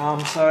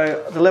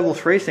 So the level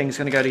 3 thing is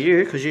going to go to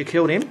you because you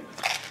killed him,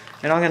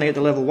 and I'm going to get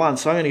the level 1,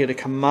 so I'm going to get a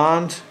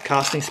command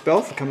casting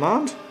spell for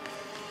command,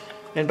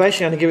 and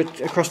basically I'm going to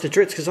give it across to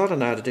Drizzt because I don't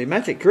know how to do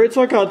magic. Drizzt,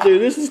 I can't do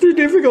this, it's too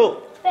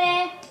difficult.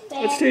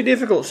 It's too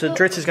difficult, so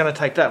Drizzt is going to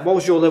take that. What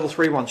was your level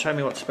 3 one? Show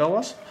me what the spell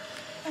was.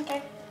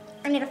 Okay,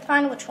 I need to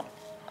find which one.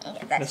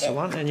 Yeah, that's the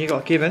one, and you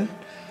got given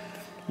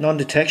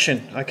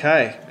non-detection.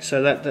 Okay,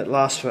 so that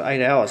lasts for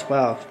 8 hours.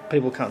 Wow,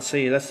 people can't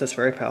see you, that's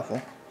very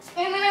powerful.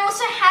 And then I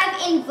also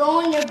have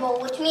invulnerable,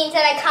 which means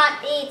that I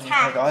can't be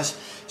attacked. Okay, guys.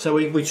 So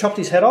we chopped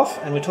his head off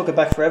and we took it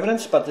back for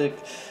evidence, but the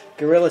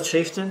Guerilla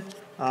Chieftain,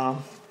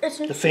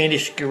 the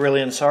Fiendish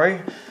Guerrillian,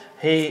 sorry,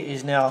 he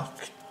is now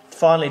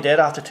finally dead.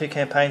 After 2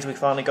 campaigns, we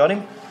finally got him.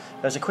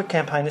 It was a quick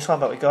campaign, this one,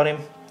 but we got him.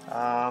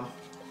 Well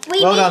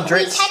done, Drizzt.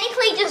 We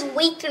technically just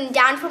weaked him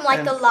down from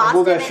like the last.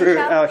 We'll go through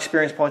our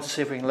experience points to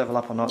see if we can level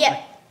up or not.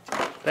 Yep.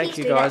 Thank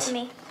you, guys.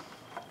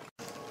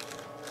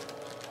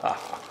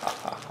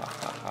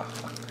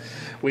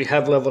 We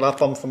have leveled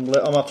up. I'm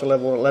up to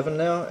level 11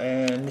 now,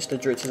 and Mr.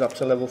 Drizzt is up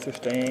to level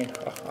 15.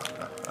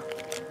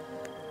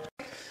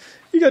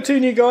 You got 2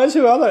 new guys.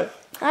 Who are they?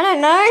 I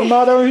don't know.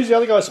 Tomato. Who's the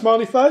other guy?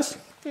 Smiley face.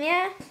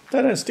 Yeah.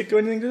 They don't stick to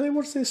anything, do they?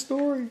 What's their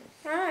story?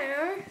 I don't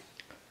know.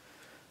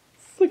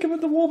 Flick them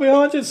at the wall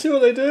behind you and see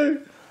what they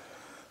do.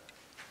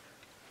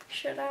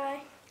 Should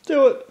I?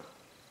 Do it.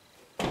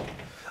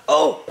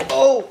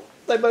 Oh!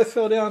 They both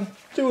fell down.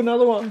 Do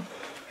another one.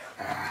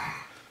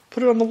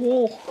 Put it on the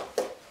wall.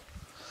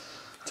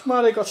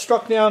 Tomato got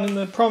struck down in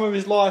the prime of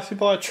his life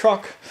by a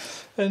truck,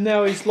 and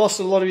now he's lost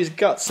a lot of his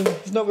guts and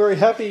he's not very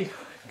happy.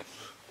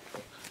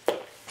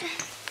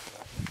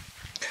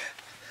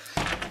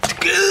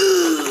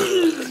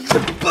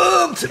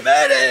 Boom,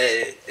 Tomato!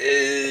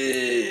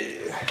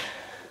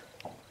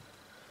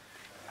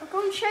 I'm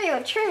going to show you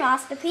a true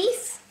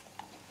masterpiece.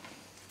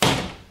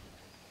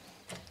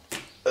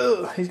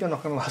 He's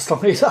not going to last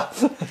long either.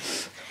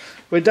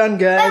 We're done,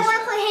 guys. Hey, want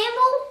to play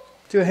handball?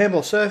 Do a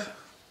handball serve.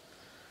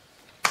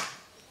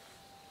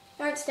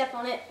 Don't step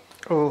on it.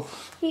 Oh.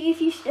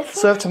 If you step on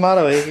Serve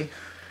Tomato, Iggy.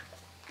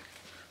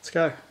 Let's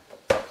go.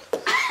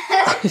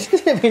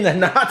 Hit me in the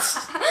nuts.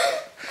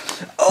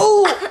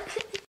 Oh!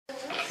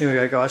 Here we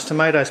go, guys.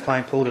 Tomato's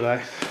playing pool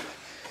today.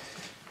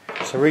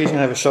 So Reggie's going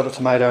to have a shot at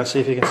Tomato and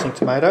see if he can sink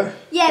Tomato.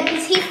 Yeah,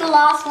 because he's the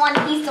last one.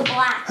 He's the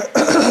black.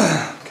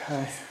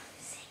 Okay.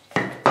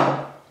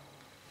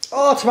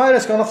 Oh,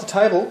 Tomato's gone off the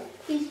table.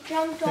 He's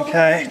jumped off.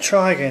 Okay,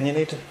 try again. You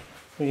need to...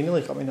 Well, you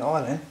nearly got me in the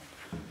eye then.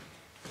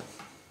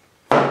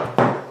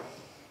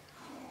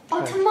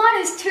 Oh,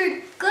 Tomato's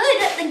too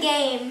good at the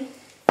game.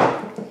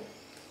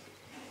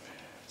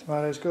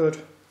 Tomato's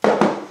good.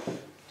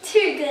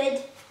 Too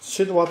good.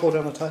 Shoot the white ball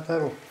down the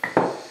table.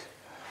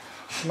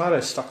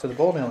 Tomato's stuck to the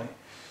ball nearly.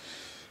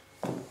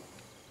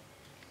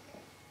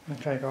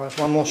 Okay, guys,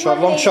 one more shot.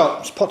 Long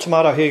shot. Spot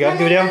Tomato. Here you go.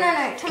 Give it down.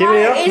 No. Give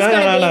it out.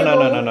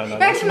 No.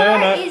 No,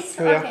 Tomato is...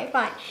 Okay,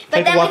 fine.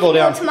 But then we can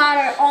do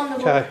Tomato on the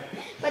ball. Okay.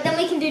 But then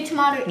we can do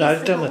Tomato.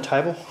 No, down the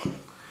table.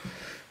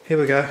 Here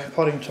we go.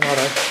 Potting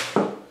Tomato.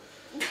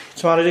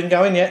 Tomato didn't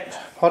go in yet.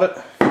 Pot it.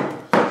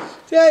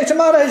 Yeah,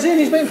 Tomato's in.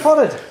 He's been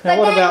potted. Now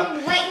what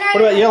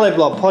about Yellow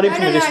Blob? Pot him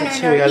from a distance.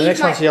 Here we go. The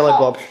next one's Yellow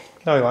Blob.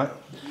 No, he won't.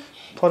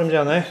 Pot him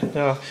down there.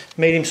 Now,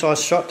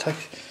 medium-sized shot.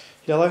 Take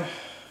Yellow.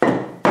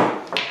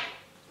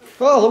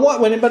 Oh, the white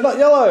went in, but not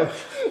yellow.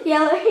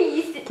 Yellow.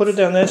 Put it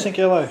down there, sink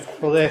Yellow.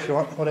 Or there if you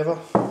want, whatever.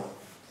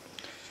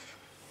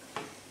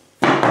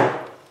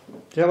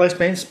 Yellow's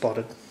been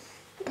spotted.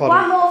 Potted.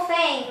 One more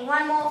thing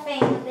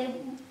with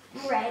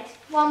the red.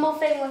 One more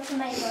thing with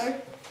Tomato.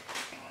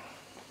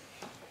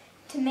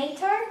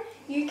 Tomato,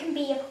 you can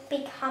be a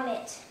big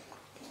hummet.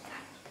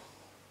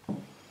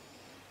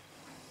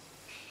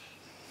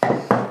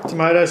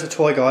 Tomato's a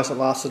toy, guys, that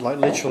lasted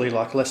literally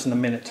less than a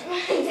minute.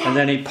 And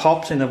then he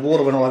popped and the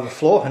water went all over the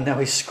floor and now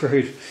he's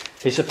screwed.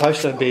 He's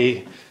supposed to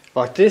be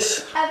like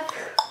this. I've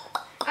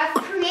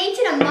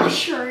created a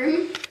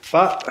mushroom.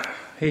 But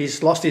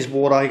he's lost his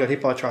water, he got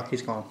hit by a truck,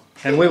 he's gone.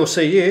 And we will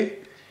see you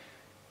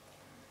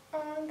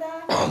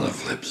on the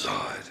flip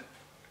side.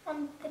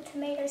 On the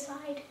tomato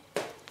side.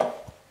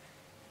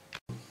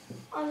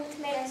 On the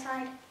tomato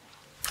side.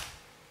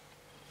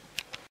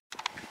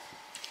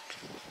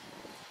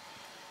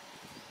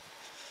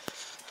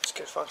 Let's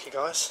get funky,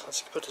 guys.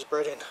 Let's put this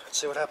bread in and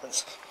see what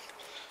happens.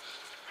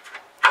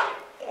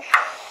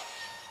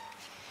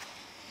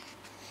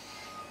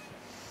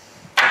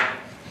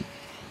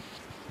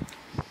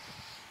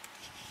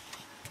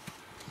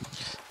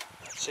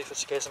 Let's see if it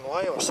scares them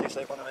away or see if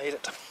they want to eat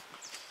it.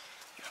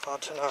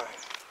 Hard to know.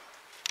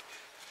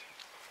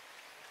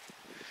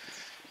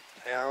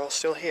 They are all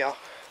still here.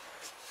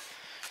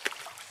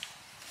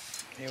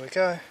 Here we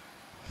go.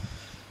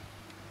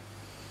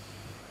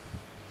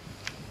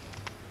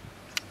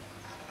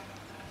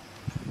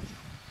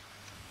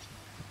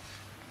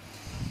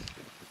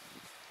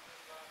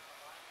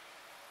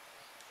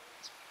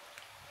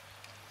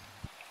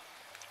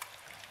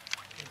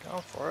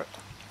 Going for it.